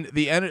when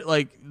the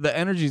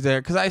energy's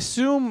there, because I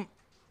assume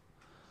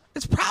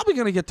it's probably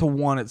gonna get to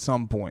 1 at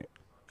some point,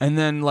 and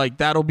then like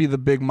that'll be the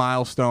big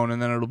milestone,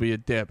 and then it'll be a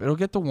dip. It'll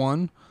get to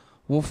 1.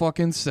 We'll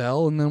fucking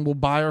sell, and then we'll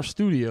buy our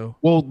studio.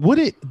 Well, what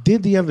it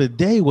did the other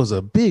day was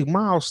a big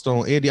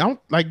milestone, Andy.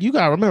 You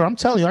gotta remember, I'm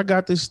telling you, I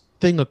got this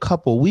thing a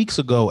couple weeks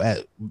ago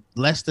at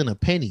less than a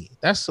penny.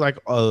 That's like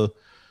a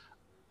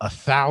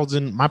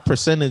 1,000. My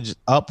percentage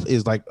up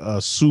is like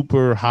a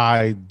super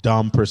high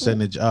dumb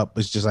percentage up.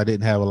 It's just I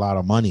didn't have a lot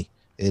of money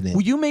in it.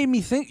 Well, you made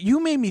me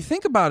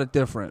think about it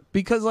different,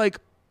 because like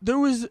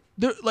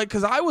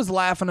because I was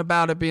laughing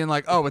about it being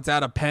like, oh, it's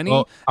at a penny.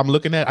 Well, I'm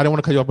looking at. I don't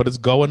want to cut you off, but it's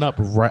going up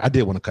right. I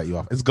did want to cut you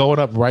off. It's going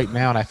up right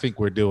now, and I think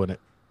we're doing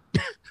it.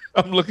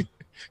 I'm looking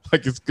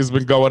like it's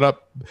been going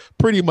up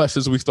pretty much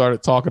since we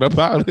started talking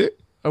about it.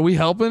 Are we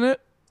helping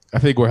it? I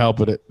think we're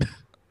helping it.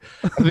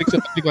 I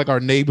think like our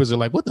neighbors are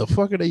like, what the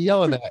fuck are they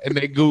yelling at? And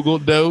they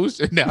Googled Doge,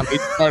 and now they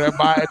started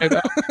buying it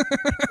up.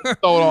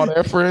 Told all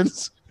their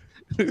friends.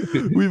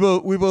 we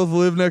both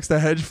live next to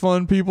hedge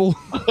fund people.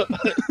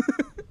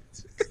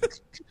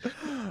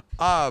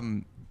 I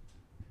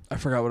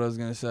forgot what I was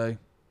gonna say.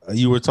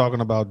 You were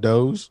talking about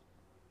Doge.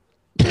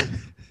 I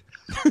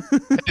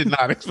did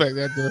not expect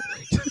that to.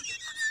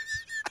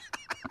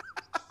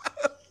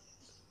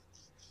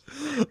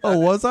 Oh,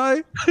 was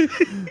I?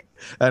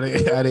 I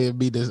didn't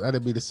mean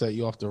to set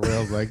you off the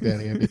rails like that,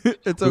 Andy.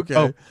 It's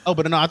okay.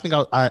 But no, I think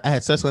I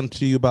had said something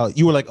to you about.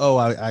 You were like,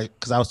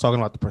 because I was talking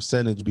about the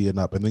percentage being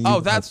up, and then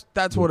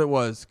that's what it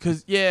was.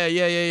 Cause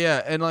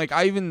yeah, and like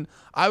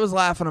I was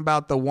laughing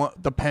about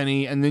the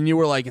penny, and then you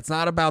were like, it's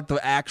not about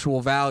the actual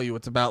value.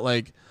 It's about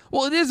like,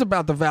 well, it is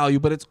about the value,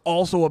 but it's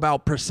also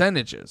about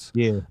percentages.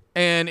 Yeah,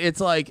 and it's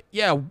like,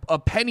 yeah, a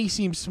penny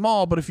seems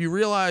small, but if you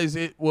realize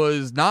it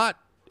was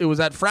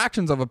at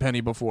fractions of a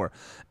penny before,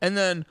 and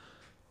then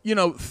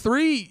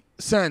 3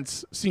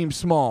 cents seems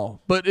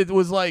small, but it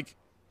was like,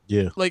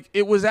 yeah, like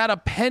it was at a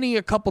penny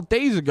a couple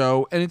days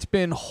ago, and it's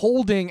been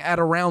holding at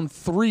around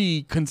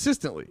 3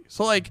 consistently.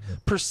 So like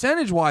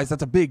percentage wise,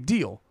 that's a big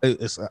deal.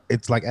 It's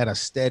like at a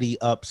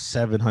steady up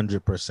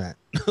 700%.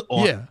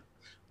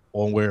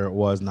 On where it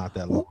was not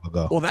that long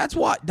ago. Well, that's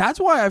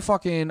why I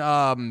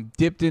fucking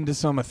dipped into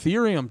some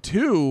Ethereum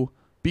too,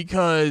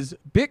 because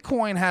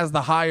Bitcoin has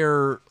the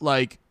higher,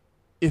 like,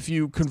 if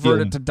you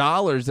convert it to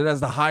dollars, it has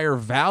the higher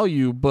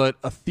value,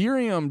 but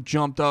Ethereum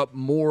jumped up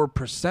more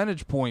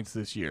percentage points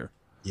this year.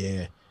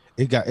 Yeah,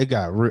 it got.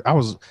 I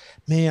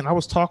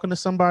was talking to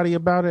somebody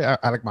about it.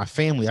 I like my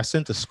family. I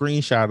sent a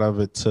screenshot of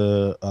it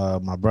to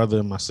my brother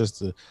and my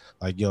sister.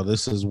 Like, yo,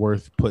 this is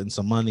worth putting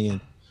some money in.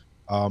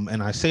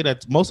 And I say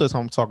that most of the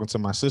time I'm talking to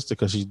my sister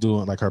because she's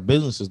doing, like, her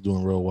business is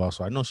doing real well.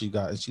 So I know she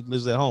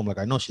lives at home. Like,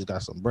 I know she's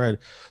got some bread.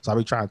 So I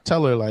be trying to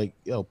tell her, like,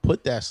 yo,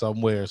 put that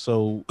somewhere.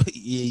 So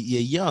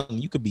you're young.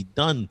 You could be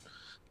done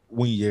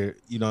when you're,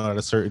 at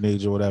a certain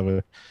age or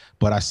whatever.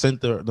 But I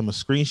sent them a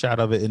screenshot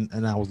of it,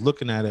 and I was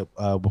looking at it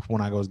before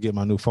when I was getting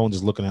my new phone,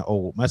 just looking at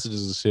old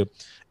messages and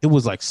shit. It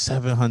was like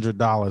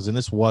 $700. And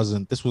this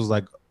was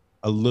like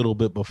a little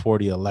bit before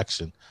the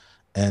election.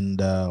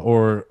 And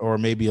or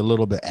maybe a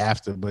little bit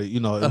after, but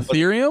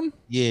Ethereum,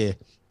 yeah.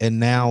 And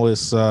now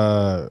it's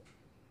I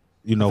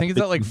think it's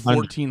at like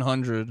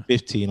 1,400.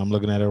 15. I'm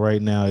looking at it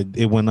right now.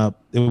 It went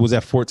up. It was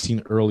at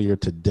 14 earlier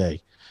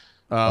today.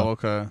 Oh,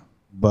 okay.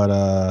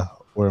 But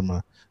where am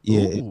I?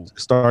 Yeah,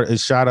 it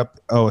shot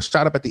up. Oh, it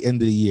shot up at the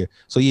end of the year.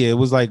 So yeah, it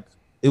was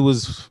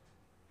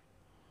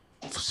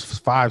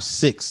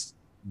 5-6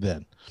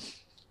 then.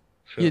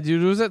 Yeah,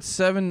 dude, it was at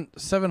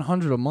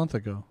 700 a month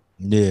ago.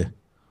 Yeah.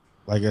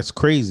 Like, that's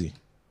crazy.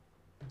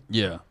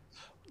 Yeah.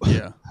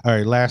 Yeah. All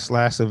right,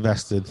 last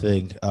invested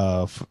thing.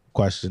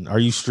 Question: are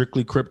you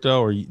strictly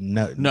crypto or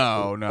no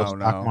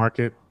stock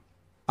market?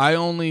 I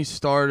only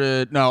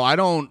started. No, I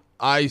don't.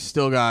 I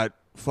still got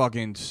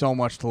fucking so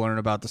much to learn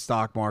about the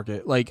stock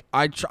market. Like,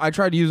 I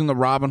tried using the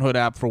Robinhood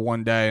app for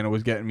one day, and it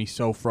was getting me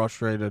so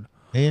frustrated.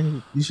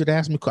 Man, you should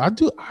ask me. I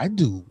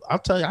do. I'll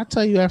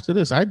tell you after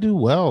this. I do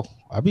well.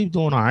 I be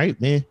doing all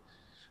right, man.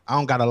 I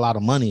don't got a lot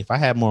of money. If I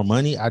had more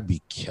money, I'd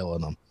be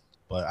killing them.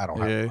 But I don't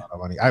have a lot of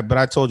money. But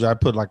I told you I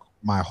put like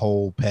my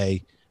whole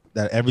pay,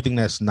 that everything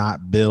that's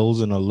not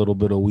bills and a little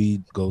bit of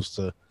weed goes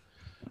to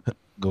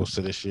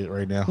this shit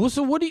right now. Well,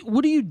 so what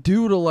do you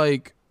do to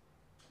like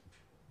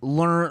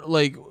learn?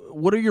 Like,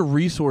 what are your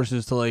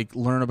resources to like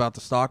learn about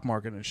the stock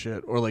market and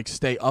shit, or like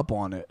stay up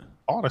on it?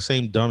 All the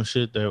same dumb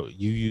shit that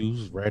you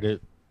use: Reddit,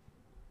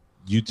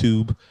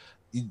 YouTube.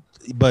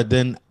 But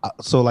then,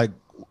 so like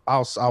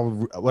I'll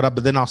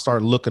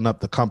start looking up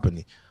the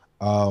company.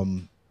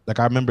 Like,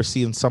 I remember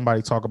seeing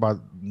somebody talk about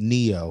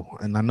Neo,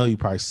 and I know you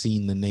probably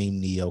seen the name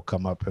Neo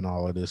come up in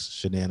all of this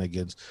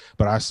shenanigans,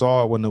 but I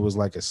saw it when it was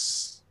like at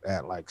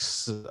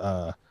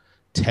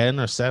 10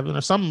 or 7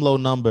 or some low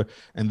number,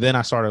 and then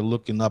I started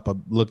looking up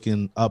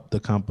the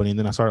company, and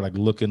then I started like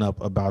looking up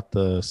about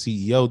the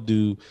CEO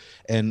dude,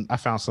 and I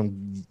found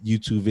some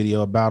YouTube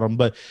video about him.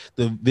 But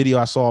the video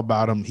I saw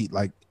about him,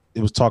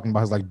 it was talking about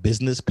his like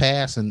business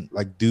pass, and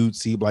like dude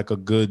seemed like a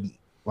good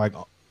like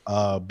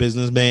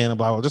businessman,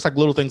 about just like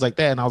little things like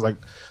that. And I was like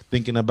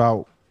thinking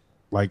about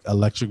like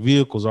electric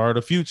vehicles are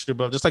the future,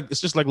 but it's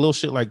just like little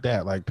shit like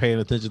that, like paying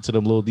attention to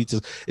them little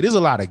details. It is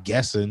a lot of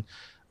guessing.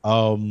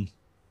 I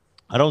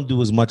don't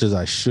do as much as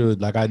I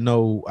should. Like, I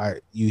know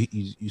you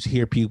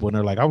hear people and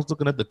they're like, I was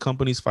looking at the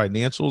company's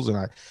financials,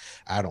 and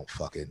I don't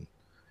fucking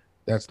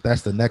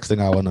That's the next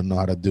thing I want to know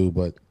how to do.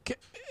 But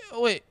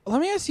Wait, let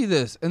me ask you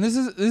this, and this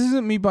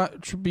isn't me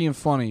being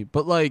funny,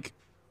 but like,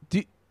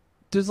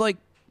 does like,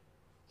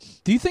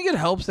 do you think it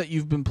helps that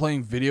you've been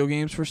playing video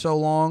games for so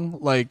long,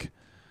 like,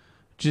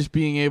 just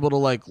being able to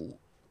like,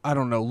 I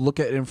don't know,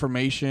 look at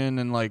information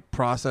and like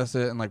process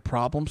it and like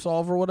problem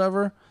solve or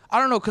whatever? I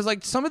don't know, because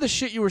like some of the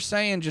shit you were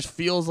saying just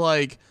feels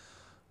like,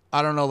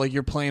 I don't know, like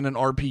you're playing an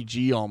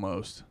RPG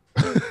almost.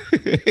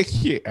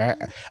 yeah,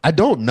 I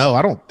don't know.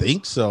 I don't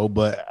think so,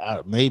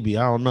 but maybe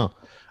I don't know.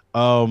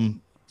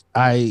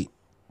 I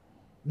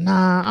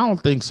don't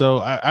think so.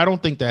 I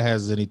don't think that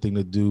has anything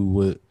to do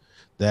with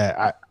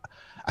that.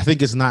 I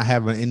think it's not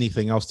having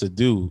anything else to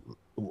do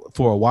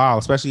for a while,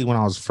 especially when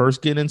I was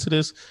first getting into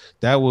this.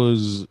 That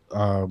was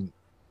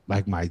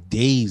like my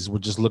days were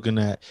just looking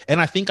at, and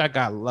I think I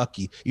got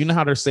lucky. You know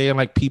how they're saying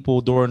like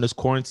people during this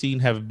quarantine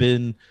have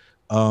been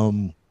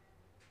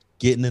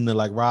getting into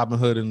like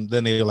Robinhood, and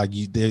then they like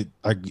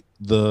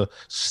the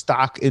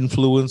stock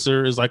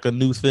influencer is like a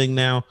new thing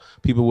now.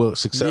 People with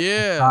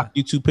successful stock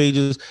YouTube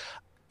pages.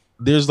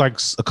 There's like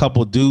a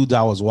couple dudes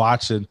I was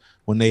watching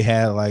when they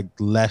had like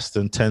less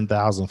than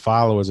 10,000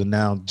 followers, and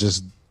now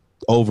just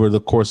over the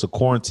course of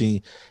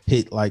quarantine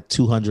hit like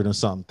 200 and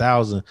something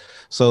thousand.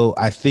 So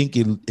I think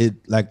it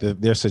like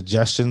their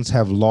suggestions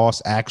have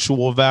lost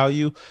actual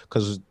value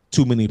because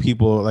too many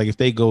people, like if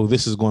they go,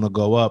 this is going to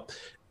go up,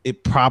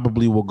 it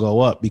probably will go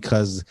up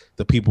because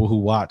the people who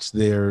watch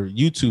their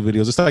YouTube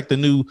videos, it's like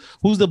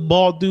who's the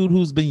bald dude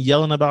who's been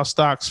yelling about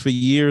stocks for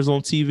years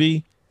on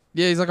TV?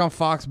 Yeah, he's like on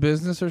Fox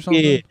Business or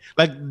something. Yeah,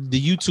 like the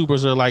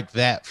YouTubers are like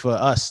that for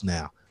us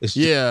now. It's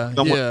just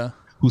someone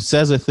who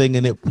says a thing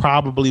and it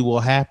probably will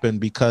happen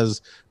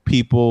because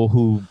people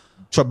who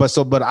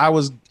but I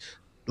was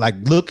like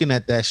looking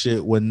at that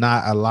shit when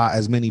not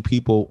as many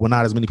people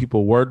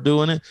were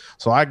doing it.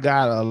 So I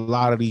got a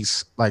lot of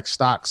these like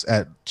stocks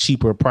at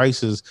cheaper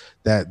prices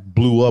that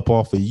blew up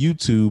off of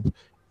YouTube,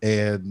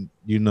 and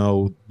you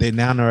know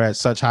they're at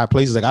such high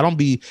places. Like I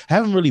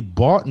haven't really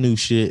bought new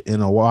shit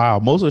in a while.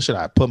 Most of the shit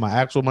I put my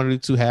actual money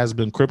to has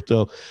been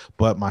crypto,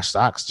 but my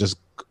stocks just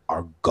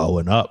are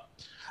going up.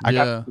 I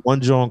got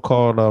one joint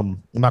called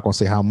I'm not gonna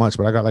say how much,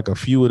 but I got like a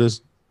few of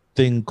this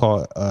thing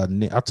called I'll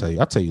tell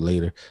you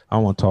later. I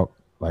don't want to talk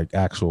like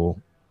actual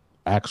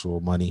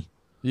money.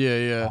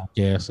 Yeah.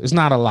 Yes, it's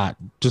not a lot.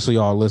 Just so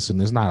y'all listen,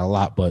 it's not a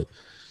lot, but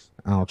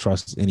I don't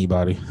trust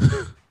anybody.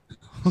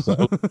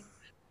 So,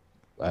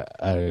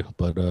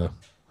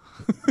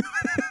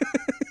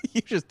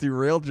 you just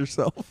derailed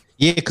yourself.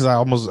 Yeah, because I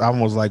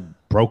almost like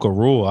broke a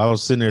rule. I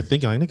was sitting there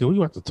thinking, like, nigga, what do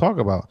you have to talk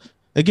about?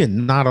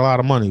 Again, not a lot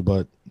of money,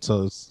 but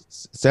so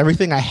it's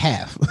everything I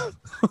have.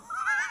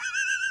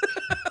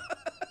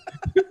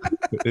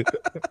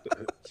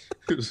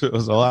 It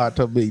was a lot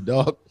to me,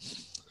 dog.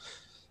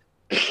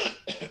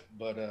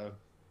 But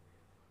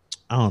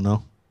I don't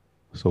know.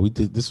 So we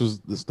did. This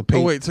the page.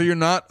 Oh wait, so you're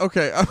not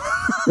okay?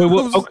 Wait,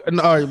 well, okay,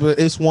 no, all right, but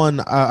it's one.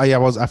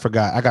 I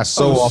forgot. I got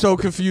so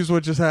confused.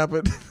 What just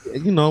happened?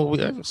 You know,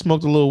 we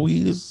smoked a little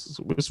weed.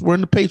 We're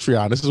in the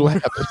Patreon. This is what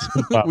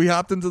happened. We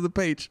hopped into the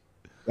page.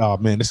 Oh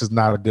man, this is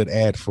not a good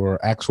ad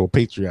for actual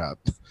Patreon.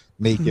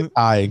 Naked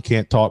eye and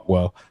can't talk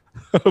well.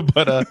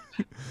 But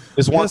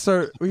it's one.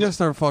 We gotta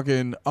start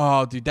fucking.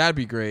 Oh, dude, that'd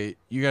be great.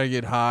 You gotta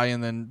get high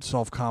and then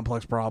solve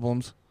complex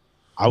problems.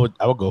 I would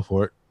go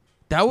for it.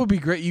 That would be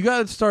great. You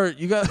gotta start.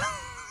 You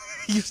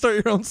start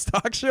your own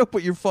stock show,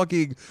 but you're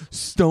fucking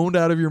stoned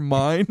out of your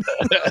mind.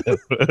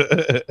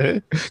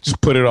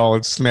 Just put it all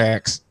in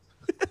snacks.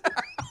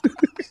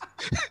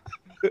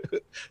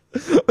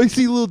 I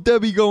see little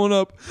Debbie going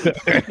up.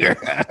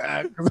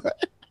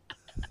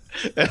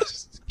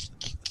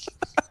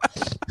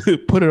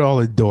 Put it all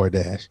in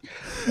DoorDash.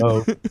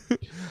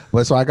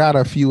 But so I got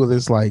a few of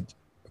this like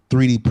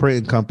 3D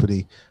printing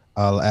company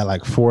at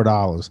like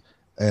 $4,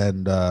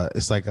 and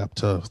it's like up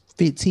to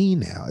 15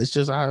 now. It's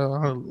just I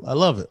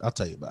love it. I'll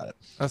tell you about it.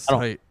 That's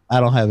tight. I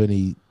don't have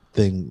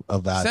anything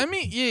of that. Send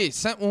me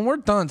when we're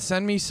done,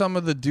 send me some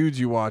of the dudes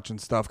you watch and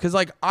stuff. Cause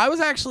like I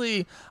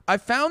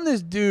found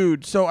this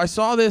dude. So I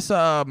saw this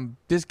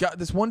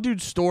this one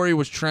dude's story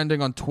was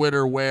trending on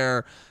Twitter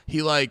where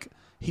he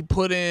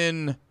put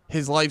in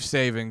his life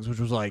savings, which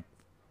was like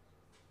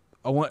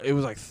it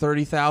was like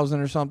 30,000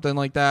 or something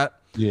like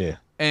that. Yeah.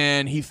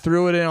 And he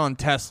threw it in on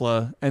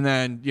Tesla, and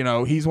then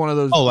he's one of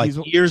those. Oh, like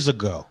years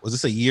ago. Was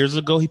this years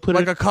ago? He put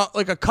like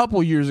a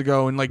couple years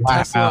ago, and like wow.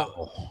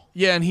 Tesla.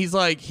 Yeah, and he's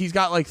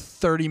got like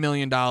 $30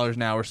 million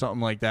now or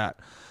something like that,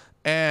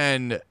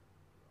 and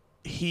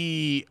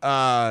he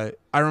I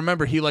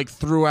remember he just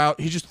threw out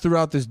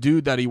this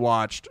dude that he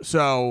watched.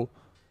 So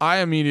I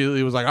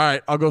immediately was like, all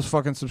right, I'll go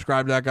fucking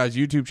subscribe to that guy's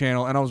YouTube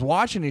channel, and I was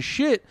watching his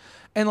shit,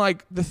 and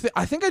like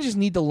I think I just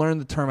need to learn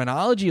the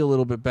terminology a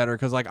little bit better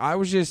because like I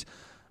was just.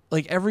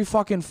 Like every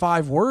fucking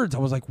 5 words, I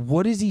was like,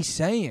 "What is he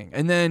saying?"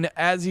 And then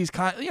as he's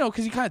kind,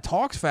 because he kind of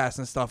talks fast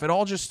and stuff, it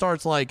all just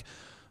starts like,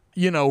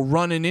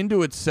 running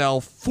into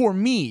itself for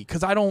me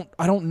because I don't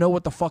know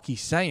what the fuck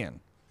he's saying.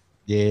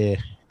 Yeah,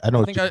 I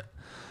know.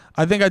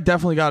 I think I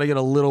definitely got to get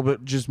a little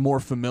bit just more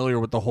familiar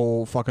with the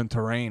whole fucking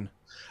terrain.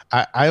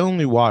 I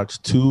only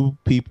watch two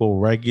people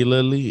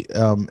regularly,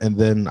 and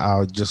then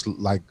I'll just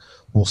like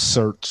will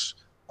search.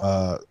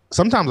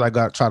 Sometimes I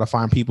got try to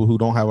find people who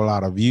don't have a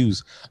lot of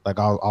views. Like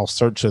I'll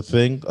search a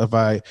thing. If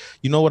I,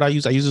 you know what I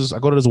use? I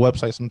go to this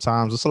website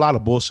sometimes. There's a lot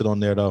of bullshit on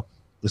there though.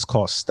 It's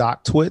called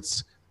Stock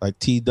Twits, like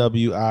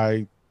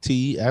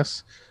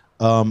TWITS,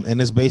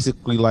 and it's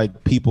basically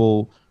like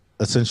people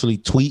essentially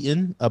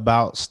tweeting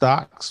about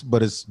stocks,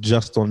 but it's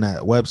just on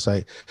that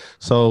website.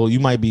 So you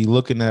might be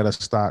looking at a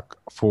stock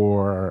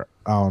for,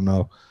 I don't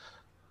know,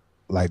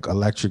 like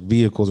electric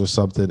vehicles or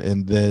something,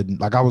 and then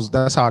like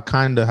that's how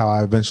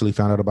I eventually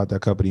found out about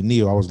that company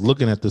Neo. I was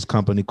looking at this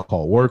company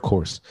called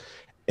Workhorse,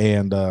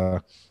 and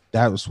that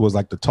was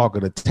like the talk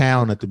of the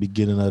town at the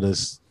beginning of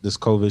this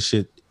COVID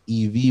shit,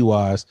 EV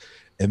wise.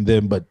 And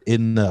then but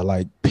in the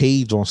like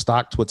page on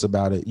Stock Twits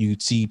about it,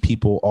 you'd see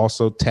people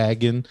also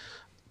tagging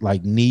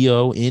like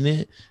Neo in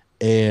it,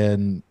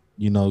 and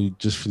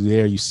just from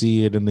there you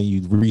see it, and then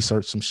you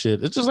research some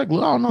shit. It's just like, I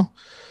don't know,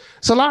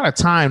 it's a lot of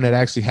time that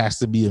actually has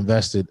to be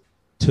invested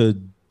to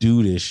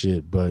do this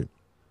shit. But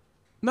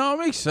no, it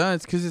makes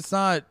sense because it's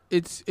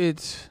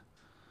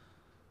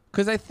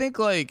because I think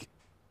like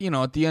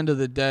at the end of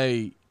the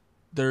day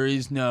there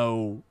is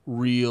no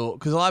real,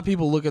 because a lot of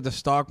people look at the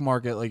stock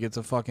market like it's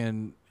a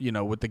fucking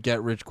with the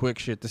get rich quick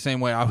shit, the same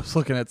way I was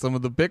looking at some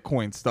of the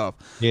Bitcoin stuff.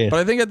 Yeah. But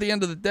I think at the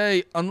end of the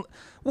day,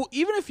 well,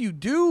 even if you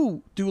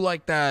do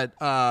like that,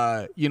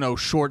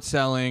 short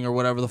selling or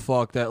whatever the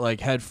fuck that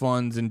like hedge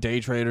funds and day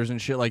traders and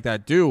shit like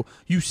that do,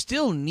 you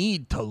still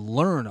need to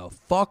learn a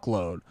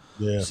fuckload.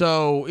 Yeah.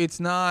 So it's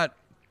not.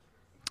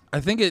 I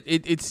think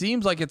it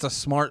seems like it's a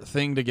smart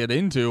thing to get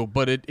into,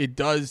 but it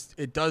does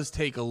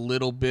take a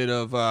little bit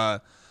of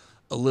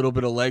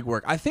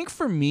legwork. I think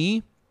for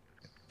me,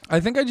 I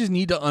just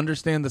need to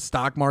understand the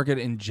stock market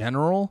in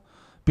general,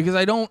 because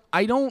I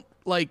don't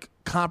like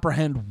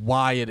comprehend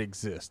why it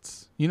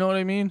exists. You know what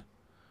I mean?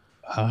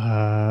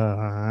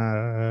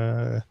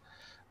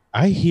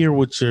 I hear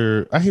what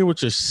you're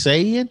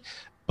saying,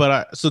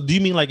 but so do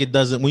you mean like it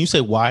doesn't? When you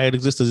say why it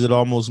exists, does it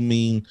almost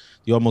mean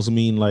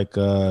like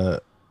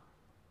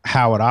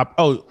how it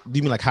do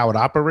you mean like how it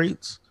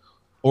operates,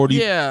 or do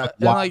you yeah, like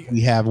why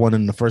we have one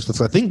in the first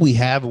place? I think we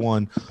have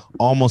one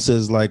almost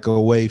as like a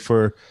way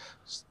for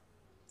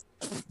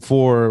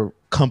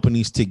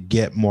companies to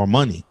get more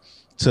money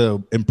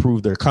to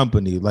improve their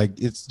company. Like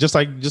it's just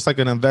like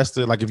an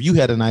investor. Like if you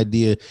had an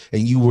idea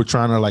and you were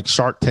trying to like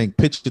Shark Tank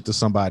pitch it to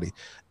somebody,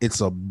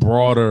 it's a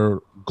broader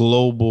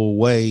global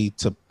way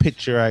to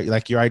pitch your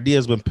idea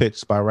has been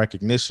pitched by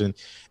recognition,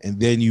 and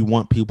then you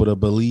want people to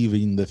believe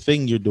in the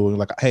thing you're doing.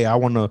 Like, hey, I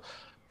want to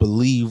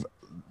believe.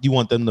 You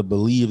want them to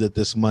believe that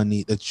this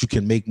money, that you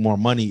can make more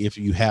money if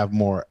you have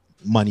more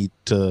money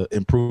to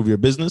improve your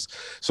business.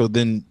 So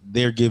then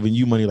they're giving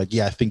you money like,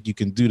 yeah, I think you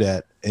can do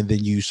that, and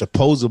then you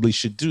supposedly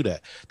should do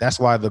that. That's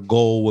why the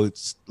goal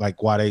was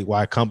like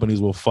why companies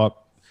will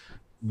fuck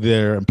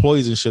their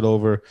employees and shit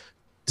over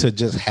to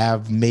just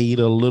have made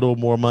a little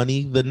more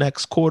money the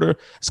next quarter.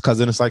 It's because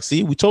then it's like,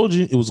 see, we told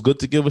you it was good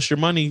to give us your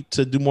money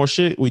to do more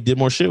shit. We did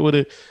more shit with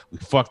it. We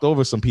fucked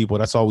over some people.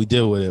 That's all we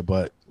did with it,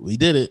 but we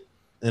did it.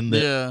 And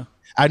yeah,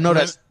 I know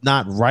that's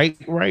not right,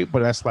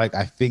 but that's like,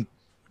 I think.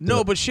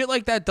 No, but shit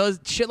like that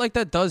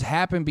does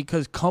happen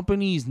because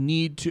companies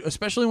need to,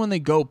 especially when they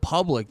go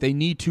public, they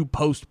need to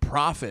post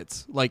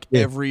profits like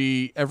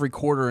every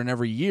quarter and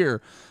every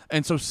year.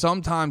 And so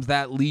sometimes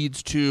that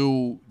leads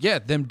to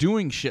them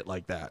doing shit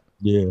like that.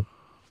 Yeah.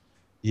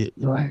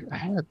 I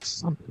had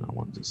something I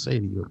wanted to say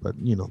to you, but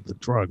the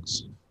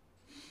drugs.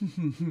 This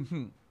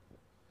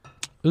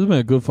has been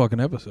a good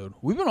fucking episode.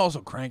 We've been also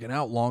cranking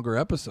out longer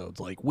episodes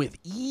like with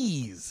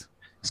ease.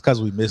 It's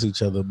because we miss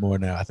each other more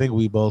now. I think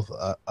we both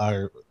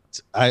are.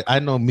 I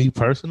know me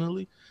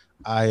personally.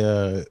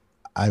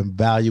 I'm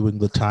valuing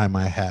the time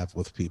I have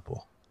with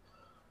people.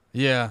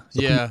 Yeah,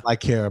 so yeah. People I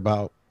care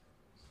about,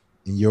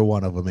 and you're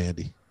one of them,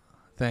 Andy.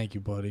 Thank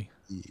you, buddy.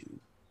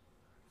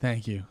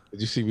 Thank you.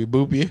 Did you see me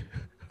boop you?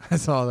 I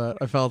saw that.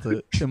 I felt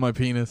it in my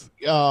penis.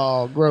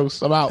 Oh,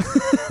 gross! I'm out.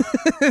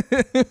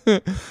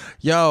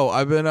 Yo,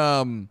 I've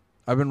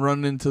been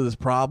running into this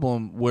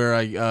problem where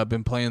I've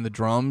been playing the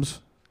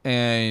drums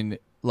and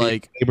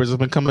like neighbors have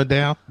been coming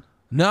down.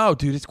 No,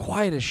 dude, it's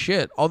quiet as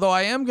shit. Although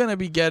I am gonna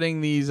be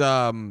getting these.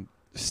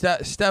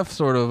 Steph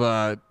sort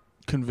of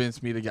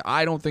convinced me to get.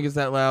 I don't think it's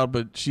that loud,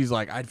 but she's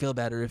like, I'd feel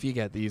better if you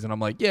get these, and I'm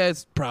like, yeah,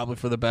 it's probably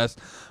for the best.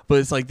 But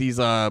it's like these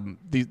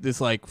this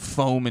like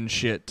foam and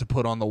shit to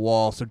put on the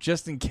wall, so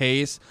just in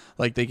case,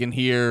 like they can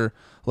hear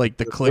like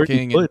the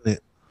clicking. Where are you putting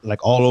it?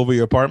 Like all over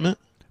your apartment?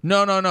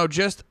 No,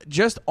 just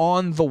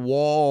on the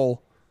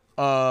wall.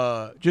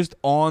 Just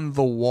on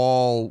the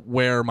wall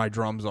where my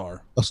drums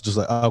are. Oh, so just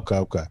like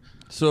okay.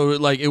 So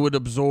like it would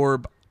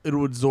absorb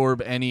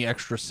any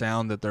extra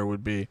sound that there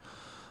would be.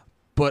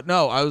 But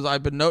no,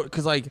 I've been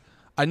because like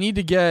I need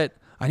to get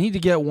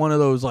one of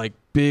those like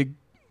big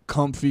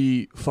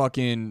comfy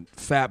fucking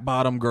fat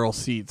bottom girl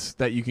seats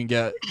that you can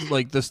get,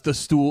 like the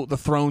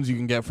thrones you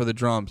can get for the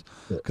drums.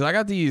 Because I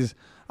got these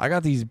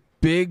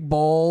big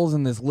balls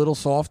and this little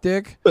soft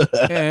dick,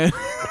 and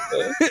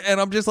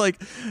and I'm just like,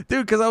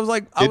 dude, because I was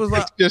like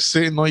just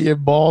sitting on your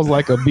balls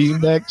like a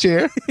beanbag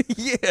chair.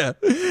 yeah,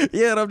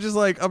 and I'm just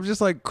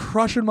like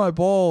crushing my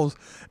balls,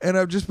 and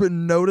I've just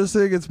been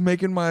noticing it's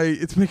making my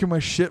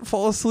shit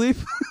fall asleep.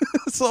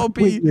 So I'll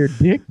be Wait, your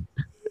dick?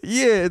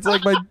 yeah, it's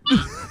like my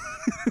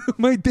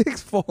my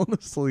dick's falling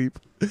asleep.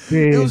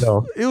 Yeah,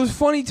 It was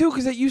funny too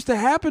because it used to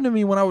happen to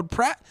me when I would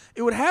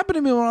It would happen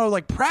to me when I would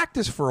like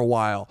practice for a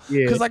while.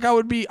 Yeah. Because like I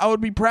would be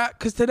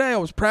because today I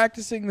was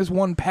practicing this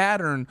one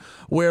pattern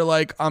where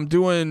like I'm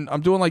doing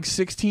like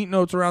 16th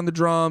notes around the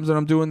drums, and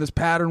I'm doing this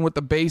pattern with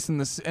the bass and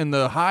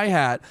the hi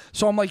hat.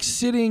 So I'm like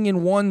sitting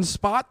in one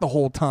spot the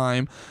whole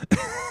time.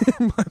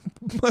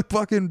 my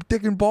fucking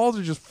dick and balls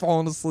are just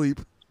falling asleep.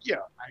 Yeah,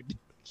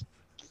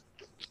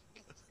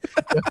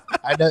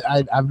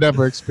 I've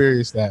never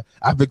experienced that.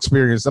 I'm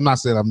not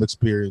saying I'm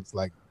experienced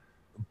like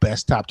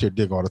best top tier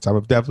dick all the time.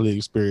 I've definitely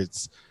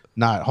experienced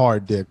not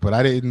hard dick, but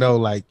I didn't know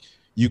like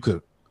you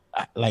could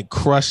like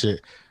crush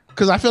it,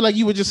 because I feel like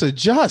you would just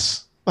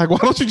adjust. Like, why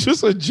don't you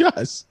just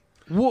adjust?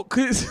 Well,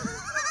 cause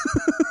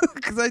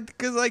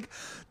like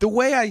the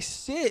way I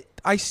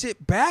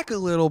sit back a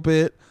little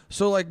bit,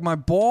 so like my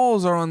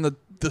balls are on the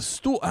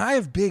stool. I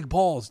have big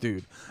balls,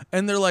 dude,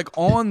 and they're like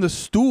on the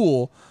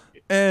stool.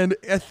 And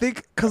I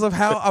think because of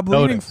how I'm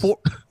leaning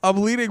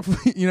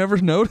you never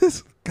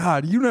notice?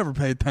 God, you never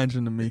pay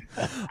attention to me.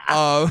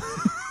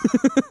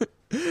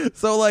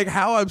 So like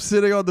how I'm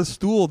sitting on the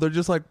stool, they're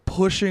just like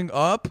pushing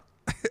up,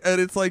 and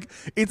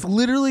it's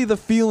literally the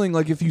feeling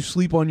like if you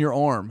sleep on your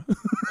arm.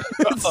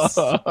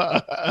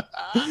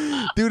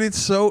 Dude, it's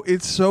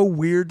so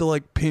weird to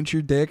like pinch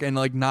your dick and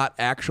like not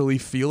actually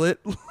feel it.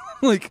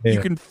 Like you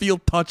can feel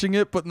touching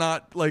it, but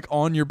not like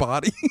on your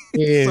body.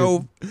 Yeah.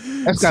 So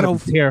that's gotta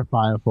be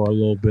terrifying for a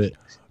little bit.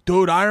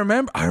 Dude, I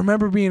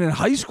remember being in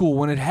high school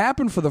when it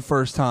happened for the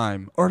first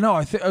time. Or no,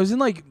 I was in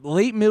like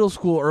late middle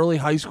school, early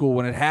high school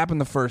when it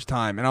happened the first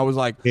time, and I was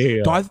like,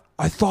 yeah.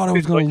 I thought I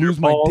was gonna lose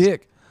my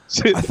dick.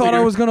 I thought I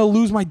was gonna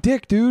lose my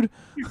dick, dude.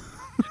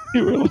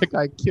 You were like,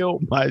 I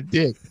killed my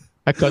dick.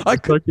 I cut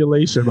the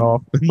circulation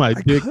off, and my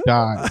dick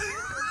died.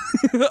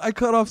 I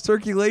cut off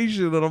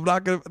circulation,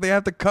 and they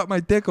have to cut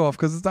my dick off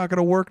because it's not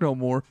gonna work no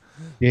more.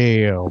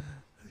 Damn.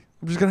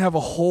 I'm just gonna have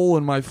a hole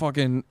in my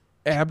fucking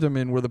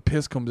abdomen where the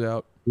piss comes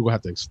out. We will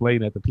have to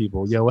explain that to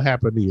people. Yeah, what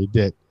happened to your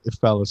dick? It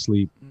fell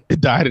asleep. It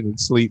died in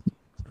its sleep.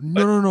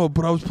 No.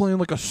 But I was playing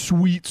like a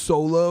sweet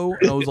solo,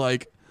 and I was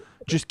like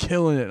just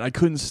killing it. And I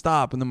couldn't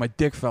stop, and then my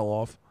dick fell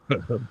off.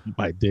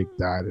 My dick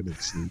died in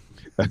its sleep.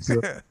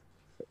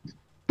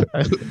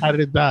 How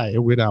did it die?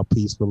 It went out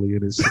peacefully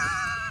in its sleep.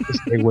 It's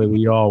the way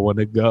we all want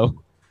to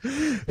go.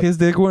 His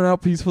dick went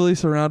out peacefully,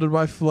 surrounded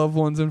by loved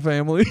ones and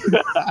family.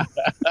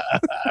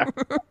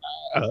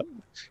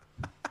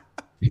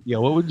 Yeah,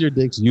 what would your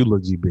dick's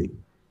eulogy be?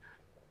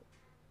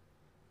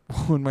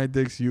 What would my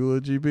dick's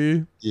eulogy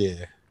be?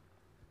 Yeah.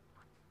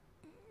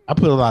 I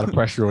put a lot of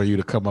pressure on you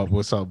to come up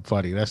with something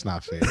funny. That's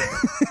not fair.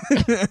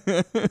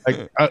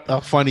 Like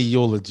a funny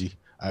eulogy.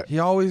 He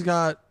always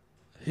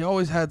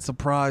had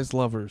surprise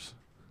lovers.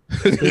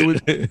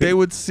 They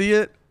would see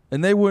it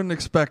and they wouldn't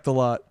expect a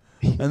lot.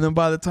 And then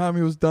by the time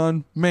he was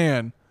done,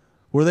 man,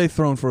 were they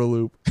thrown for a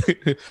loop.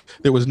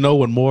 There was no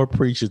one more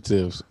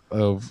appreciative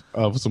of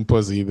some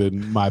pussy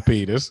than my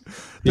penis.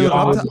 Dude,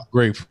 I was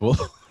grateful.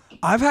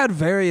 I've had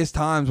various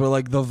times where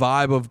like the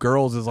vibe of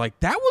girls is like,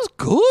 that was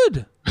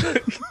good.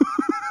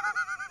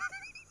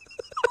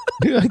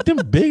 Like them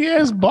big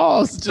ass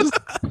balls. Just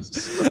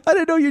I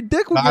didn't know your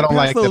dick would. I don't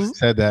like that you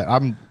said that.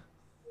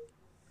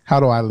 How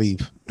do I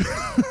leave?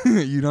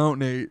 You don't,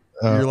 Nate.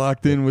 You're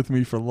locked in with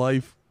me for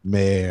life.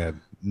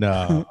 Man,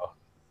 no.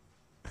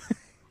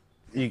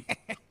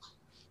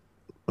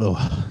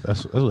 Oh,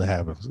 that's what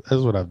happens.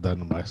 That's what I've done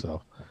to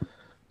myself.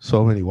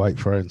 So many white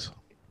friends.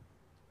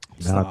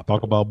 Now I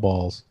talk about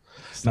balls.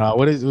 Now,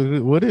 what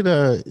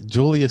did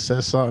Julia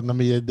said something to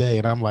me today,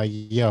 and I'm like,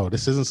 yo,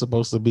 this isn't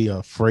supposed to be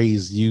a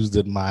phrase used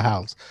in my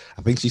house.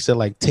 I think she said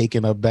like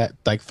taking a bet,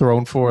 like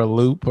thrown for a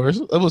loop, or it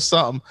was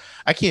something.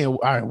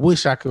 I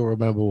wish I could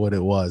remember what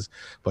it was,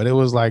 but it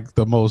was like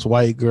the most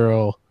white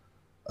girl.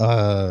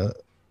 It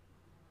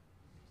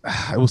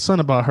was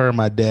something about her and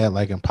my dad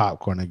liking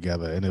popcorn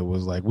together, and it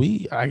was like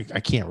I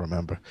can't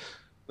remember.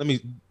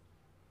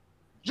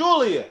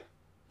 Julia.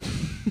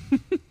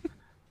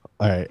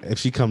 All right, if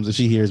she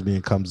hears me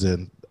and comes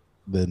in,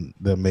 then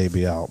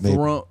maybe I'll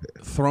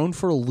thrown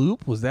for a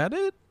loop. Was that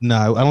it?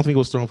 No, I don't think it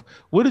was thrown.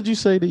 What did you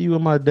say that you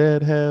and my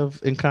dad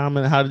have in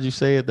common? How did you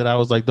say it? That I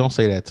was like, don't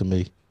say that to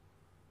me.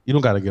 You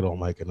don't got to get on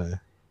mic in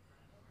there.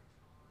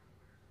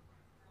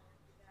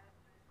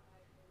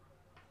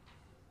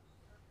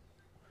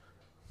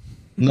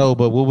 No,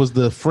 but what was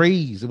the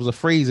phrase? It was a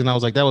phrase, and I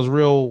was like, that was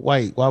real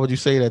white. Why would you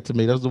say that to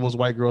me? That was the most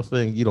white girl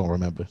thing. You don't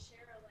remember?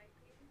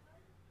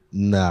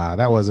 Nah,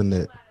 that wasn't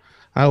it.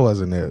 I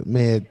wasn't it,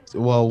 man.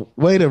 Well,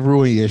 way to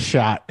ruin your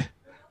shot.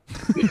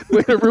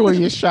 Way to ruin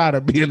your shot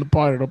of being a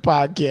part of the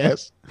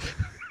podcast.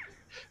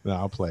 No,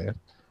 I'm playing.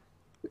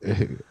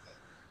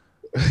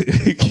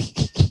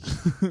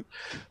 All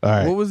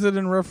right. What was it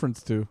in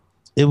reference to?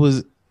 It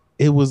was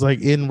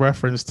like in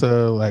reference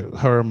to like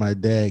her and my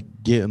dad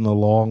getting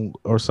along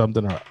or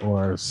something,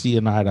 or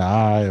seeing eye to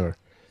eye, or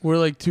We're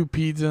like two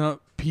peas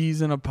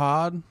in a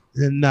pod.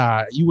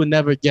 nah, you would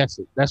never guess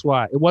it. That's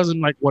why it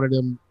wasn't like one of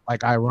them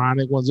like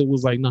ironic ones. It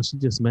was like, no, she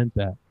just meant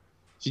that.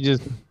 She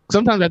just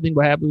sometimes I think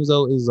what happens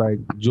though is like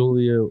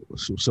Julia,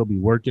 she'll be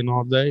working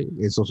all day,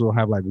 and so she'll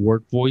have like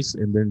work voice,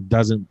 and then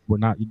doesn't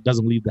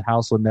leave the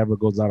house or never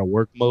goes out of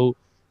work mode.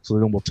 So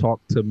then will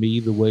talk to me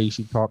the way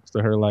she talks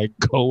to her like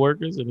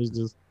coworkers, and it's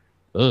just,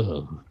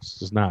 it's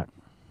just not.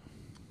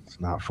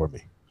 It's not for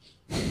me.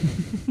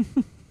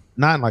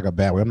 Not in like a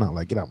bad way. I'm not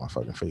like, get out my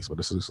fucking face, but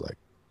it's just like,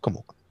 come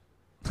on.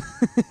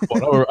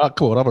 Come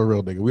on, I'm a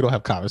real nigga. We don't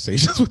have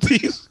conversations with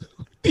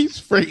these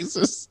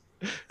phrases.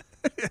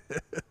 I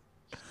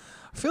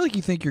feel like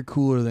you think you're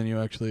cooler than you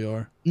actually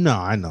are. No,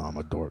 I know I'm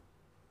a dork.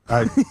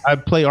 I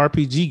play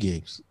RPG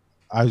games.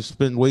 I've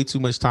spent way too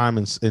much time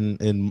in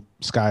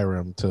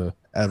Skyrim to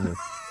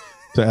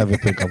ever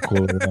think I'm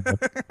cooler than them.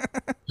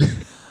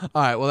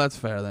 All right, well that's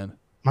fair then.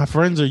 My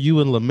friends are you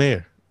and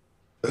Lemaire.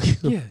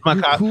 Yeah,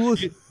 you're cool.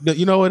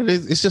 You know what it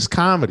is? It's just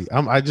comedy.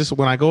 I just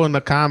when I go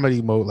into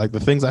comedy mode, like the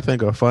things I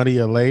think are funny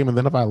or lame, and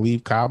then if I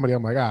leave comedy,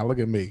 I'm like, look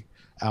at me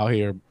out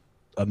here,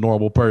 a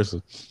normal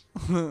person.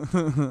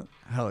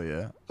 Hell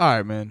yeah! All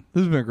right, man.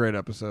 This has been a great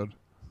episode.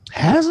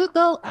 Has it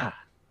though? I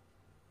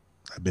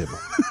bit my.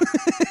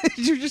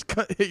 Did you just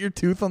hit your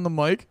tooth on the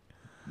mic?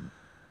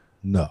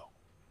 No.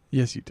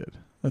 Yes, you did.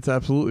 That's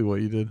absolutely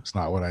what you did. It's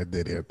not what I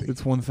did, Andy.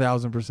 It's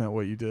 1,000%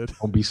 what you did.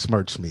 Don't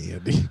besmirch me,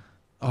 Andy.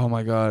 Oh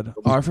my god!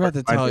 Oh, I forgot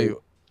to tell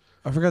you.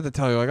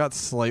 I got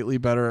slightly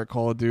better at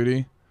Call of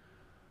Duty.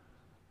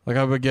 Like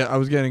I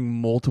was getting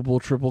multiple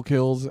triple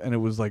kills, and it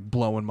was like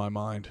blowing my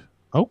mind.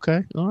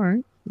 Okay, all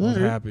right. I was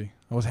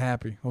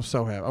happy. I was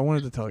so happy. I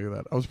wanted to tell you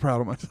that. I was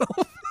proud of myself.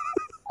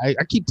 I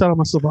keep telling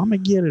myself I'm gonna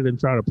get it and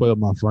try to play with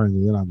my friends,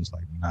 and then I'm just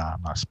like, nah,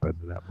 I'm not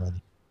spending that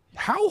money.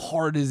 How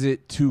hard is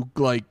it to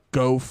like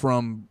go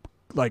from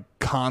like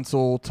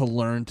console to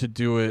learn to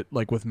do it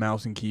like with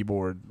mouse and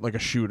keyboard, like a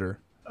shooter?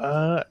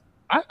 I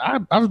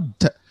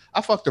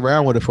fucked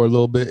around with it for a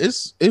little bit.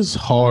 It's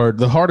hard.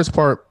 The hardest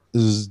part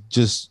is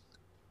just,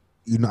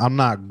 I'm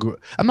not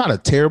a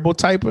terrible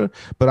typer,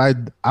 but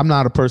I'm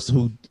not a person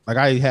who like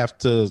I have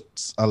to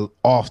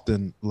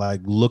often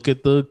like look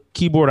at the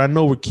keyboard. I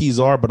know where keys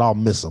are, but I'll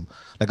miss them.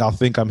 Like I'll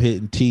think I'm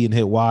hitting T and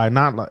hit Y.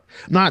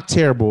 Not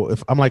terrible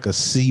if I'm like a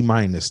C-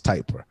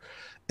 typer,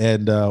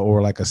 and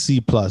or like a C+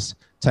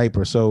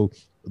 typer. So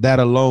that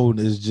alone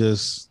is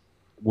just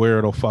where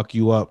it'll fuck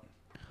you up.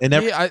 And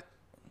go ahead.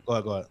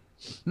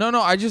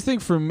 No. I just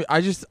think for me,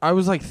 I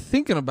was like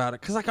thinking about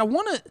it because like I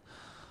want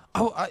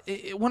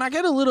to. When I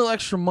get a little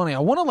extra money, I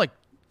want to like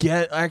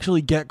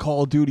actually get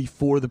Call of Duty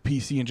for the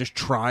PC and just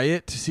try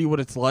it to see what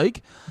it's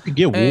like. You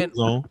can get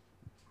Warzone.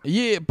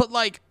 Yeah, but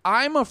like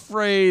I'm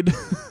afraid,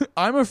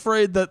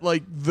 that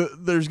like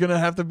there's gonna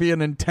have to be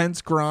an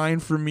intense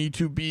grind for me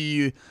to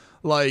be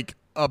like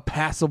a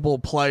passable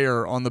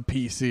player on the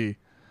PC.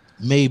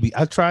 Maybe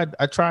I tried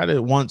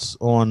it once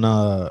on.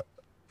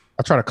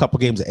 I tried a couple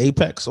games of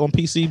Apex on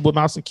PC with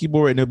mouse and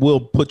keyboard, and it will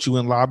put you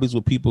in lobbies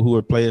with people who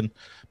are playing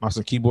mouse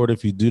and keyboard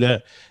if you do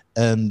that.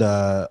 And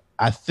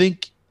I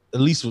think at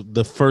least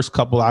the first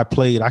couple I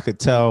played, I could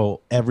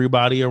tell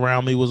everybody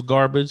around me was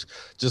garbage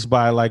just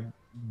by like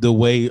the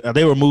way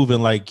they were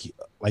moving, like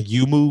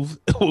you move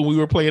when we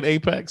were playing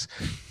Apex,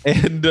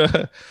 and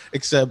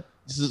except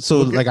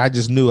so like I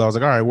just knew I was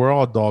like, all right, we're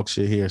all dog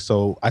shit here.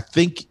 So I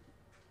think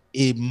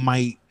it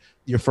might.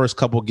 Your first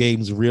couple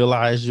games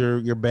realize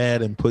you're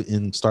bad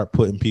and start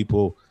putting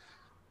people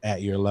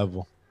at your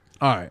level.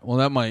 All right. Well,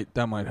 that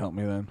might help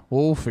me then.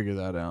 We'll figure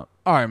that out.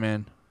 All right,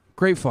 man.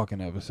 Great fucking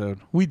episode.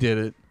 We did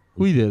it.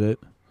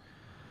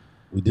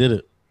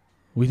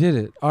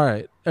 All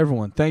right,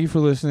 everyone. Thank you for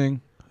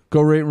listening.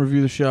 Go rate and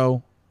review the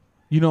show.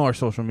 You know our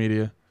social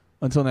media.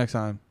 Until next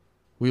time,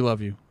 we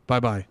love you.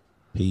 Bye-bye.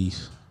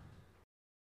 Peace.